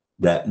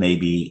that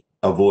maybe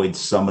avoids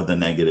some of the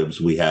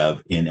negatives we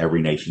have in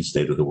every nation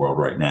state of the world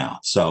right now.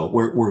 So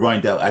we're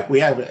going to,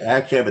 we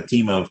actually have a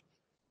team of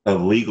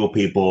legal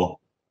people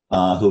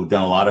who've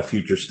done a lot of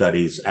future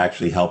studies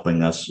actually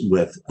helping us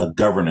with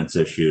governance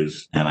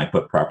issues, and I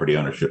put property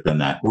ownership in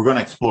that. We're going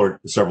to explore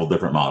several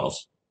different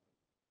models.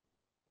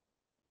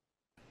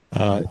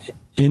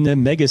 In the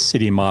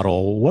megacity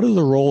model, what are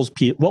the roles,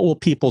 what will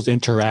people's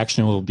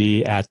interaction will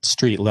be at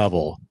street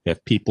level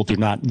if people do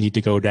not need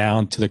to go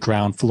down to the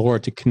ground floor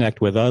to connect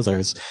with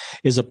others?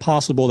 Is it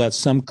possible that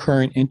some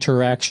current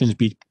interactions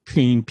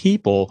between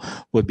people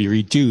would be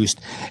reduced?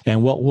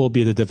 And what will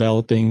be the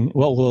developing,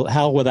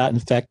 how will that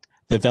affect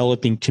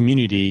developing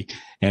community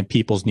and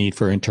people's need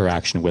for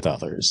interaction with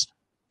others?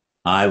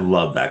 I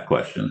love that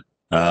question.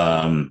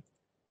 And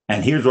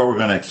here's what we're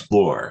going to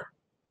explore.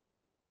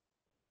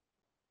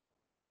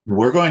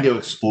 We're going to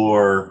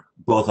explore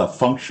both a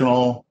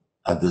functional,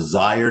 a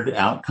desired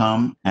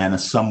outcome, and a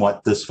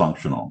somewhat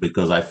dysfunctional,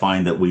 because I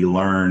find that we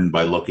learn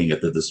by looking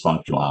at the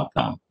dysfunctional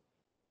outcome.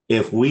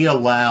 If we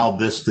allow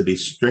this to be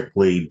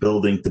strictly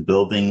building to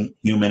building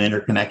human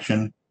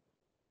interconnection,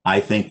 I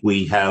think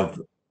we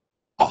have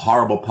a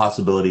horrible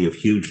possibility of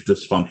huge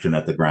dysfunction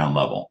at the ground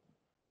level.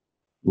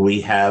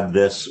 We have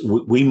this,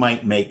 we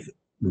might make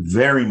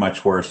very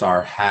much worse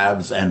our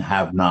haves and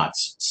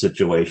have-nots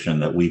situation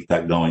that we've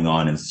got going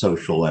on in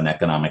social and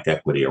economic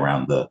equity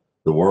around the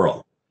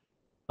world.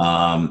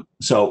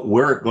 So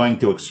we're going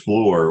to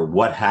explore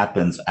what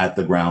happens at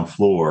the ground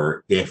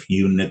floor if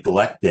you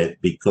neglect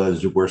it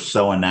because we're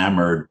so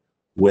enamored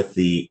with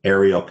the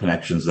aerial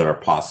connections that are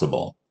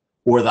possible,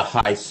 or the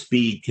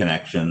high-speed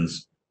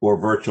connections or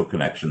virtual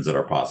connections that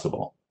are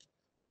possible.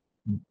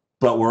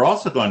 But we're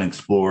also going to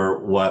explore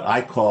what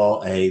I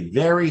call a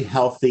very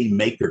healthy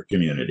maker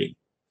community.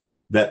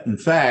 That, in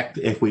fact,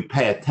 if we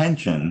pay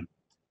attention,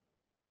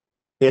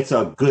 it's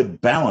a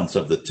good balance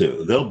of the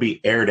two. There'll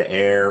be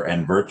air-to-air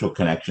and virtual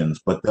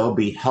connections, but there'll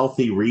be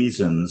healthy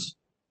reasons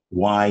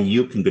why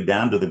you can go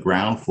down to the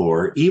ground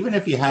floor. Even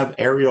if you have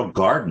aerial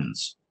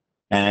gardens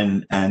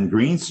and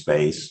green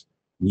space,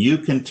 you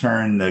can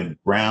turn the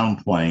ground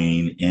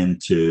plane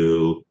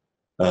into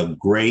a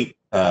great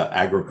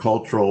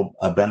agricultural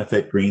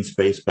benefit, green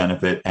space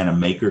benefit, and a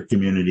maker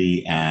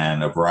community,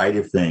 and a variety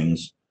of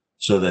things,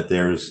 so that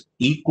there's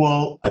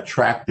equal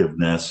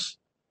attractiveness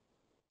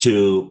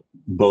to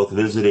both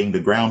visiting the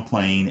ground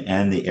plane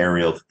and the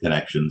aerial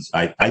connections.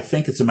 I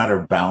think it's a matter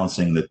of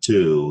balancing the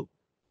two.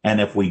 And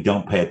if we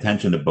don't pay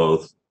attention to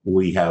both,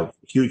 we have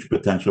huge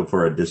potential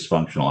for a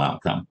dysfunctional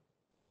outcome.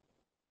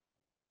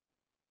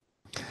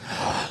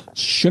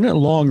 Shouldn't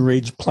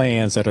long-range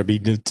plans that are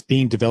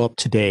being developed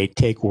today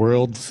take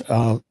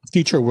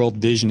future world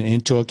vision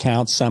into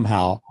account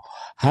somehow?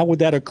 How would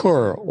that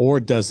occur,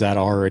 or does that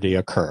already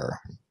occur?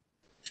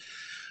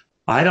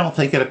 I don't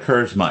think it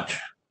occurs much.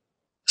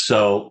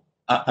 So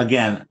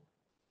again,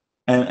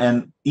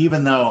 and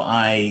even though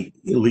I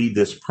lead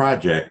this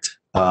project,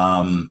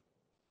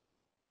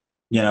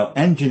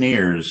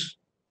 engineers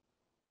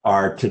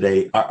are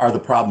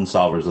the problem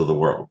solvers of the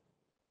world.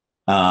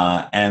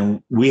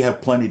 And we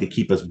have plenty to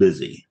keep us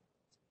busy.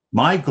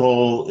 My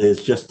goal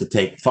is just to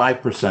take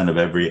 5% of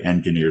every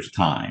engineer's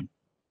time,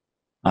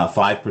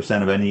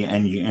 5% of any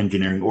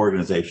engineering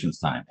organization's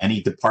time,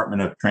 any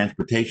Department of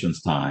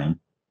Transportation's time,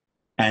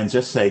 and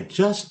just say,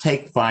 just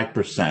take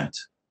 5%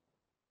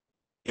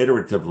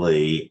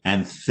 iteratively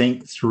and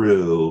think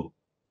through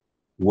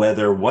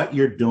whether what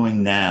you're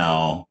doing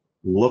now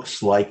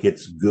looks like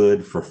it's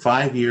good for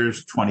 5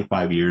 years,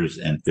 25 years,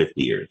 and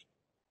 50 years.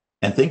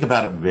 And think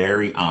about it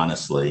very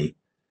honestly,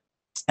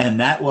 and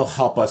that will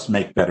help us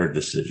make better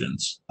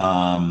decisions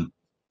from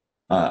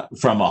a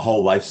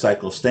whole life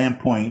cycle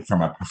standpoint,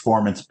 from a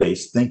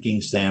performance-based thinking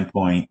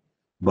standpoint,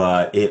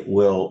 but it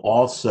will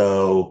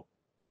also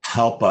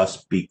help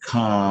us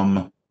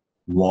become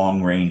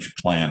long-range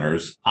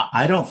planners.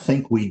 I don't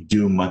think we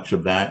do much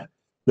of that.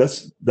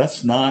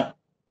 That's not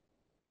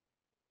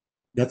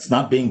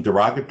being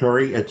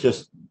derogatory. It's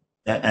just,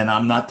 and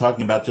I'm not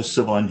talking about just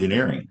civil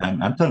engineering. I'm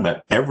talking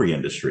about every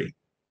industry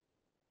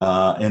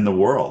in the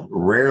world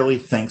rarely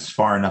thinks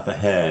far enough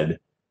ahead,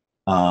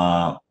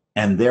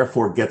 and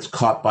therefore gets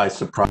caught by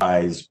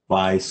surprise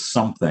by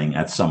something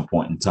at some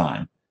point in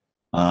time.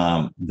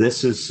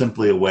 This is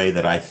simply a way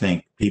that I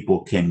think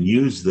people can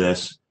use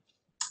this,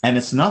 and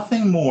it's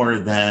nothing more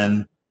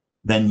than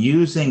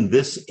using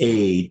this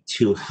aid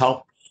to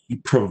help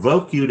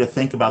provoke you to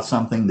think about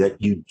something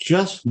that you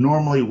just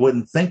normally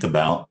wouldn't think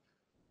about.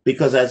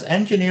 Because as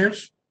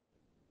engineers,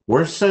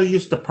 we're so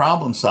used to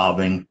problem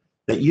solving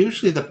that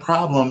usually the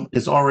problem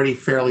is already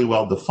fairly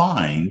well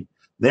defined.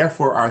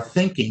 Therefore, our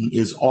thinking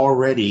is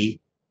already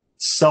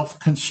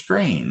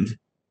self-constrained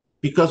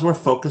because we're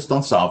focused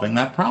on solving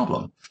that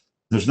problem.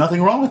 There's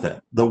nothing wrong with it.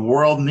 The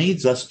world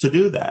needs us to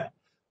do that.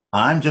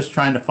 I'm just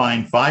trying to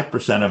find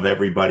 5% of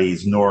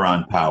everybody's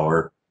neuron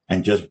power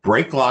and just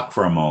break lock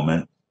for a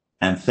moment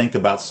and think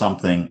about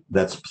something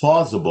that's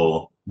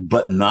plausible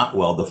but not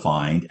well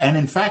defined, and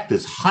in fact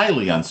is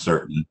highly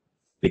uncertain,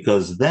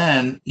 because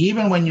then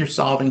even when you're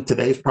solving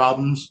today's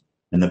problems,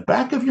 In the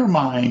back of your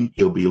mind,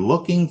 you'll be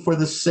looking for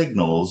the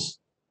signals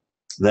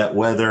that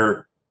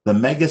whether the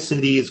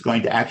megacity is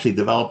going to actually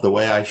develop the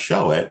way I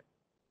show it,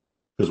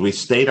 because we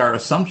state our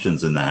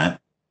assumptions in that,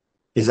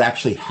 is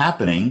actually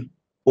happening,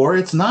 or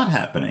it's not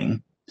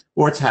happening,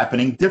 or it's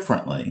happening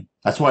differently.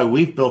 That's why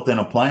we've built in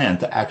a plan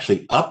to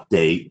actually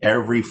update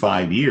every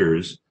 5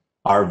 years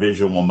our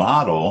visual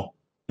model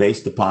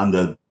based upon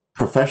the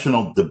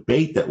professional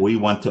debate that we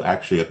want to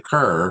actually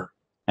occur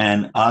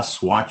and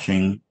us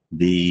watching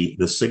the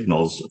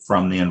signals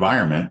from the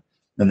environment.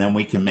 And then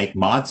we can make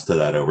mods to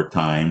that over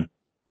time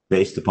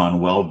based upon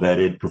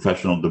well-vetted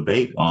professional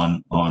debate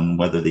on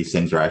whether these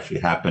things are actually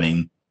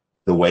happening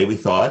the way we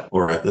thought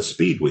or at the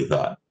speed we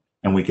thought.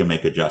 And we can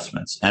make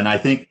adjustments. And I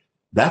think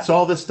that's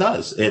all this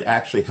does. It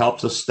actually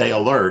helps us stay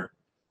alert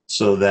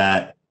so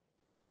that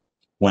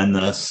when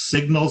the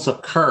signals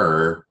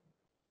occur,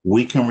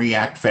 we can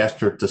react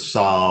faster to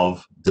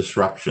solve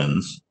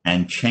disruptions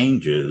and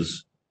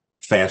changes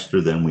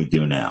faster than we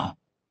do now.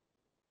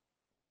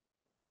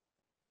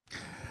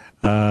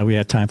 We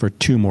have time for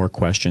 2 more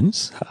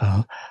questions.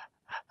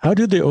 How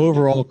did the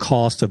overall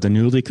cost of the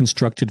newly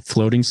constructed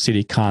floating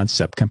city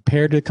concept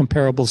compare to the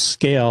comparable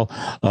scale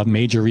of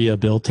major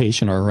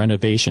rehabilitation or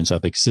renovations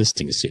of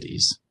existing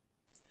cities?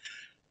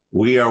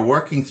 We are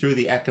working through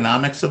the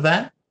economics of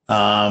that.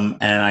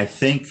 And I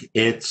think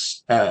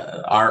it's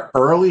our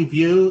early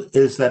view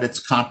is that it's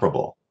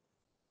comparable.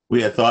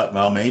 We had thought,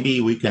 well,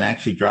 maybe we can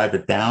actually drive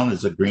it down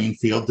as a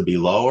greenfield to be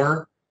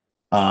lower.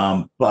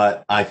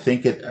 But I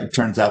think it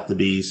turns out to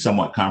be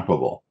somewhat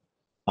comparable.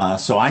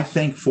 So I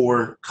think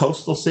for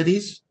coastal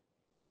cities,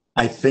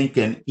 I think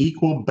an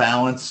equal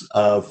balance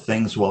of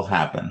things will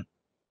happen.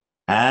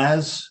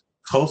 As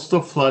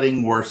coastal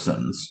flooding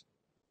worsens,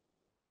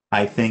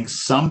 I think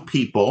some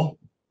people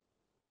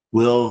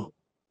will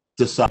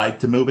decide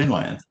to move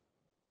inland.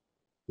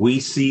 We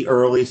see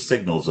early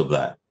signals of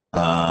that.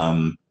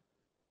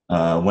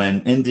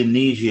 When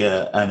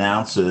Indonesia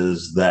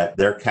announces that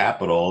their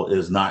capital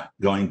is not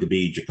going to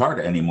be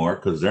Jakarta anymore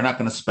because they're not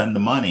going to spend the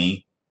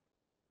money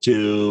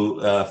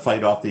to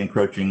fight off the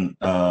encroaching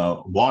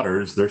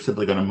waters, they're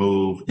simply going to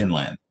move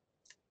inland.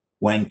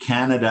 When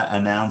Canada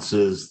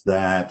announces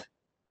that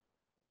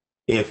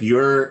if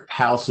your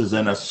house is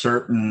in a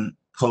certain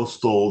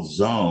coastal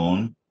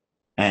zone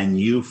and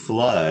you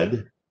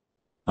flood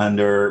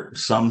under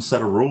some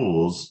set of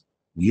rules,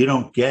 you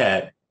don't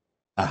get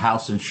a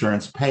house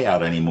insurance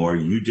payout anymore.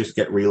 You just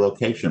get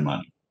relocation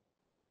money.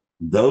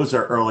 Those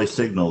are early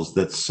signals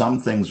that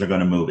some things are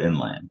going to move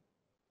inland.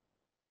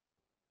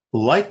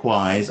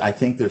 Likewise, I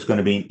think there's going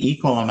to be an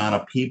equal amount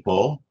of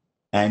people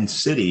and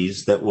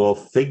cities that will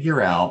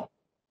figure out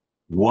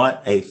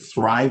what a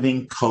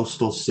thriving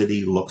coastal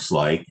city looks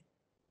like.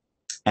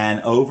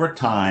 And over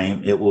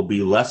time, it will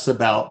be less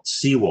about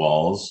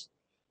seawalls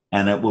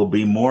and it will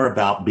be more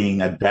about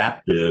being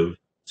adaptive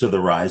to the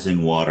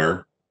rising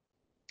water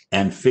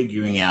and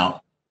figuring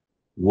out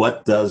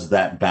what does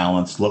that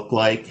balance look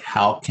like?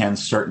 How can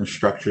certain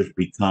structures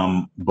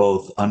become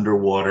both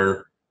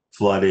underwater,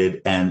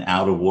 flooded, and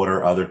out of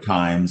water other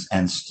times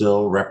and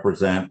still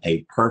represent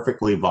a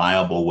perfectly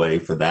viable way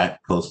for that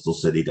coastal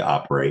city to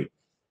operate?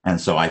 And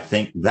so I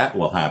think that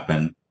will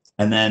happen.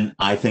 And then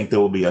I think there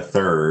will be a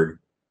third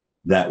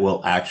that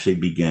will actually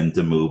begin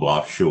to move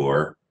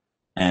offshore.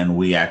 And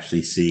we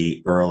actually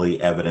see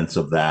early evidence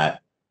of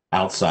that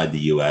outside the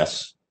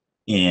US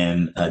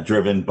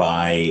driven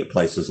by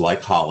places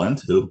like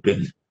Holland, who've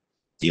been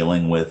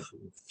dealing with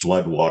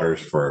floodwaters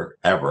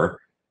forever,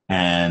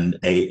 and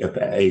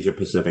Asia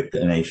Pacific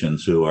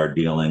nations who are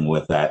dealing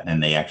with that,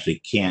 and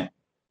they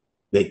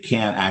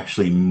can't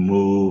actually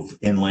move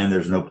inland.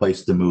 There's no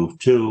place to move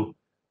to.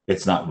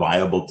 It's not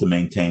viable to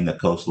maintain the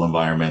coastal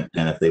environment.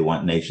 And if they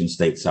want nation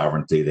state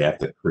sovereignty, they have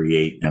to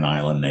create an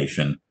island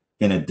nation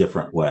in a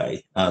different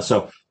way.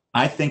 So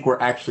I think we're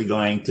actually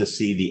going to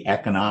see the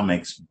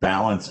economics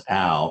balance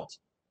out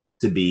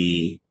to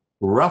be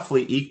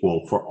roughly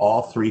equal for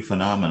all 3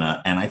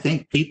 phenomena. And I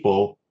think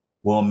people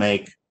will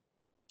make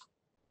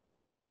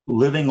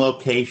living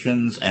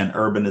locations and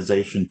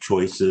urbanization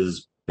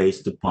choices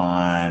based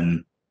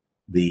upon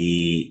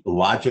the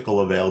logical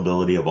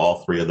availability of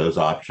all 3 of those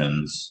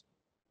options.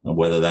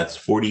 Whether that's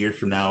 40 years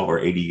from now or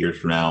 80 years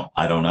from now,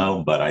 I don't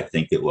know, but I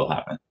think it will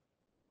happen.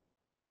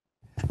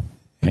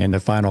 And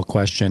the final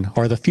question,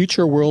 are the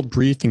Future World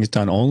briefings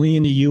done only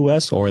in the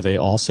US or are they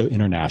also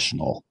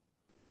international?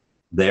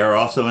 They are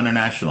also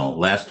international.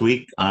 Last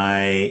week,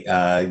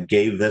 I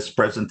gave this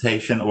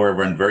presentation, or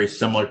one very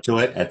similar to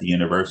it, at the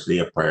University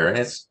of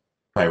Piraeus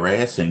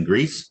in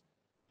Greece,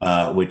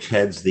 which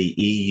heads the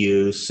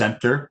EU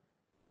Center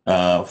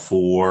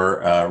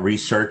for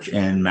Research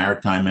in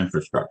Maritime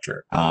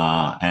Infrastructure.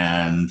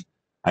 And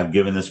I've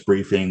given this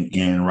briefing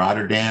in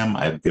Rotterdam.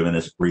 I've given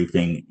this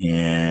briefing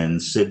in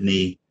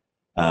Sydney.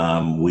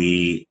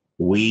 We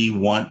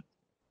will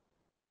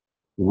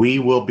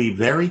be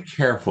very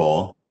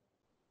careful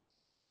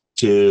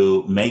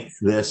to make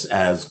this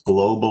as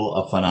global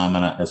a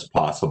phenomena as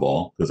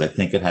possible, because I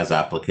think it has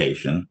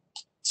application.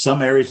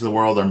 Some areas of the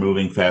world are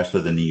moving faster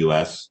than the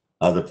US.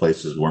 Other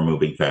places we're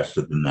moving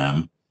faster than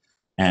them.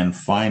 And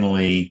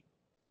finally,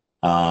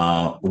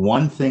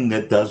 one thing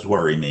that does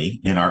worry me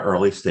in our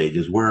early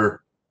stages, we're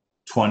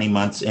 20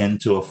 months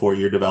into a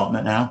 4-year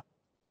development now.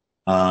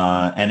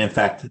 And in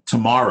fact,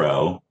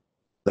 tomorrow,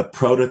 the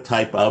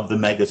prototype of the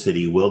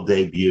megacity will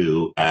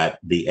debut at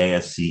the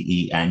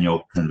ASCE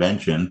annual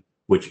convention,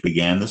 which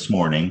began this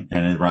morning,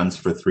 and it runs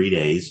for 3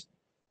 days.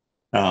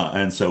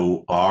 And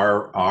so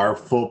our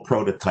full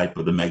prototype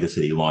of the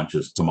megacity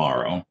launches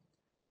tomorrow.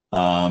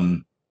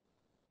 But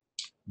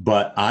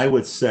I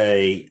would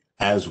say,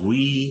 as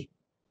we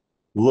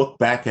look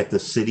back at the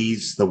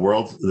cities,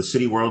 the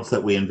city worlds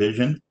that we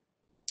envisioned,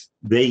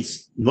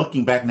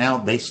 looking back now,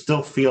 they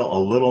still feel a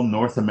little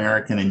North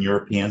American and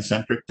European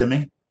centric to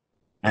me.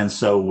 And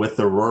so with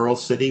the rural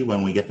city,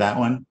 when we get that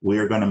one, we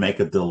are going to make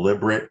a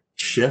deliberate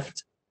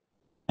shift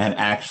and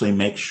actually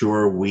make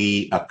sure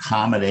we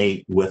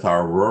accommodate with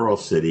our rural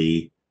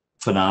city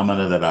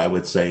phenomena that I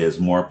would say is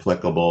more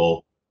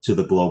applicable to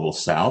the global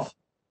South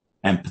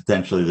and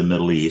potentially the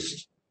Middle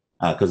East,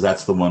 because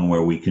that's the one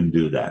where we can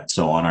do that.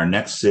 So on our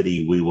next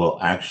city, we will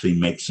actually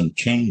make some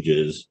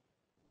changes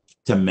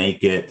to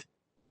make it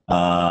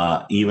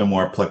even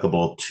more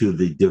applicable to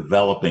the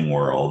developing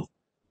world.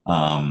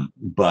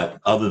 But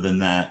other than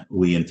that,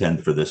 we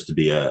intend for this to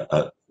be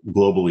a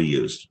globally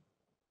used.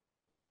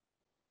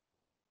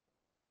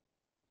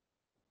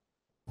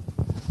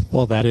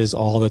 Well, that is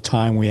all the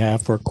time we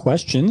have for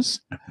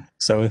questions.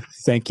 So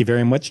thank you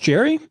very much,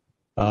 Jerry,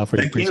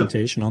 for your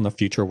presentation on the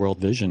Future World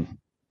Vision.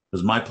 It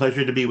was my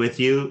pleasure to be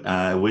with you.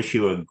 I wish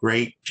you a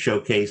great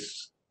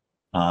showcase,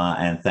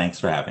 and thanks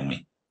for having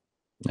me.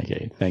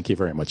 Okay, thank you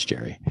very much,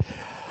 Jerry.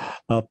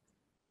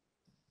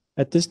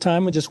 At this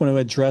time, I just want to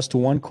address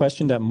one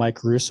question that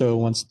Mike Russo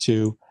wants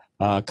to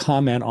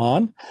comment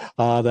on.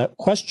 That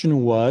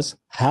question was,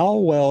 how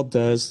well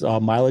does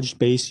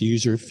mileage-based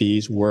user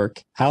fees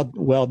work? How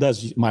well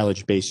does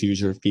mileage-based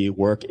user fee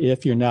work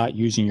if you're not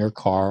using your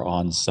car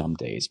on some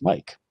days?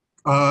 Mike.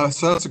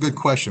 So that's a good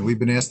question. We've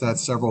been asked that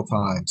several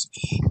times.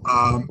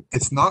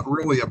 It's not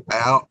really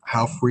about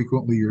how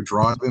frequently you're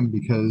driving,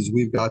 because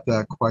we've got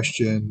that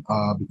question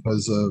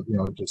because of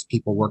just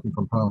people working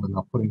from home and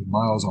not putting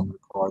miles on their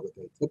car that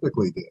they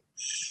typically do.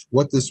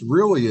 What this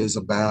really is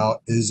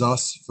about is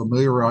us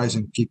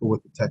familiarizing people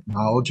with the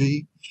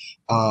technology,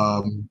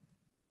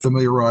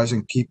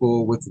 familiarizing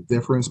people with the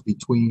difference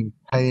between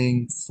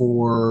paying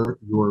for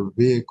your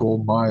vehicle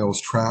miles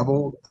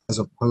traveled as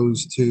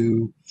opposed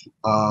to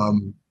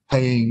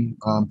paying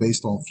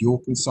based on fuel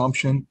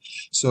consumption.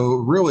 So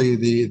really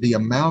the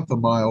amount of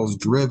miles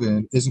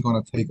driven isn't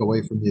going to take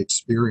away from the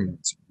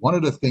experience. One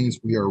of the things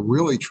we are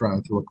really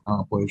trying to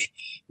accomplish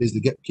is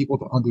to get people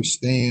to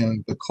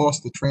understand the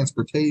cost of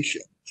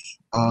transportation.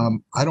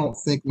 I don't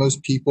think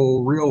most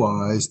people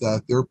realize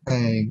that they're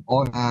paying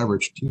on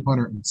average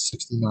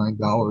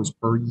 $269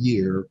 per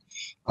year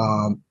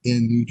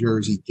in New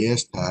Jersey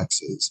gas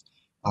taxes,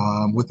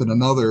 with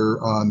another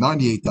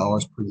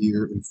 $98 per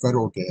year in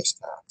federal gas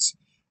tax.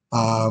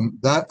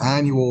 That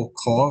annual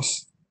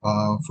cost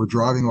for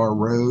driving our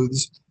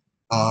roads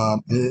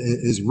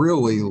is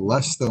really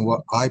less than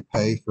what I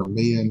pay for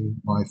me and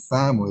my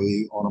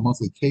family on a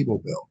monthly cable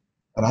bill.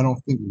 And I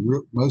don't think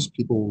most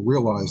people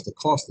realize the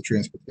cost of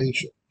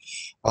transportation.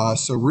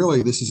 So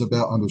really, this is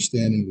about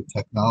understanding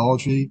the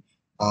technology,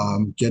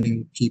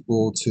 getting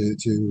people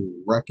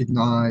to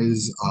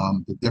recognize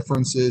the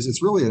differences.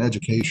 It's really an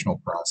educational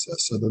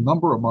process. So the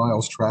number of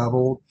miles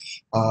traveled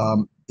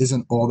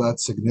isn't all that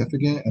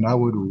significant, and I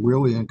would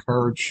really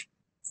encourage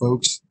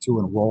folks to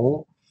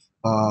enroll.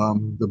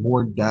 The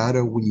more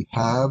data we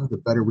have, the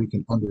better we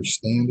can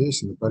understand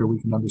this, and the better we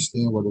can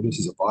understand whether this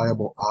is a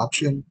viable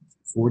option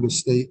for the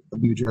state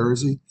of New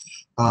Jersey.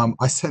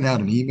 I sent out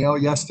an email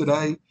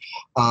yesterday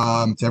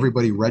to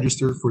everybody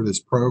registered for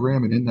this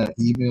program, and in that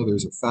email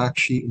there's a fact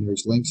sheet and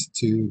there's links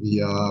to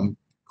the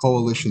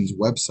coalition's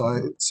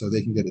website so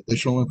they can get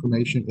additional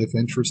information if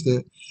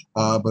interested.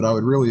 But I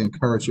would really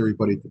encourage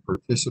everybody to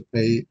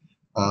participate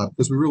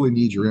because we really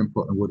need your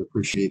input and would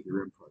appreciate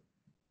your input.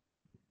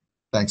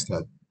 Thanks,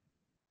 Ted.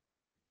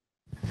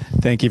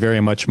 Thank you very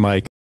much,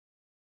 Mike.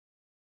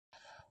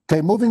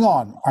 Okay, moving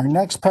on. Our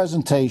next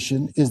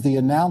presentation is the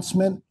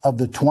announcement of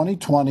the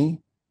 2020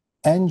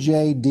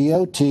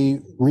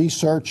 NJDOT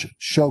Research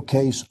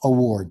Showcase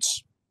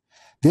Awards.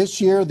 This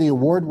year, the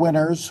award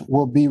winners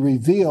will be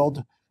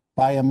revealed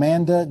by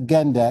Amanda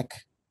Gendek,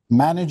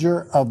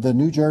 manager of the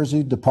New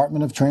Jersey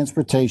Department of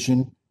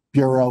Transportation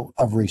Bureau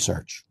of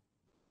Research.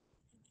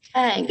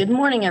 Hey, good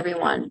morning,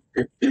 everyone.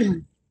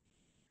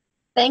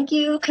 Thank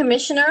you,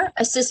 Commissioner,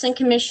 Assistant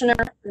Commissioner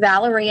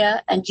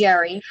Valeria, and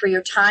Jerry for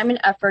your time and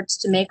efforts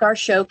to make our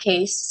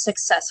showcase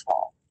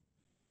successful.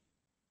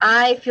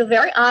 I feel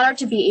very honored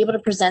to be able to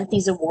present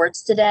these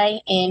awards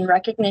today in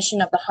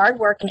recognition of the hard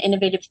work and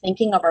innovative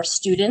thinking of our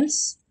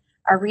students,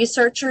 our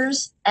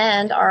researchers,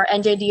 and our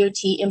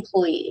NJDOT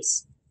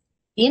employees.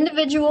 The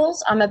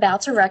individuals I'm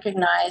about to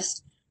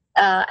recognize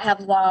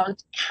have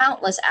logged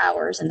countless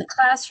hours in the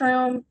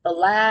classroom, the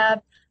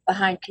lab,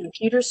 behind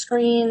computer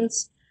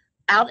screens,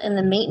 out in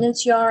the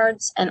maintenance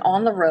yards and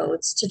on the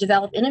roads to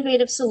develop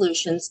innovative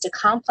solutions to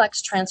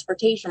complex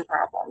transportation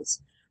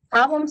problems,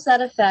 problems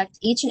that affect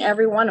each and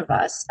every one of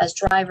us as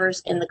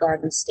drivers in the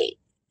Garden State.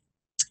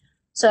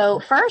 So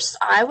first,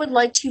 I would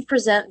like to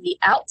present the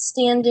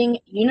Outstanding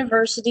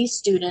University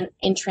Student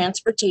in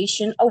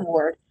Transportation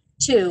Award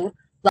to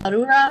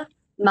Laura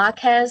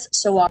Marquez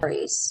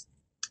Soares.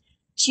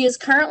 She is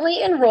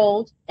currently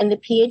enrolled in the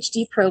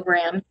PhD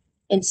program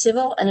in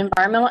Civil and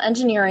Environmental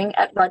Engineering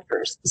at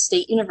Rutgers, the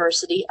State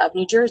University of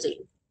New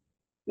Jersey.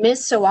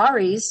 Ms.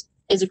 Soares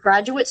is a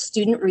graduate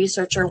student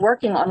researcher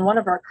working on one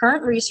of our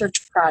current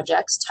research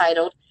projects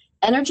titled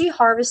Energy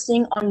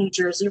Harvesting on New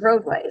Jersey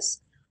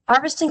Roadways.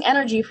 Harvesting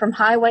energy from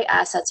highway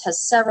assets has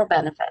several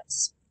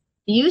benefits.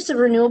 The use of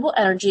renewable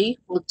energy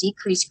will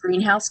decrease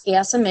greenhouse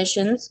gas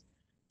emissions,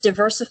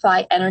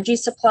 diversify energy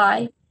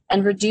supply,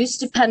 and reduce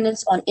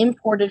dependence on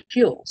imported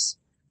fuels.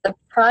 The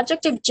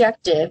project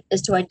objective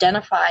is to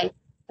identify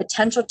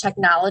potential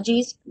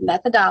technologies,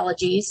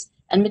 methodologies,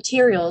 and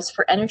materials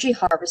for energy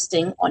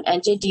harvesting on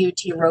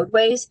NJDOT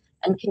roadways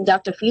and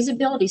conduct a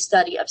feasibility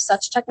study of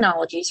such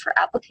technologies for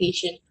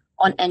application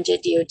on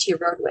NJDOT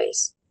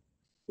roadways.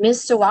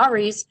 Ms.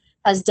 Soares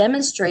has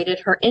demonstrated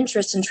her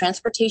interest in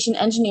transportation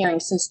engineering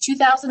since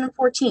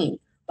 2014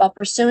 while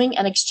pursuing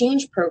an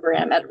exchange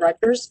program at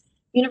Rutgers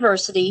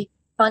University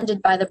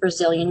funded by the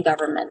Brazilian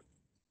government.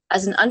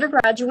 As an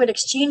undergraduate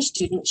exchange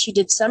student, she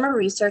did summer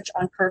research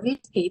on pervious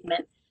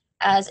pavement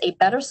as a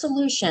better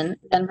solution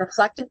than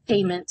reflective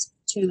pavements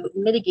to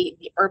mitigate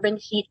the urban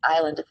heat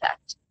island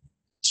effect.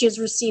 She has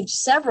received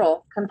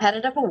several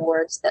competitive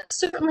awards that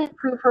certainly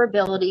prove her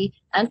ability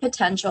and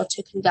potential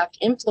to conduct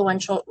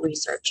influential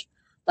research.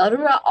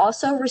 Laura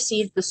also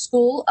received the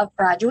School of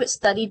Graduate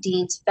Study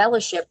Dean's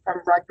Fellowship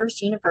from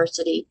Rutgers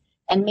University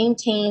and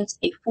maintains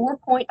a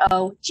 4.0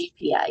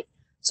 GPA.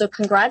 So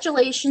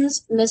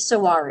congratulations, Ms.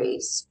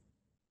 Soares.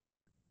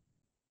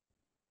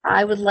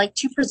 I would like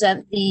to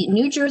present the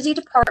New Jersey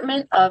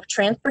Department of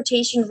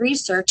Transportation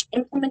Research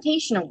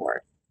Implementation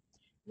Award.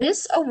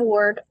 This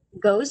award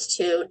goes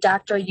to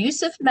Dr.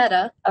 Yusuf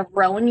Mehta of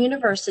Rowan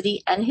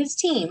University and his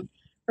team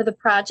for the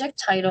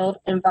project titled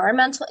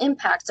Environmental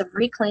Impacts of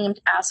Reclaimed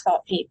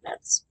Asphalt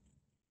Pavements.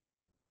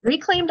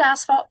 Reclaimed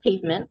asphalt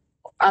pavement,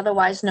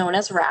 otherwise known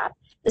as RAP,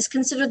 is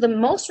considered the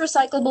most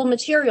recyclable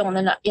material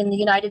in the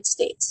United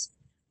States.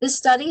 This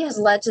study has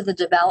led to the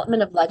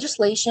development of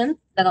legislation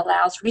that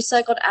allows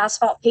recycled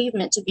asphalt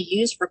pavement to be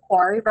used for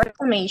quarry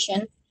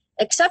reclamation,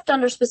 except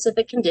under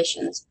specific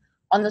conditions,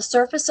 on the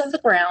surface of the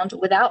ground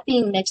without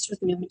being mixed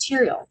with new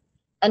material,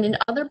 and in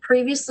other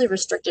previously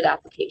restricted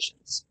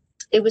applications.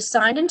 It was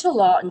signed into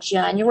law in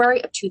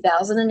January of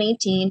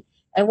 2018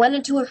 and went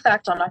into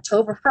effect on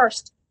October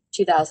 1st,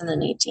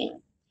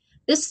 2018.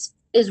 This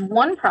is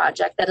one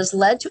project that has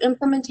led to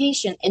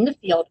implementation in the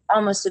field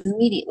almost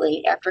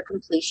immediately after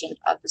completion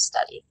of the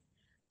study.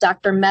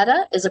 Dr.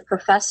 Mehta is a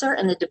professor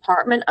in the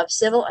Department of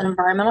Civil and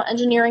Environmental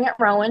Engineering at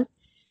Rowan.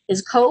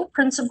 His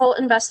co-principal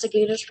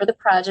investigators for the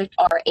project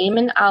are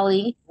Ayman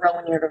Ali,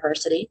 Rowan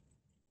University,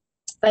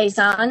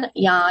 Faizan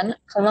Yan,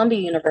 Columbia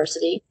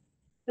University,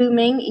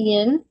 Huming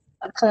Yin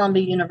of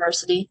Columbia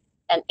University,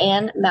 and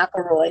Ann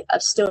McElroy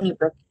of Stony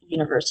Brook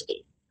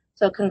University.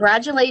 So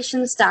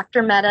congratulations,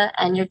 Dr. Mehta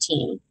and your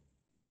team.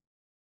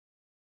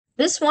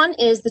 This one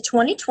is the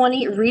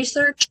 2020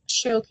 Research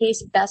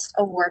Showcase Best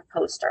Award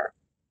poster.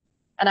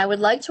 And I would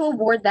like to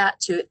award that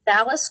to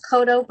Thalis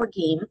Kodo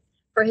Bragim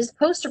for his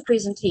poster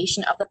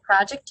presentation of the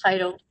project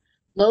titled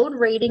Load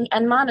Rating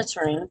and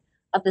Monitoring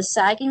of the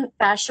Sagging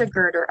Fascia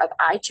Girder of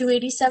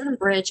I-287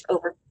 Bridge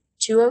over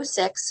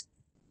 206,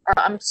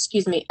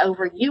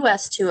 over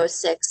US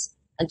 206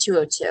 and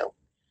 202.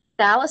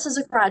 Thalis is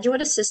a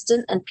graduate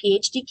assistant and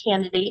PhD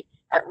candidate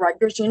at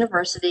Rutgers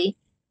University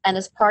and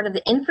is part of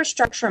the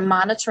Infrastructure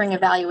Monitoring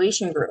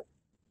Evaluation Group.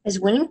 His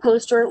winning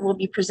poster will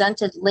be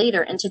presented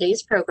later in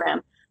today's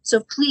program, so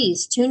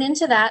please tune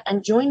into that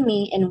and join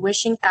me in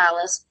wishing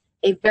Thalis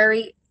a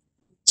very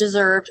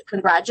deserved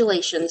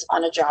congratulations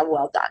on a job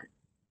well done.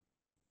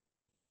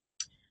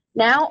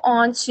 Now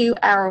on to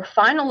our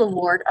final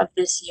award of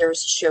this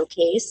year's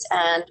showcase,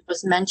 and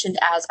was mentioned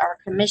as our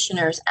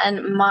commissioners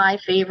and my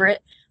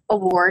favorite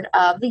award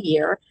of the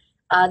year.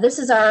 This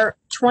is our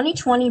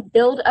 2020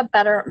 Build a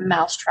Better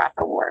Mousetrap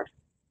Award.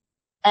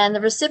 And the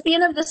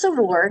recipient of this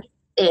award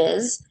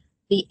is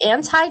the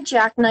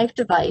anti-jackknife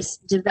device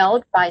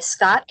developed by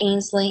Scott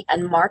Ainsley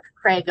and Mark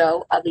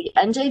Crago of the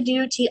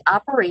NJDOT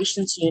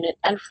Operations Unit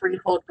and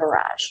Freehold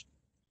Garage.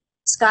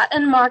 Scott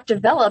and Mark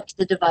developed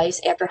the device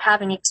after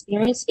having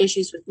experienced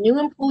issues with new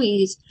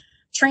employees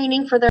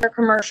training for their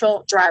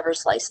commercial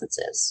driver's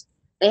licenses.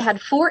 They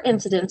had 4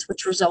 incidents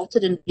which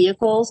resulted in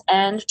vehicles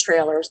and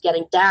trailers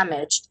getting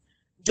damaged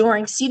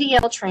during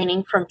CDL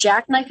training from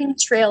jackknifing the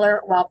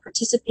trailer while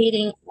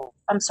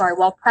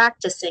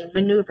practicing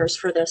maneuvers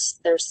for their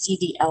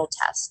CDL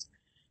test.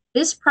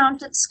 This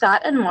prompted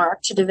Scott and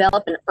Mark to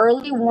develop an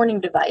early warning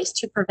device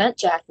to prevent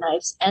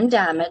jackknives and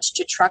damage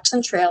to trucks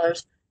and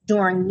trailers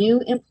during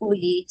new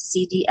employee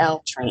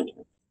CDL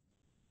training.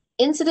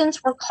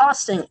 Incidents were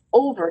costing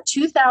over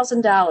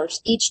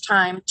 $2,000 each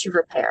time to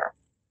repair.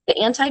 The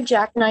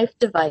anti-jackknife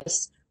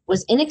device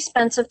was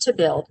inexpensive to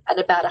build at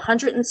about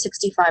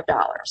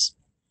 $165.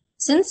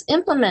 Since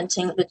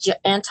implementing the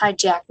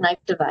anti-jackknife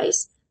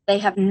device, they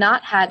have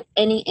not had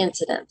any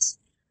incidents.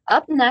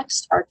 Up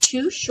next are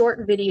 2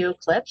 short video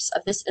clips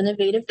of this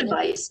innovative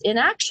device in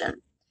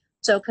action.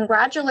 So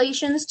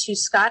congratulations to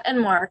Scott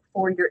and Mark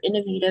for your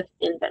innovative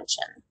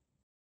invention.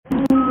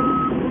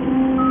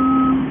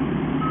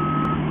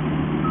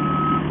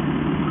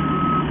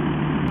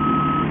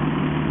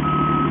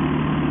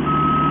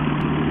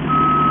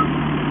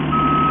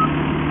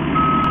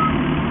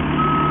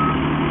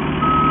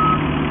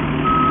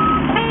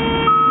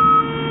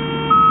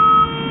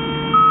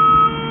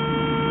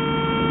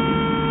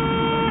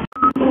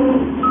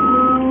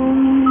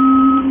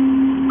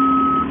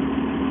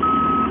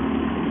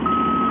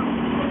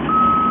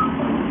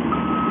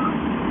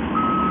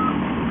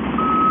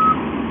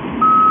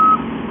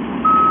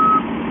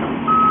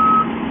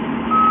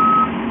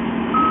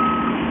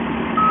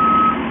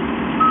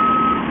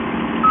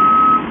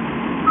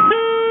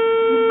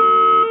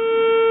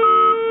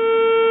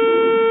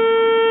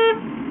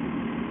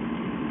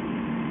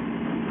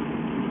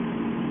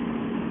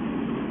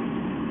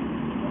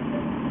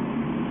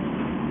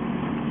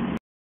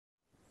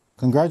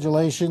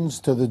 Congratulations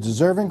to the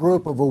deserving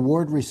group of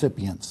award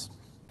recipients.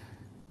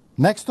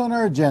 Next on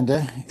our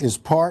agenda is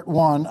part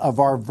 1 of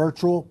our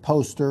virtual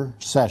poster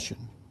session.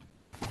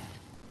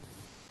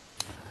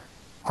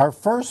 Our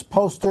first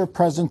poster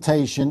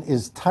presentation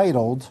is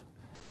titled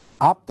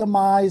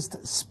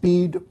Optimized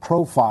Speed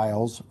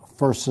Profiles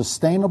for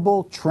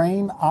Sustainable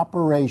Train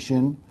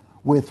Operation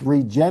with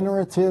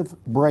Regenerative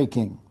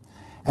Braking,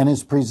 and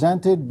is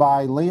presented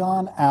by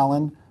Leon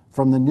Allen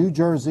from the New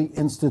Jersey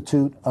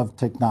Institute of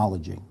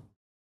Technology.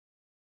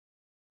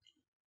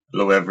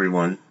 Hello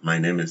everyone, my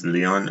name is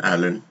Leon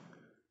Allen,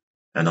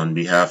 and on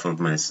behalf of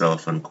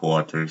myself and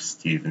co-author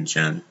Stephen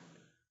Chen,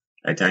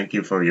 I thank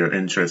you for your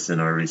interest in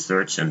our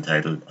research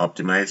entitled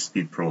Optimized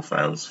Speed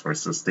Profiles for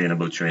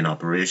Sustainable Train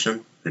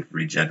Operation with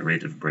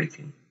Regenerative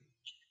Braking.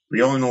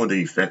 We all know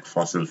the effect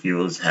fossil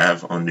fuels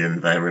have on the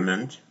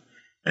environment,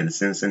 and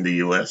since in the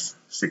US,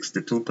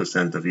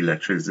 62% of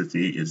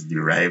electricity is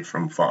derived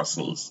from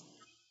fossils,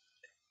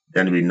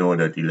 then we know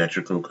that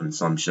electrical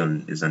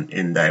consumption is an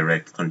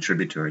indirect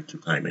contributor to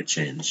climate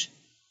change.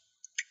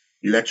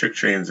 Electric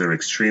trains are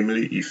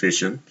extremely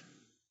efficient,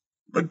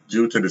 but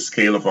due to the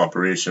scale of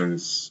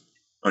operations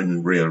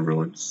on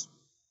railroads,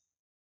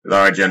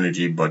 large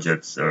energy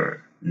budgets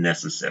are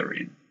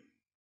necessary.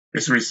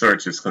 This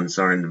research is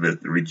concerned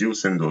with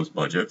reducing those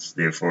budgets,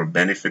 therefore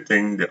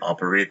benefiting the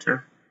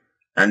operator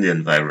and the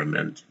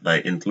environment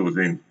by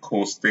including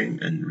coasting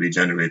and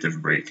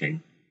regenerative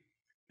braking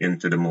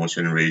into the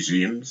motion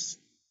regimes,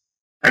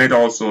 and it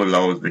also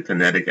allows the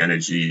kinetic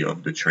energy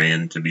of the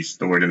train to be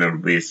stored in a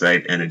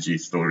wayside energy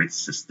storage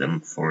system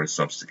for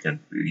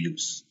subsequent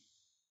use.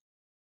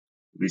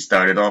 We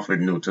started off with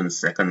Newton's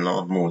second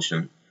law of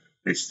motion,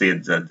 which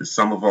states that the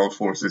sum of all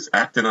forces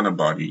acting on a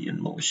body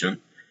in motion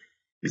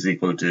is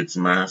equal to its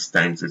mass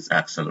times its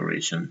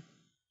acceleration.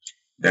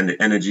 Then the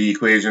energy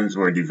equations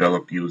were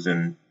developed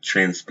using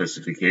train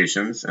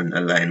specifications and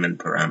alignment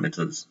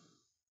parameters.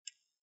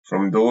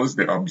 From those,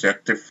 the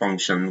objective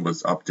function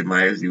was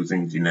optimized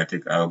using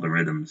genetic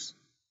algorithms.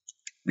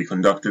 We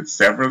conducted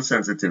several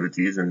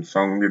sensitivities and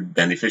found it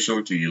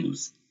beneficial to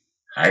use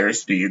higher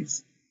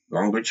speeds,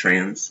 longer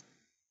trains,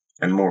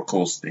 and more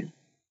coasting.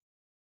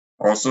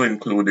 Also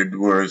included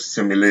were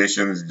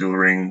simulations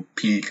during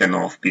peak and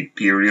off-peak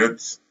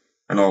periods,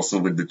 and also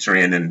with the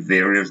train in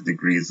various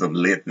degrees of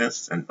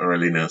lateness and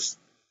earliness,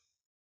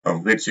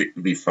 of which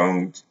we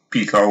found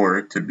peak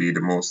hour to be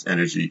the most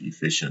energy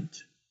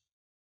efficient.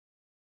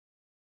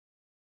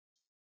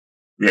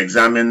 We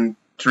examined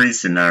 3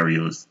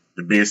 scenarios.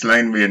 The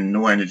baseline where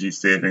no energy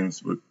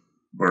savings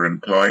were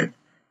employed.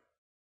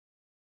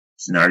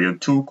 Scenario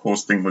 2,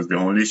 coasting was the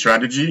only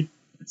strategy.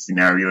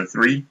 Scenario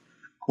 3,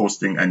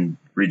 coasting and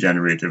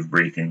regenerative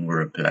braking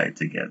were applied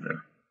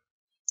together.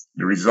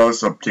 The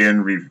results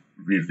obtained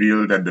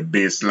revealed that the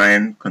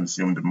baseline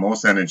consumed the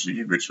most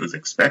energy, which was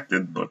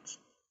expected, but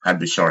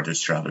had the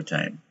shortest travel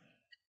time.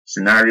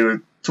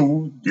 Scenario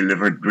 2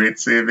 delivered great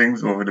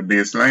savings over the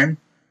baseline,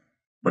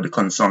 but the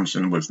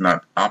consumption was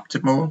not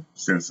optimal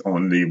since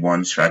only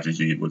one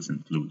strategy was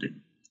included.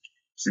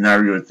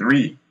 Scenario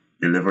 3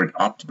 delivered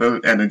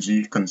optimal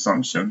energy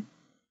consumption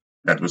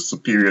that was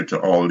superior to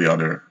all the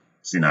other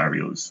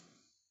scenarios.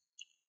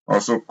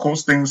 Also,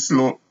 coasting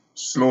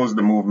slows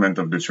the movement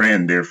of the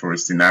train, therefore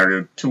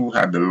Scenario 2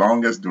 had the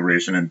longest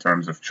duration in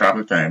terms of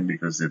travel time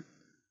because it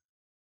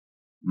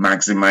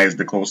maximized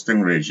the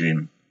coasting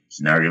regime.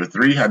 Scenario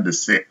 3 had the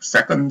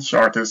second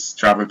shortest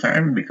travel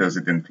time because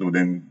it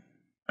included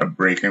a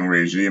braking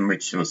regime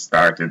which was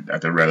started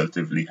at a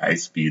relatively high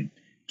speed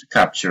to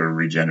capture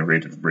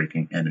regenerative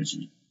braking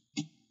energy.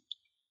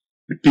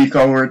 The peak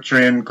hour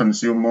train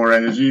consumes more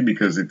energy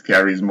because it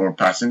carries more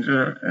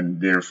passengers and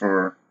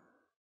therefore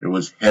It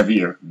was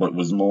heavier, but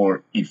was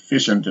more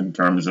efficient in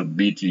terms of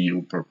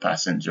BTU per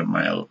passenger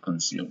mile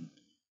consumed.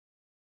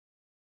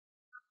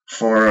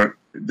 For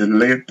the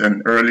late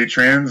and early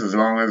trains, as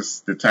long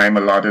as the time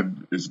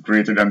allotted is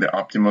greater than the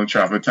optimal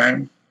travel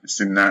time,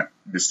 the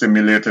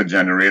simulator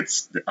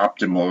generates the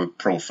optimal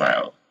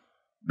profile,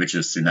 which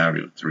is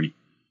scenario 3.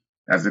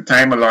 As the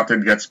time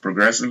allotted gets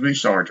progressively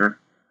shorter,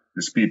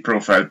 the speed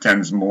profile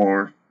tends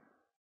more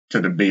to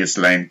the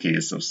baseline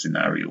case of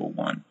scenario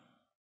 1.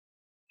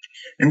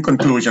 In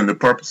conclusion, the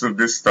purpose of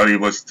this study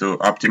was to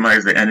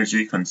optimize the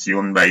energy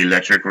consumed by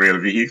electric rail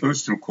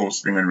vehicles through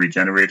coasting and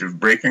regenerative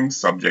braking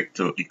subject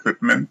to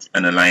equipment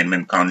and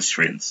alignment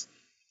constraints.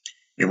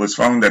 It was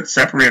found that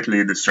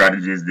separately the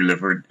strategies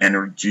delivered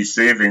energy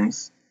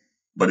savings,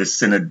 but a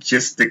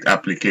synergistic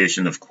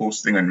application of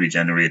coasting and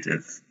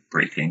regenerative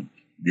braking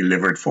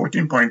delivered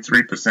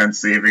 14.3%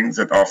 savings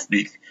at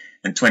off-peak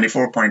and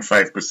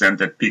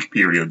 24.5% at peak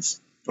periods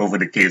over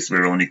the case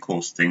where only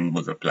coasting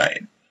was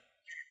applied.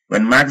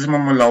 When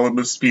maximum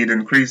allowable speed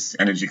increased,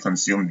 energy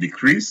consumed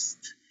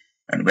decreased,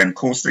 and when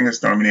coasting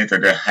is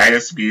terminated at higher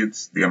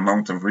speeds, the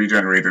amount of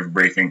regenerative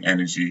braking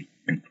energy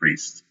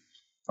increased.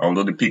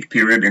 Although the peak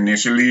period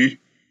initially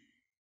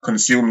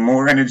consumed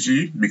more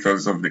energy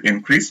because of the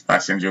increased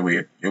passenger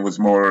weight, it was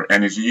more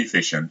energy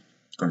efficient,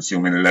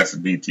 consuming less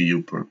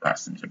BTU per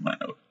passenger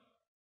mile.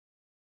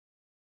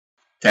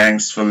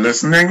 Thanks for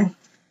listening,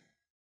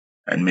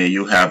 and may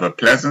you have a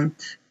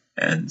pleasant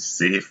and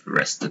safe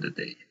rest of the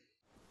day.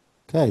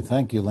 Okay,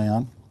 thank you,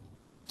 Leon.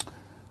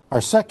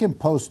 Our second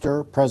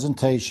poster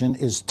presentation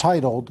is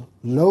titled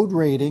Load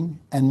Rating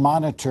and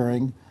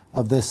Monitoring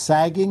of the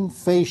Sagging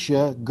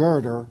Fascia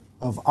Girder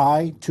of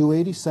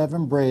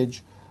I-287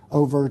 Bridge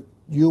over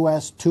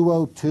US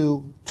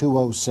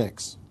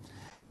 202-206.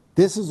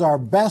 This is our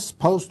Best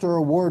Poster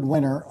Award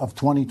winner of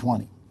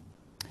 2020.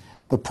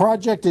 The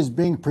project is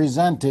being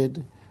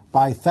presented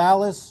by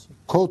Thalis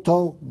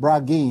Koto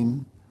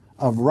Bragim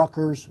of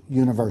Rutgers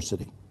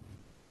University.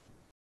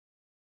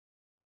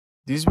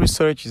 This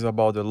research is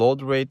about the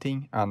load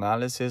rating,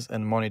 analysis,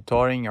 and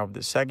monitoring of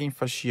the sagging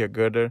fascia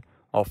girder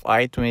of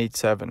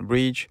I-287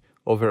 bridge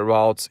over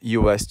routes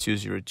US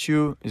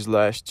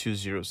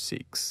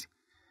 202/206.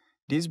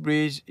 This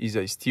bridge is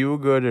a steel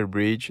girder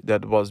bridge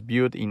that was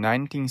built in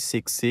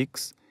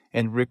 1966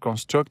 and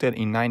reconstructed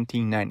in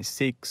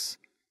 1996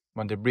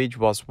 when the bridge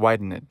was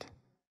widened.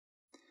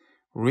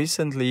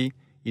 Recently,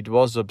 it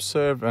was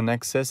observed an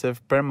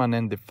excessive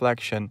permanent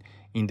deflection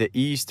in the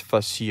east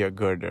fascia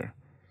girder.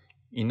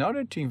 In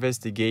order to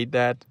investigate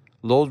that,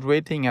 load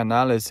rating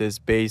analysis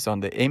based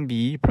on the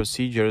MBE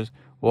procedures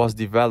was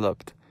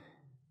developed.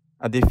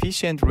 A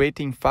deficient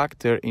rating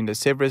factor in the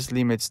severance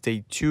limit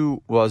state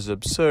 2 was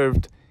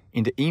observed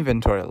in the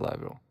inventory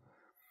level.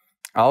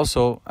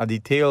 Also, a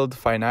detailed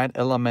finite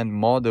element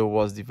model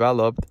was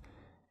developed,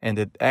 and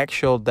the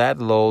actual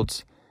dead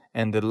loads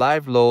and the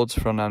live loads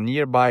from a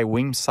nearby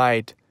WIM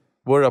site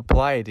were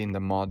applied in the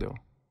model.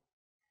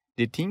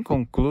 The team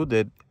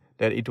concluded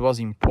that it was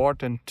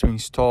important to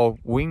install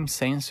WIM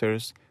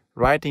sensors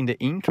right in the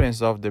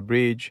entrance of the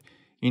bridge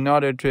in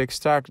order to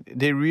extract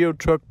the real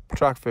truck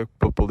traffic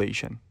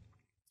population.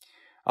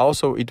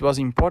 Also, it was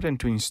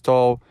important to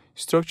install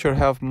structure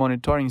health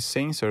monitoring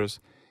sensors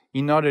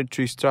in order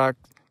to extract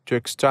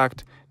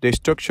the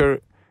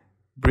structure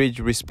bridge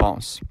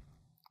response.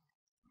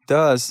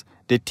 Thus,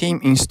 the team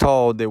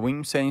installed the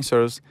WIM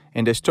sensors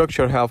and the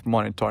structure health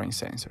monitoring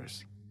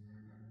sensors.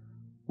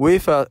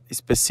 With a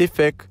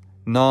specific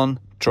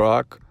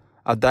non-truck,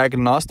 a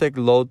diagnostic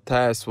load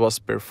test was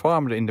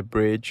performed in the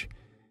bridge,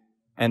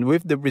 and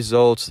with the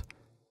results,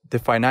 the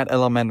finite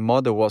element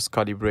model was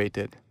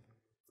calibrated.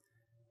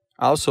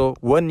 Also,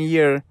 1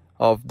 year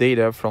of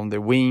data from the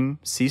WIM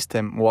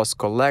system was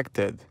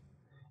collected.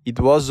 It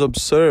was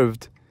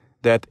observed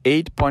that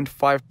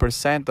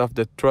 8.5% of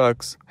the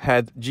trucks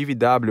had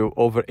GVW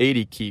over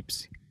 80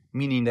 kips,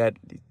 meaning that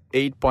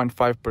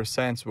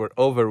 8.5% were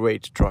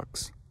overweight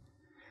trucks.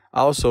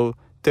 Also,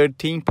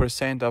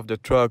 13% of the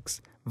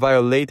trucks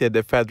violated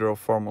the federal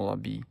Formula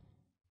B.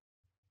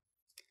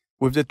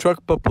 With the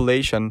truck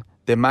population,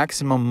 the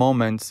maximum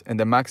moments and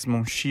the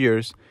maximum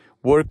shears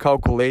were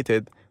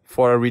calculated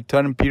for a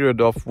return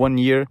period of 1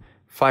 year,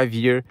 5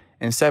 years,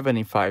 and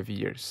 75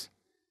 years.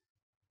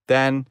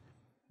 Then,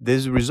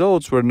 these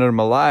results were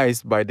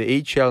normalized by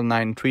the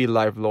HL93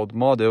 live load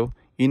model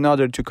in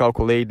order to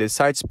calculate the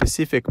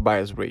site-specific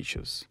bias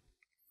ratios.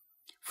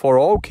 For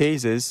all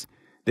cases,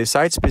 the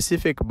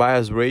site-specific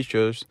bias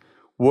ratios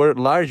were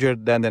larger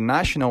than the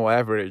national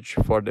average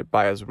for the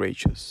bias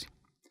ratios.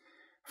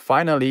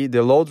 Finally,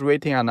 the load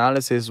rating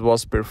analysis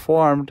was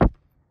performed,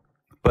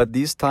 but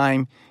this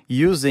time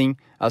using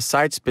a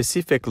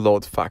site-specific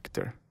load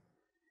factor.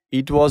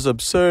 It was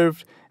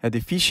observed a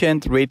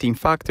deficient rating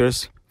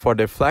factors for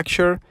the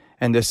flexure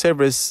and the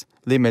severance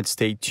limit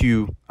state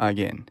 2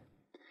 again.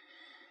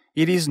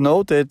 It is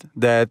noted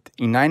that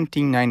in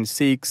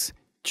 1996,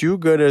 2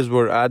 girders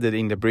were added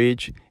in the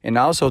bridge, and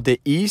also the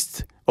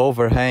east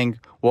overhang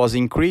was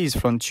increased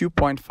from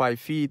 2.5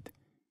 feet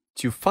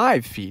to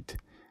 5 feet,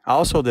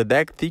 Also, the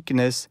deck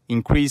thickness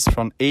increased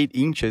from 8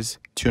 inches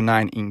to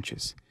 9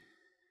 inches.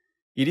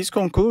 It is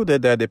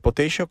concluded that the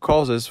potential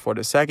causes for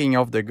the sagging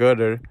of the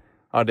girder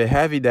are the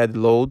heavy dead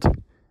load,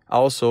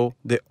 also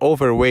the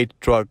overweight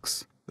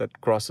trucks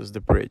that crosses the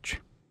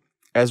bridge.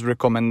 As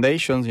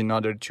recommendations in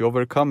order to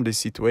overcome this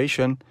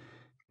situation,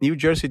 New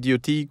Jersey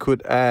DOT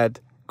could add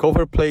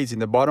cover plates in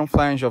the bottom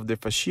flange of the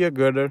fascia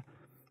girder,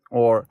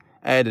 or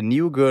add a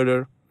new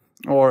girder,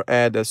 or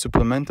add a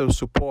supplemental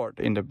support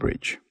in the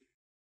bridge.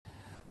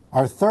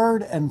 Our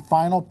third and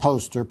final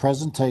poster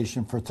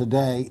presentation for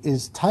today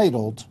is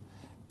titled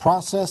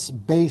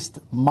Process-Based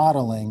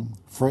Modeling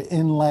for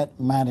Inlet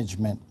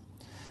Management,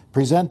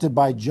 presented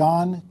by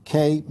John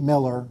K.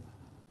 Miller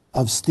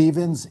of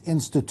Stevens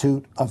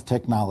Institute of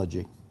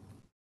Technology.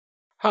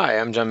 Hi,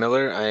 I'm John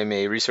Miller. I'm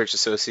a research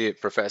associate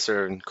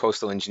professor in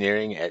coastal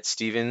engineering at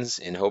Stevens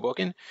in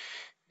Hoboken.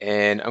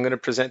 And I'm going to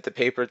present the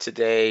paper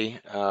today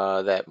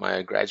that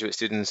my graduate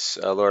students,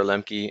 Laura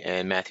Lemke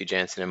and Matthew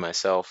Jansen and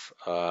myself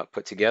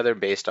put together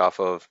based off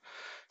of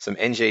some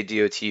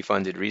NJDOT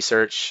funded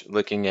research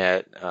looking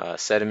at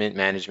sediment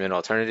management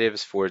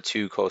alternatives for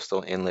 2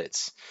 coastal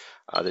inlets.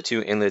 The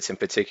 2 inlets in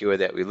particular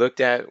that we looked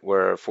at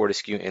were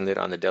Fortescue Inlet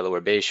on the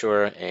Delaware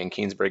Bayshore and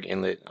Keansburg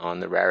Inlet on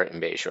the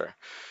Raritan Bayshore.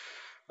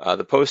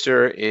 The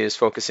poster is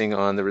focusing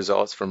on the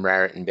results from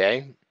Raritan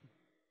Bay,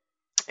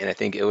 and I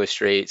think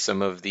illustrates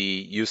some of the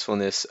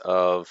usefulness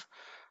of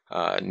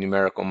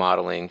numerical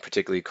modeling,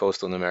 particularly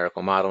coastal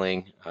numerical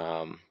modeling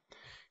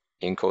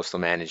in coastal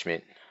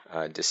management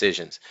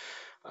decisions.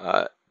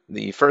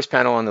 The first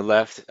panel on the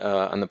left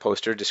on the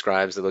poster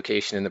describes the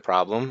location and the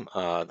problem.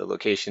 The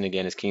location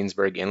again is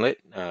Keansburg Inlet.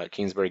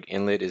 Keansburg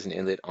Inlet is an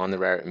inlet on the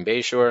Raritan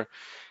Bayshore,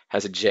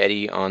 has a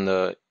jetty on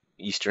the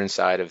eastern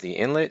side of the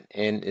inlet,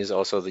 and is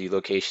also the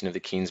location of the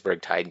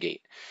Keansburg Tide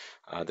Gate.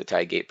 The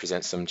tide gate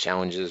presents some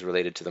challenges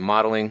related to the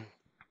modeling,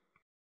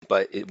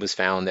 but it was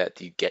found that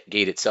the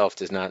gate itself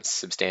does not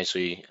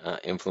substantially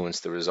influence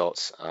the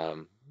results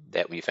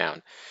that we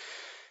found.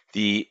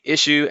 The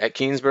issue at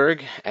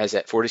Keansburg, as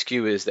at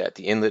Fortescue, is that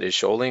the inlet is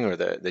shoaling, or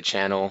the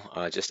channel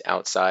just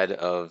outside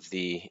of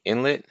the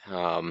inlet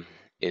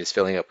is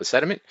filling up with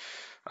sediment.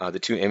 The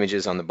 2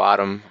 images on the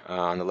bottom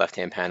on the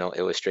left-hand panel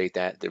illustrate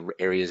that. The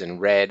areas in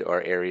red are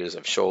areas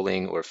of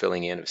shoaling or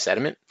filling in of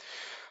sediment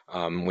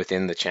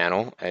within the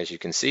channel, as you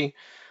can see.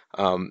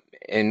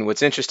 And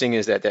what's interesting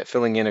is that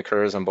filling in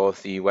occurs on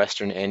both the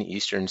western and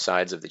eastern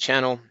sides of the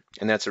channel,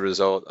 and that's a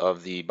result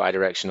of the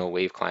bidirectional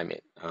wave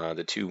climate.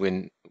 The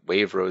 2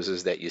 wave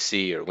roses that you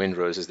see, or wind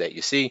roses that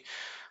you see,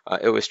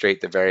 illustrate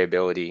the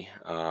variability.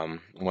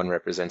 One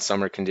represents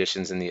summer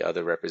conditions and the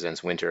other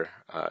represents winter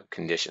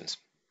conditions.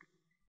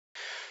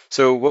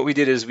 So what we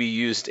did is we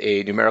used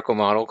a numerical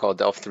model called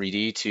Delft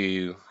 3D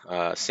to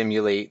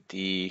simulate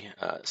the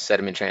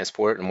sediment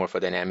transport and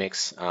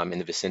morphodynamics in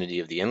the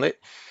vicinity of the inlet.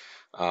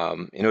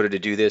 In order to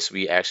do this,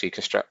 we actually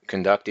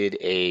conducted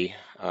a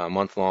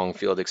month-long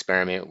field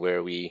experiment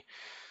where we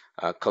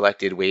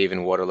collected wave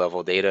and water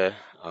level data,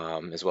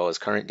 as well as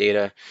current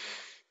data,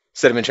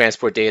 sediment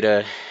transport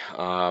data,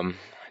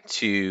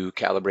 to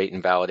calibrate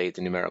and validate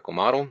the numerical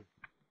model.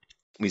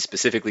 We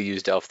specifically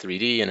used Delft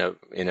 3D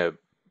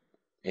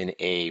in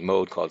a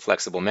mode called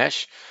flexible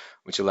mesh,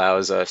 which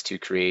allows us to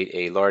create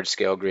a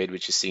large-scale grid,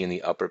 which you see in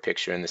the upper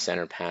picture in the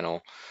center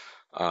panel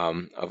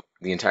of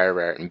the entire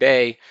Raritan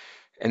Bay,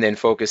 and then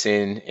focus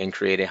in and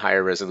create a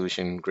higher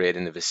resolution grid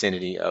in the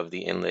vicinity of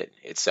the inlet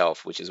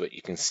itself, which is what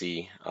you can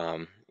see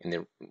in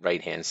the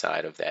right-hand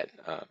side of that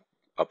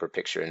upper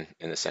picture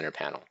in the center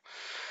panel.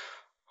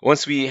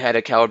 Once we had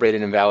a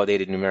calibrated and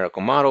validated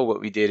numerical model,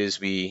 what we did is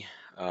we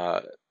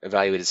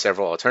evaluated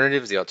several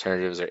alternatives. The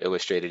alternatives are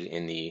illustrated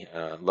in the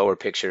lower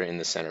picture in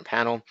the center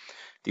panel.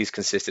 These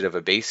consisted of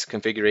a base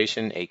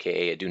configuration,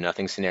 aka a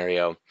do-nothing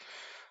scenario,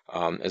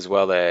 as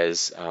well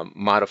as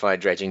modified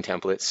dredging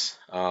templates,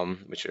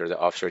 which are the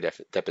offshore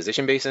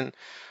deposition basin,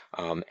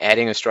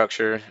 adding a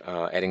structure,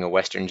 adding a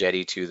western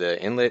jetty to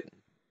the inlet,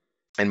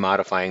 and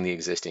modifying the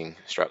existing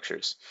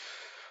structures.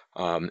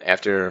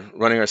 After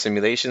running our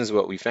simulations,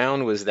 what we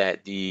found was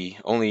that the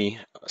only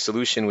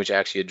solution which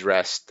actually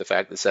addressed the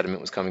fact that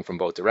sediment was coming from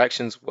both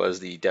directions was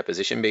the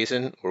deposition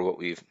basin, or what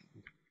we've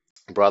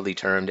broadly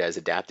termed as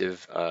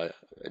adaptive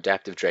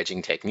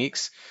dredging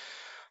techniques.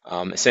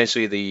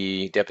 Essentially,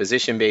 the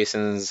deposition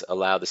basins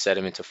allow the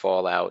sediment to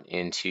fall out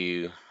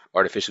into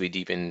artificially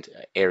deepened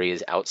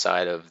areas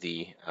outside of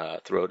the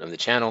throat of the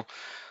channel,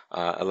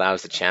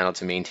 allows the channel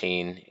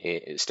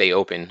to stay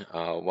open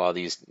while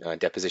these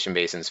deposition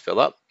basins fill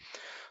up.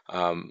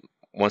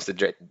 Once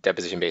the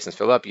deposition basins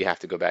fill up, you have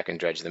to go back and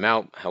dredge them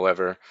out.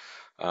 However,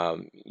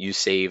 you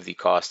save the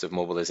cost of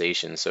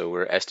mobilization. So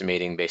we're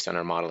estimating, based on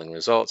our modeling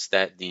results,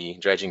 that the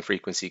dredging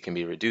frequency can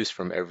be reduced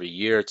from every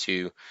year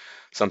to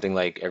something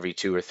like every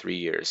 2 or 3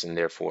 years, and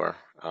therefore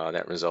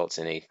that results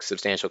in a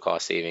substantial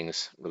cost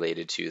savings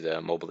related to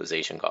the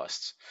mobilization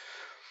costs.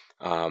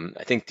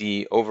 I think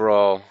the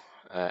overall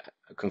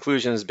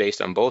conclusions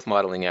based on both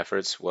modeling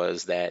efforts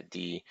was that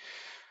the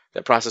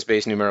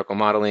process-based numerical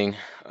modeling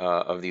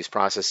of these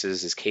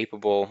processes is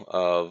capable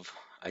of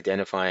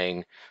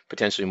identifying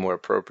potentially more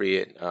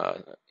appropriate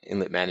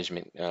inlet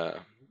management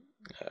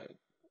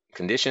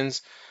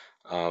conditions,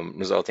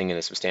 resulting in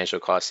a substantial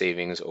cost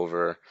savings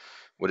over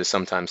what is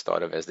sometimes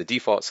thought of as the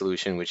default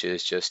solution, which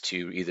is just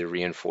to either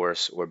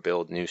reinforce or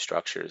build new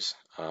structures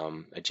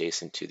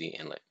adjacent to the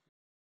inlet.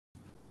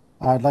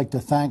 I'd like to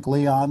thank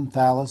Leon,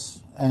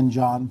 Thalis, and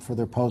John for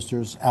their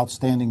posters.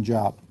 Outstanding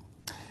job.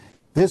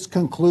 This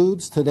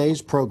concludes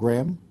today's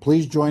program.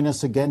 Please join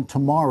us again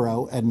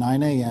tomorrow at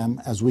 9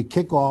 a.m. as we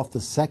kick off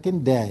the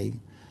second day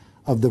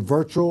of the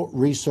Virtual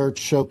Research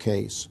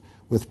Showcase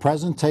with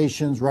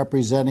presentations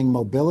representing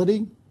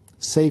mobility,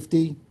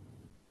 safety,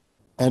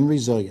 and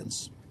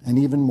resilience, and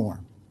even more.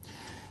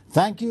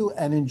 Thank you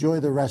and enjoy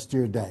the rest of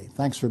your day.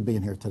 Thanks for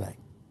being here today.